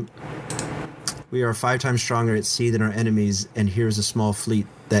 We are 5 times stronger at sea than our enemies, and here's a small fleet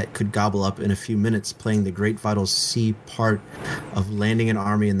that could gobble up in a few minutes, playing the great vital sea part of landing an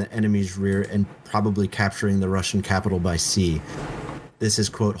army in the enemy's rear and probably capturing the Russian capital by sea. This is,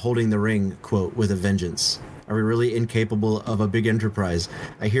 quote, holding the ring, quote, with a vengeance. Are we really incapable of a big enterprise?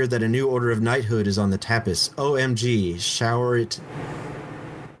 I hear that a new order of knighthood is on the tapis. OMG, shower it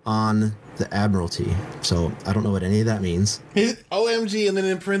on the Admiralty. So I don't know what any of that means. OMG, and then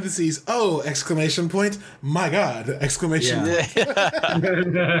in parentheses, oh, exclamation point, my God, exclamation Yeah.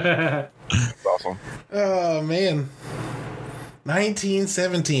 point. That's awesome. Oh, man.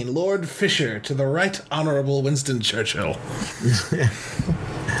 1917, Lord Fisher to the Right Honorable Winston Churchill.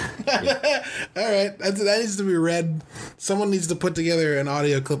 All right, that needs to be read. Someone needs to put together an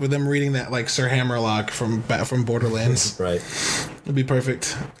audio clip of them reading that, like Sir Hammerlock from Borderlands. Right. It'd be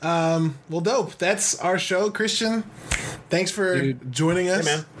perfect. Well, dope. That's our show, Christian. Thanks for joining us.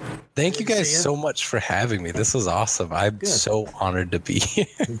 Hey, man. Thank you Good to guys see ya. so much for having me. This was awesome. I'm so honored to be here.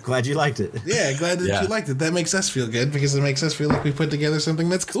 I'm glad you liked it. Yeah, glad that Yeah. you liked it. That makes us feel good because it makes us feel like we put together something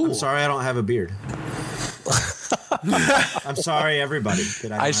that's cool. I'm sorry I don't have a beard. I'm sorry, everybody. That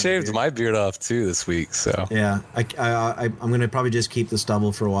don't I have a shaved beard. my beard off too this week, so Yeah, I'm gonna probably just keep the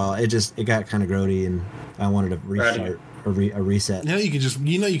stubble for a while. It got kind of grody, and I wanted to restart a reset. You know, you could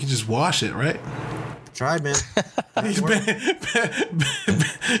just wash it, right? Tried, man.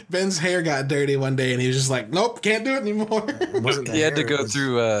 Ben's hair got dirty one day, and he was just like, "Nope, can't do it anymore." It wasn't the he had to hair, it go was-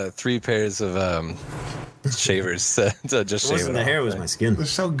 through 3 pairs of shavers to just It shave wasn't it the off. hair, it was my skin. They're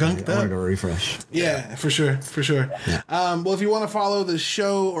so gunked I up. wanted a refresh. Yeah, for sure. Well, if you want to follow the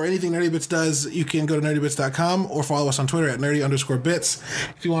show or anything Nerdy Bits does, you can go to nerdybits.com or follow us on Twitter at nerdy_bits.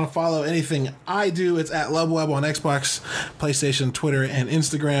 If you want to follow anything I do, it's at LubWeb on Xbox, PlayStation, Twitter, and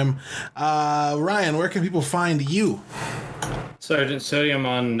Instagram. Ryan, where can people find you? Sergeant Sodium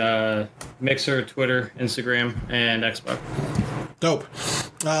on Mixer, Twitter, Instagram, and Xbox. Dope.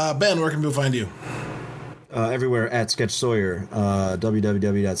 Ben, where can people find you? Everywhere at Sketch Sawyer,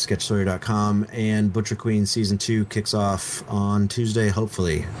 www.sketchsawyer.com, and Butcher Queen Season 2 kicks off on Tuesday,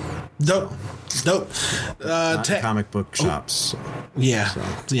 hopefully. Dope. Not Tech. comic book shops. Yeah.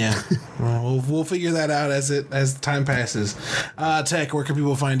 Well, we'll figure that out as time passes. Tech, where can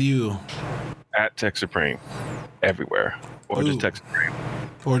people find you? At Tech Supreme, everywhere, or Ooh. just Tech Supreme.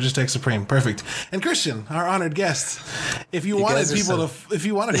 Or just Tech Supreme. Perfect. And Christian, our honored guest, if you wanted guys are people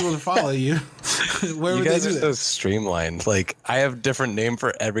to follow you, where You would they guys do are that? so streamlined. Like, I have different name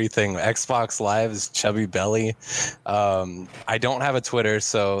for everything. Xbox Live is Chubby Belly. I don't have a Twitter,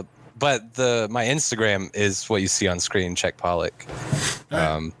 but my Instagram is what you see on screen. Check Pollock. Why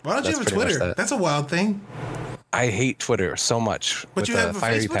don't you that's have a pretty much Twitter? that. That's a wild thing. I hate Twitter so much But with you a have a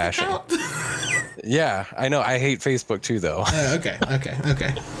fiery Facebook passion. account? Yeah, I know. I hate Facebook too, though. Okay.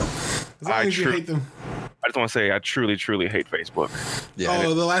 As long as you hate them. I just want to say I truly, truly hate Facebook. Yeah.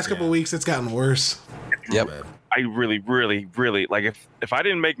 The last couple of weeks, it's gotten worse. Yep. I really, really, really like if I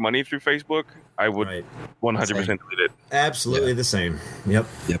didn't make money through Facebook, I would Right. 100% delete it. Absolutely the same. Yep.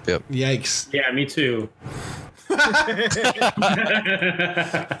 Yep. Yikes. Yeah, me too.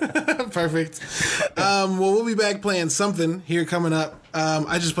 Perfect. Well, we'll be back playing something here coming up.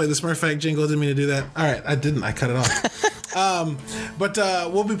 I just played the Smurf Fact jingle. Didn't mean to do that. All right, I didn't. I cut it off. But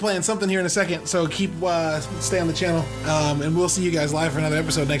we'll be playing something here in a second. So stay on the channel, and we'll see you guys live for another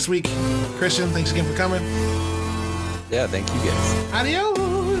episode next week. Christian, thanks again for coming. Yeah. Thank you guys.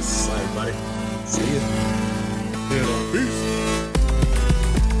 Adios. Bye, everybody. See you.